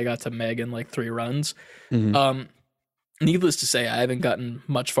stream where I got to Meg in like 3 runs. Needless to say, I haven't gotten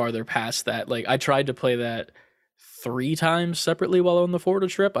much farther past that. Like I tried to play that 3 times separately while on the Florida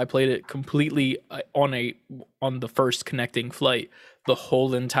trip. I played it completely on the first connecting flight the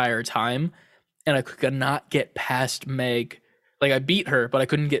whole entire time, and I could not get past Meg. Like I beat her, but I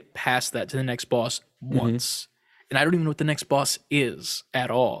couldn't get past that to the next boss once. And I don't even know what the next boss is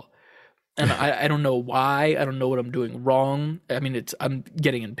at all. And I don't know why. I don't know what I'm doing wrong. I mean, I'm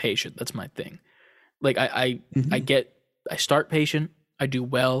getting impatient. That's my thing. Like I start patient, I do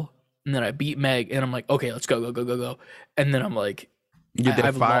well, and then I beat Meg, and I'm like, okay, let's go. And then I'm like, you get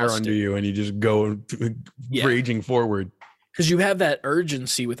that fire under you, and you just go raging forward. Because you have that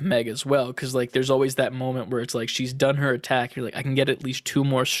urgency with Meg as well. Because like, there's always that moment where it's like she's done her attack. You're like, I can get at least 2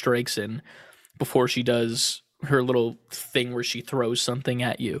 more strikes in before she does her little thing where she throws something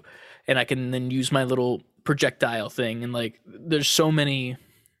at you, and I can then use my little projectile thing. And like, there's so many.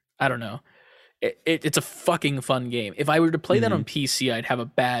 I don't know. It's a fucking fun game. If I were to play that on PC, I'd have a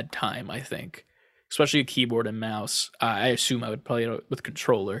bad time. I think, especially a keyboard and mouse. I assume I would play it with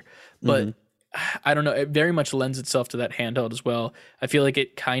controller, but. I don't know. It very much lends itself to that handheld as well. I feel like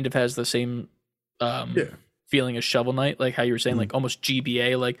it kind of has the same feeling as Shovel Knight, like how you were saying, like almost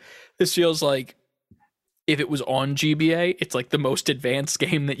GBA. Like this feels like if it was on GBA, it's like the most advanced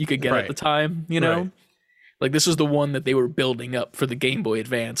game that you could get at the time. You know, like this is the one that they were building up for the Game Boy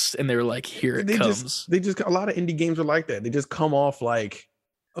Advance, and they were like, "Here it comes." They just a lot of indie games are like that. They just come off like,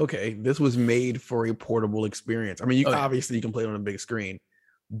 okay, this was made for a portable experience. I mean, obviously you can play it on a big screen,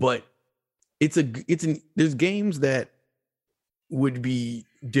 but there's games that would be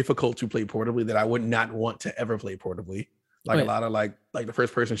difficult to play portably that I would not want to ever play portably. Like a lot of like the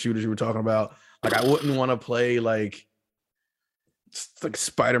first person shooters you were talking about. Like I wouldn't want to play like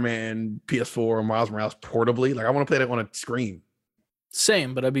Spider-Man PS4 or Miles Morales portably. Like I want to play that on a screen.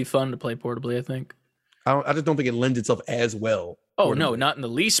 Same, but it'd be fun to play portably, I think. I just don't think it lends itself as well. Oh, portably. No, not in the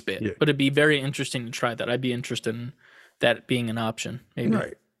least bit. Yeah. But it'd be very interesting to try that. I'd be interested in that being an option. Maybe.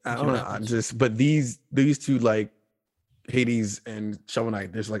 Right. I don't know. But these 2 like Hades and Shovel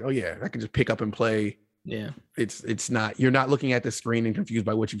Knight, there's like, oh yeah, I can just pick up and play. Yeah. It's not, you're not looking at the screen and confused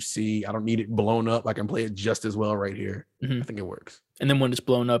by what you see. I don't need it blown up. I can play it just as well right here. I think it works. And then when it's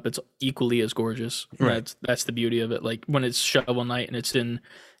blown up, it's equally as gorgeous. Right. That's the beauty of it. Like when it's Shovel Knight and it's in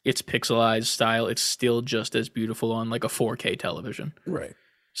its pixelized style, it's still just as beautiful on like a 4K television. Right.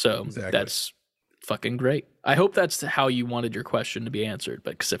 So that's fucking great. I hope that's how you wanted your question to be answered,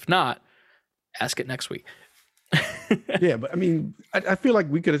 but because if not, ask it next week. Yeah, but I mean, I feel like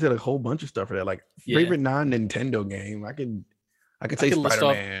we could have said a whole bunch of stuff for that. Like favorite non-Nintendo game. I could say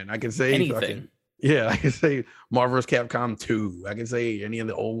Spider-Man. I could say anything. I could say Marvel vs. Capcom 2. I could say any of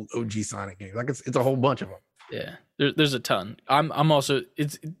the old OG Sonic games. Like it's a whole bunch of them. Yeah, there's a ton. I'm also,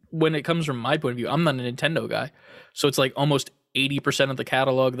 it's when it comes from my point of view, I'm not a Nintendo guy, so it's like almost 80% of the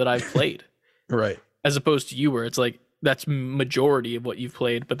catalog that I've played. Right. As opposed to you, where it's like that's majority of what you've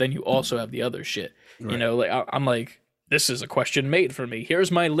played, but then you also have the other shit. Right. You know, like I'm like, this is a question made for me.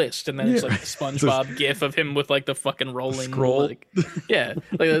 Here's my list, and then it's like the SpongeBob gif of him with like the fucking rolling scroll. Like,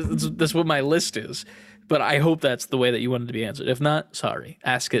 that's what my list is. But I hope that's the way that you wanted to be answered. If not, sorry,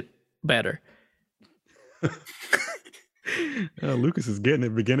 ask it better. Lucas is getting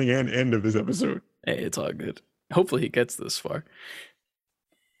it beginning and end of this episode. Hey, it's all good. Hopefully he gets this far.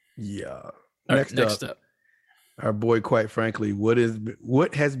 Yeah. All Next, right, next up, up. our boy, quite frankly, what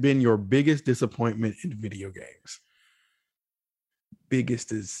has been your biggest disappointment in video games?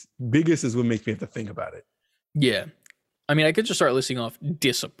 Biggest is what makes me have to think about it. Yeah. I mean, I could just start listing off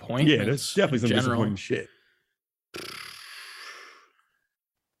disappointments. Yeah, there's definitely some general. disappointing shit.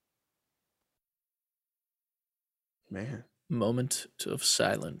 Man. Moment of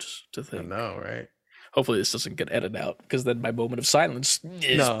silence to I think. know, right? Hopefully this doesn't get edited out, because then my moment of silence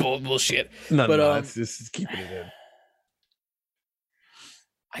is bullshit. No, But, no, it's just keeping it in.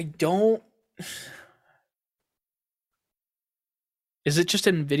 I don't. Is it just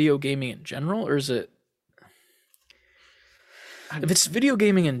in video gaming in general, or is it? If it's video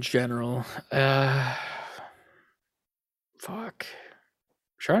gaming in general, fuck. I'm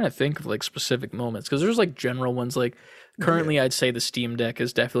trying to think of like specific moments, because there's like general ones. Like currently, I'd say the Steam Deck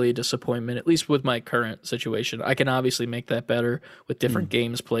is definitely a disappointment, at least with my current situation. I can obviously make that better with different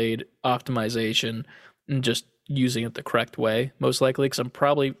games played, optimization, and just using it the correct way, most likely, because I'm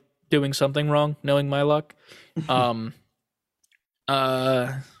probably doing something wrong, knowing my luck.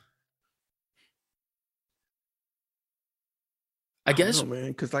 I guess, man,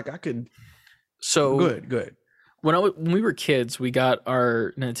 because like I could. So good. When we were kids, we got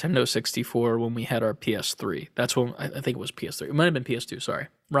our Nintendo 64 when we had our PS3. That's when I think it was PS3. It might have been PS2. Sorry,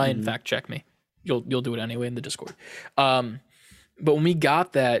 Ryan, fact check me. You'll do it anyway in the Discord. But when we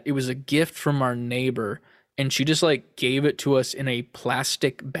got that, it was a gift from our neighbor, and she just like gave it to us in a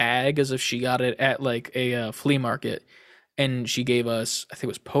plastic bag as if she got it at like a flea market. And she gave us, I think it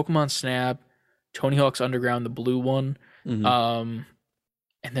was Pokemon Snap, Tony Hawk's Underground, the blue one, and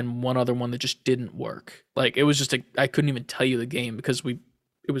then one other one that just didn't work. Like it was just I couldn't even tell you the game because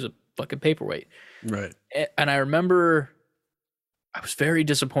it was a fucking paperweight. Right. And I remember I was very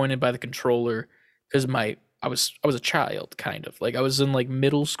disappointed by the controller because I was a child, kind of. Like I was in like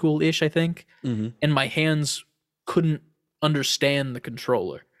middle school-ish, I think, and my hands couldn't understand the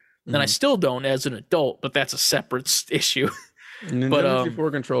controller. And I still don't as an adult, but that's a separate issue. Nintendo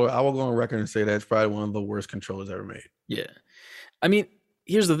 64 controller, I will go on record and say that's probably one of the worst controllers ever made. Yeah. I mean,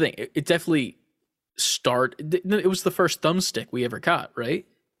 here's the thing. It definitely it was the first thumbstick we ever got, right?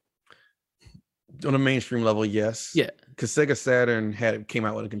 On a mainstream level, yes. Yeah. Because Sega Saturn came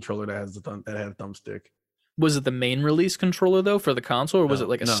out with a controller that had a thumbstick. Was it the main release controller though for the console, or was it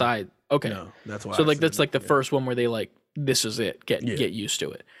like a side? Okay. No, that's why. So like that's like the first one where they like, this is it. Get used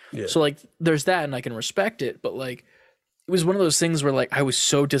to it. Yeah. So like there's that, and I can respect it, but like it was one of those things where like I was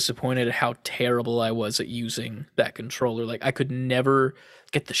so disappointed at how terrible I was at using that controller. Like I could never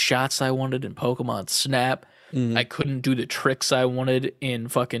get the shots I wanted in Pokemon Snap. I couldn't do the tricks I wanted in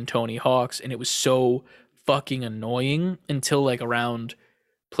fucking Tony Hawk's, and it was so fucking annoying until like around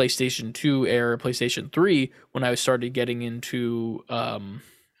PlayStation 2 era, PlayStation 3, when I started getting into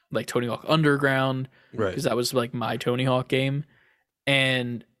like Tony Hawk Underground, right? Because that was like my Tony Hawk game,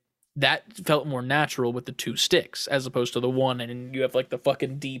 and that felt more natural with the two sticks as opposed to the one, and you have like the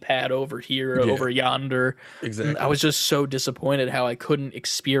fucking D-pad over here, over yonder. Exactly. And I was just so disappointed how I couldn't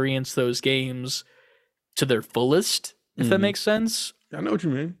experience those games to their fullest, if that makes sense. I know what you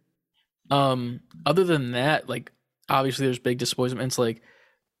mean. Other than that, like obviously there's big disappointments. Like,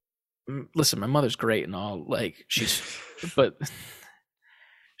 listen, my mother's great and all, like she's, but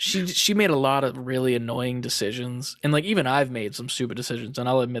she made a lot of really annoying decisions, and like even I've made some stupid decisions, and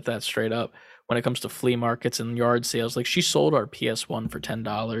I'll admit that straight up. When it comes to flea markets and yard sales, like she sold our PS1 for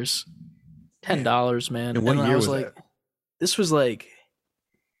 $10, man. And what year was like, that? This was like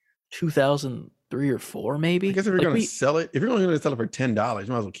 2003 or 4, maybe. I guess if you're gonna sell it, if you're only gonna sell it for $10, you might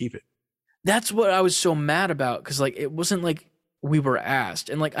as well keep it. That's what I was so mad about, because like it wasn't like we were asked,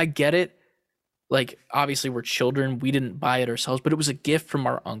 and like I get it. Like obviously we're children, we didn't buy it ourselves, but it was a gift from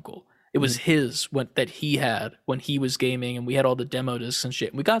our uncle. It was his that he had when he was gaming, and we had all the demo discs and shit.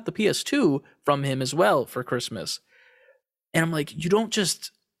 And we got the PS2 from him as well for Christmas. And I'm like, you don't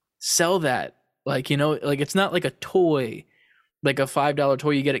just sell that, like, you know, like it's not like a toy, like a $5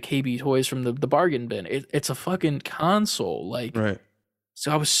 toy you get at KB Toys from the bargain bin. It's a fucking console, like. Right. So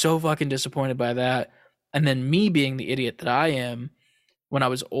I was so fucking disappointed by that. And then me being the idiot that I am, when I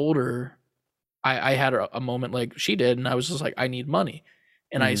was older, I had a moment like she did, and I was just like, I need money.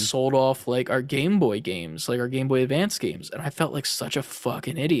 And I sold off like our Game Boy games, like our Game Boy Advance games. And I felt like such a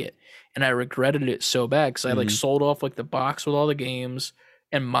fucking idiot. And I regretted it so bad because I like sold off like the box with all the games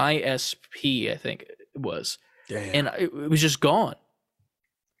and my SP, I think it was. Damn. And it was just gone.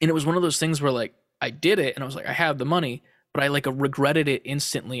 And it was one of those things where like I did it and I was like, I have the money, but I like regretted it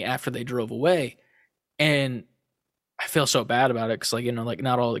instantly after they drove away. And I feel so bad about it because, like, like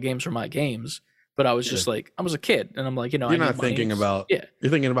not all the games are my games, but I was just like, I was a kid, and I'm like, you're I not need thinking money. about,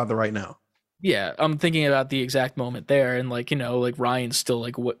 you're thinking about the right now. Yeah, I'm thinking about the exact moment there, and like, like Ryan's still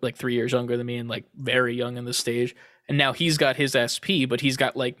like 3 years younger than me, and like very young in this stage, and now he's got his SP, but he's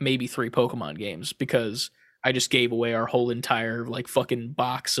got like maybe 3 Pokemon games because I just gave away our whole entire like fucking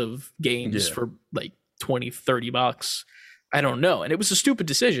box of games for like $20-$30. I don't know, and it was a stupid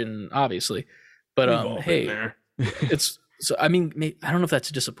decision, obviously, but hey, it's so. I mean, I don't know if that's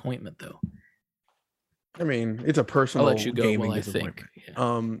a disappointment though. I mean, it's a personal I'll let you go gaming while I disappointment. think.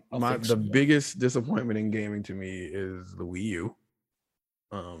 Yeah. The biggest disappointment in gaming to me is the Wii U.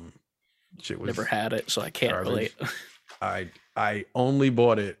 Shit was never had it, so I can't relate. I only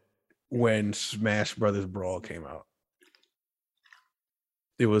bought it when Smash Brothers Brawl came out.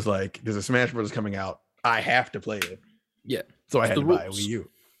 It was like, there's a Smash Brothers coming out. I have to play it. Yeah. So I had to buy a Wii U.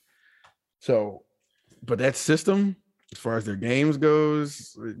 So, but that system, as far as their games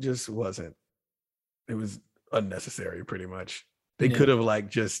goes, it just wasn't. It was unnecessary, pretty much. They could have like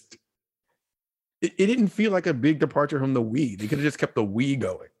just. It didn't feel like a big departure from the Wii. They could have just kept the Wii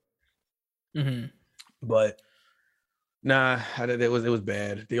going. Mm-hmm. But nah, it was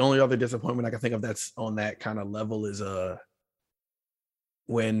bad. The only other disappointment I can think of that's on that kind of level is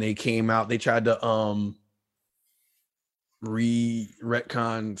when they came out, they tried to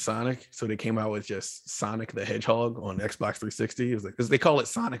retcon Sonic, so they came out with just Sonic the Hedgehog on Xbox 360. It was like, because they call it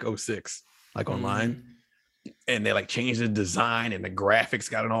Sonic 06, like online, and they like changed the design and the graphics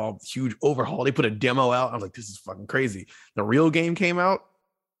got an all huge overhaul. They put a demo out. I was like, this is fucking crazy. The real game came out.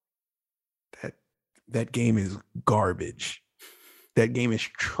 That game is garbage. That game is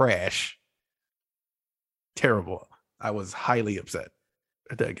trash. Terrible. I was highly upset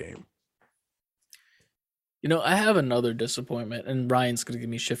at that game. I have another disappointment, and Ryan's going to give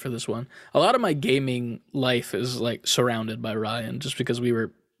me shit for this one. A lot of my gaming life is like surrounded by Ryan just because we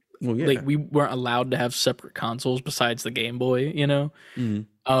were like, we weren't allowed to have separate consoles besides the Game Boy,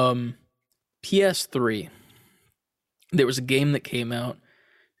 PS3. There was a game that came out,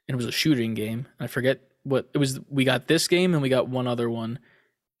 and it was a shooting game. I forget what it was. We got this game and we got one other one,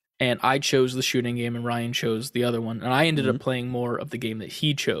 and I chose the shooting game and Ryan chose the other one, and I ended up playing more of the game that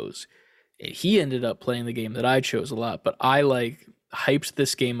he chose. He ended up playing the game that I chose a lot, but I like hyped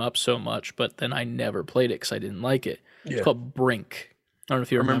this game up so much, but then I never played it because I didn't like it. Yeah. It's called Brink. I don't know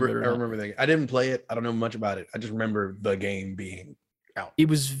if you remember it or not. I remember that. I didn't play it. I don't know much about it. I just remember the game being out. It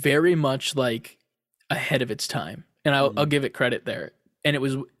was very much like ahead of its time, and I'll give it credit there. And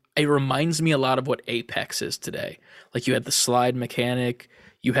it reminds me a lot of what Apex is today. Like, you had the slide mechanic,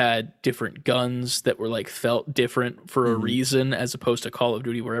 you had different guns that were like felt different for a reason, as opposed to Call of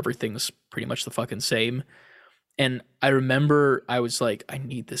Duty where everything's pretty much the fucking same. And I remember I was like, I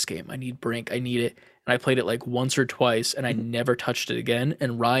need this game. I need Brink. I need it. And I played it like once or twice and I never touched it again.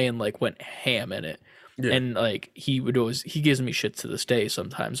 And Ryan like went ham in it. Yeah. And like he gives me shit to this day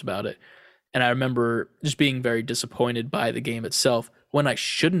sometimes about it. And I remember just being very disappointed by the game itself when I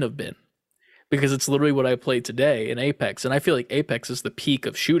shouldn't have been, because it's literally what I play today in Apex. And I feel like Apex is the peak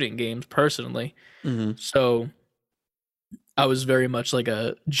of shooting games personally. So I was very much like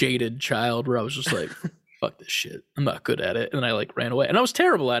a jaded child where I was just like, fuck this shit. I'm not good at it. And I like ran away, and I was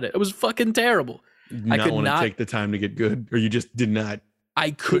terrible at it. It was fucking terrible. I could not take the time to get good, or you just did not.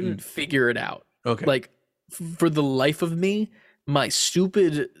 I couldn't figure it out. Okay. Like, for the life of me, my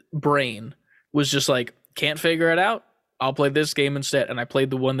stupid brain was just like, can't figure it out. I'll play this game instead. And I played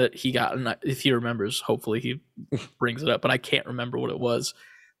the one that he got. And if he remembers, hopefully he brings it up, but I can't remember what it was.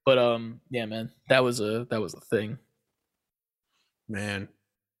 But yeah, man, that was a thing. Man,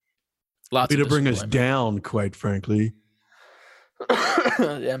 lots to bring us down, quite frankly.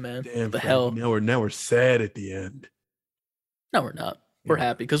 Yeah, man. Damn, the hell. Now we're sad at the end. No, we're not. We're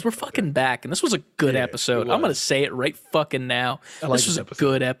happy because we're fucking back, and this was a good episode. I'm gonna say it right fucking now. This was a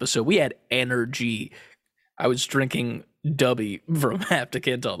good episode. We had energy. I was drinking Dubby from Half to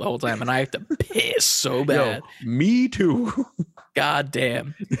Kintel the whole time, and I have to piss so bad. Yo, me too. God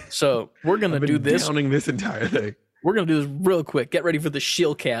damn. So we're gonna do this. Downing this entire thing. We're gonna do this real quick. Get ready for the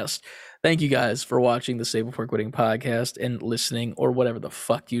Shieldcast. Thank you guys for watching the Save Before Quitting podcast and listening, or whatever the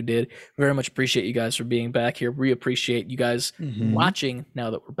fuck you did. We very much appreciate you guys for being back here. We appreciate you guys watching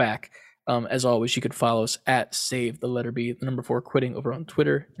now that we're back. As always, you can follow us at Save the Letter B, the number 4 Quitting, over on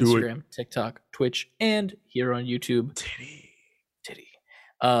Twitter, Instagram, TikTok, Twitch, and here on YouTube. Titty.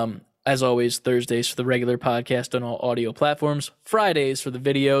 As always, Thursdays for the regular podcast on all audio platforms, Fridays for the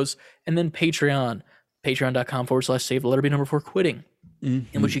videos, and then Patreon. Patreon.com/Save the Letter B, number 4 Quitting.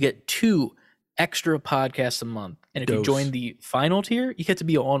 In which you get 2 extra podcasts a month. And if you join the final tier, you get to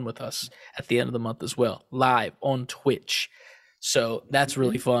be on with us at the end of the month as well, live on Twitch. So that's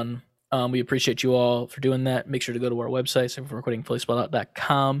really fun. We appreciate you all for doing that. Make sure to go to our website,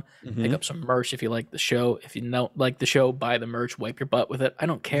 SingleForRecordingFullySpelled.com. Pick up some merch if you like the show. If you don't like the show, buy the merch, wipe your butt with it. I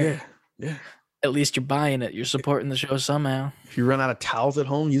don't care. Yeah. At least you're buying it. You're supporting the show somehow. If you run out of towels at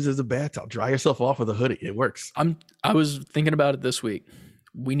home, use it as a bath towel. Dry yourself off with a hoodie. It works. I was thinking about it this week.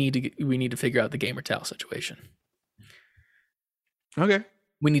 We need to figure out the gamer towel situation. Okay.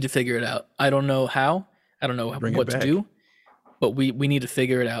 We need to figure it out. I don't know how. I don't know what to do. But we need to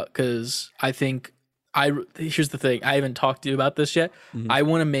figure it out because I think here's the thing. I haven't talked to you about this yet. I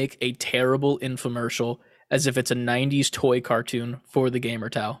want to make a terrible infomercial as if it's a 90s toy cartoon for the gamer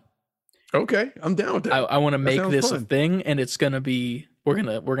towel. Okay, I'm down with that. I want to make this a thing, and it's gonna be we're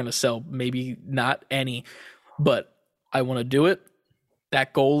gonna sell maybe not any, but I want to do it.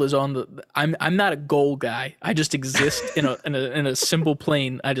 That goal is on the. I'm not a goal guy. I just exist in a simple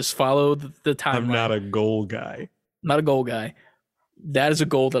plane. I just follow the timeline. I'm not a goal guy. Not a goal guy. That is a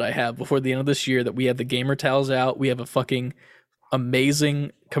goal that I have before the end of this year. That we have the gamer towels out. We have a fucking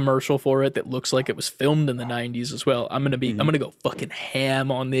amazing commercial for it that looks like it was filmed in the 90s as well. I'm gonna go fucking ham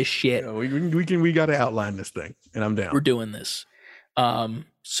on this shit. Yeah, we got to outline this thing, and I'm down. We're doing this.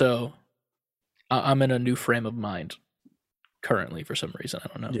 So I'm in a new frame of mind currently for some reason. I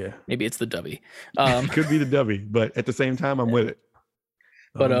don't know. Yeah, maybe it's the W. Could be the W, but at the same time, I'm with it.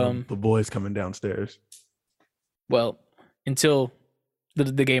 But the boys coming downstairs. Well, until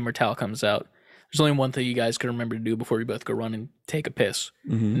the gamer towel comes out, there's only one thing you guys can remember to do before we both go run and take a piss,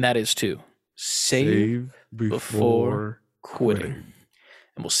 and that is to save before quitting.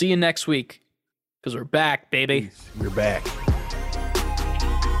 And we'll see you next week because we're back, baby. Peace. We're back.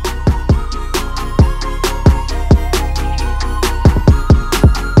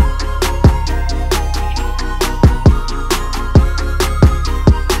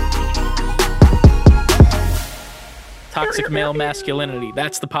 Toxic Male Masculinity.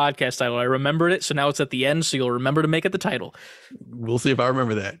 That's the podcast title. I remembered it, so now it's at the end, so you'll remember to make it the title. We'll see if I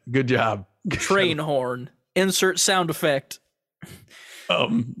remember that. Good job. Train horn. Insert sound effect.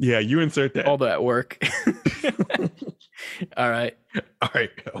 Yeah, you insert that. All that work. All right. All right.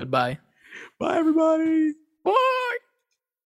 Goodbye. Bye, everybody. Bye.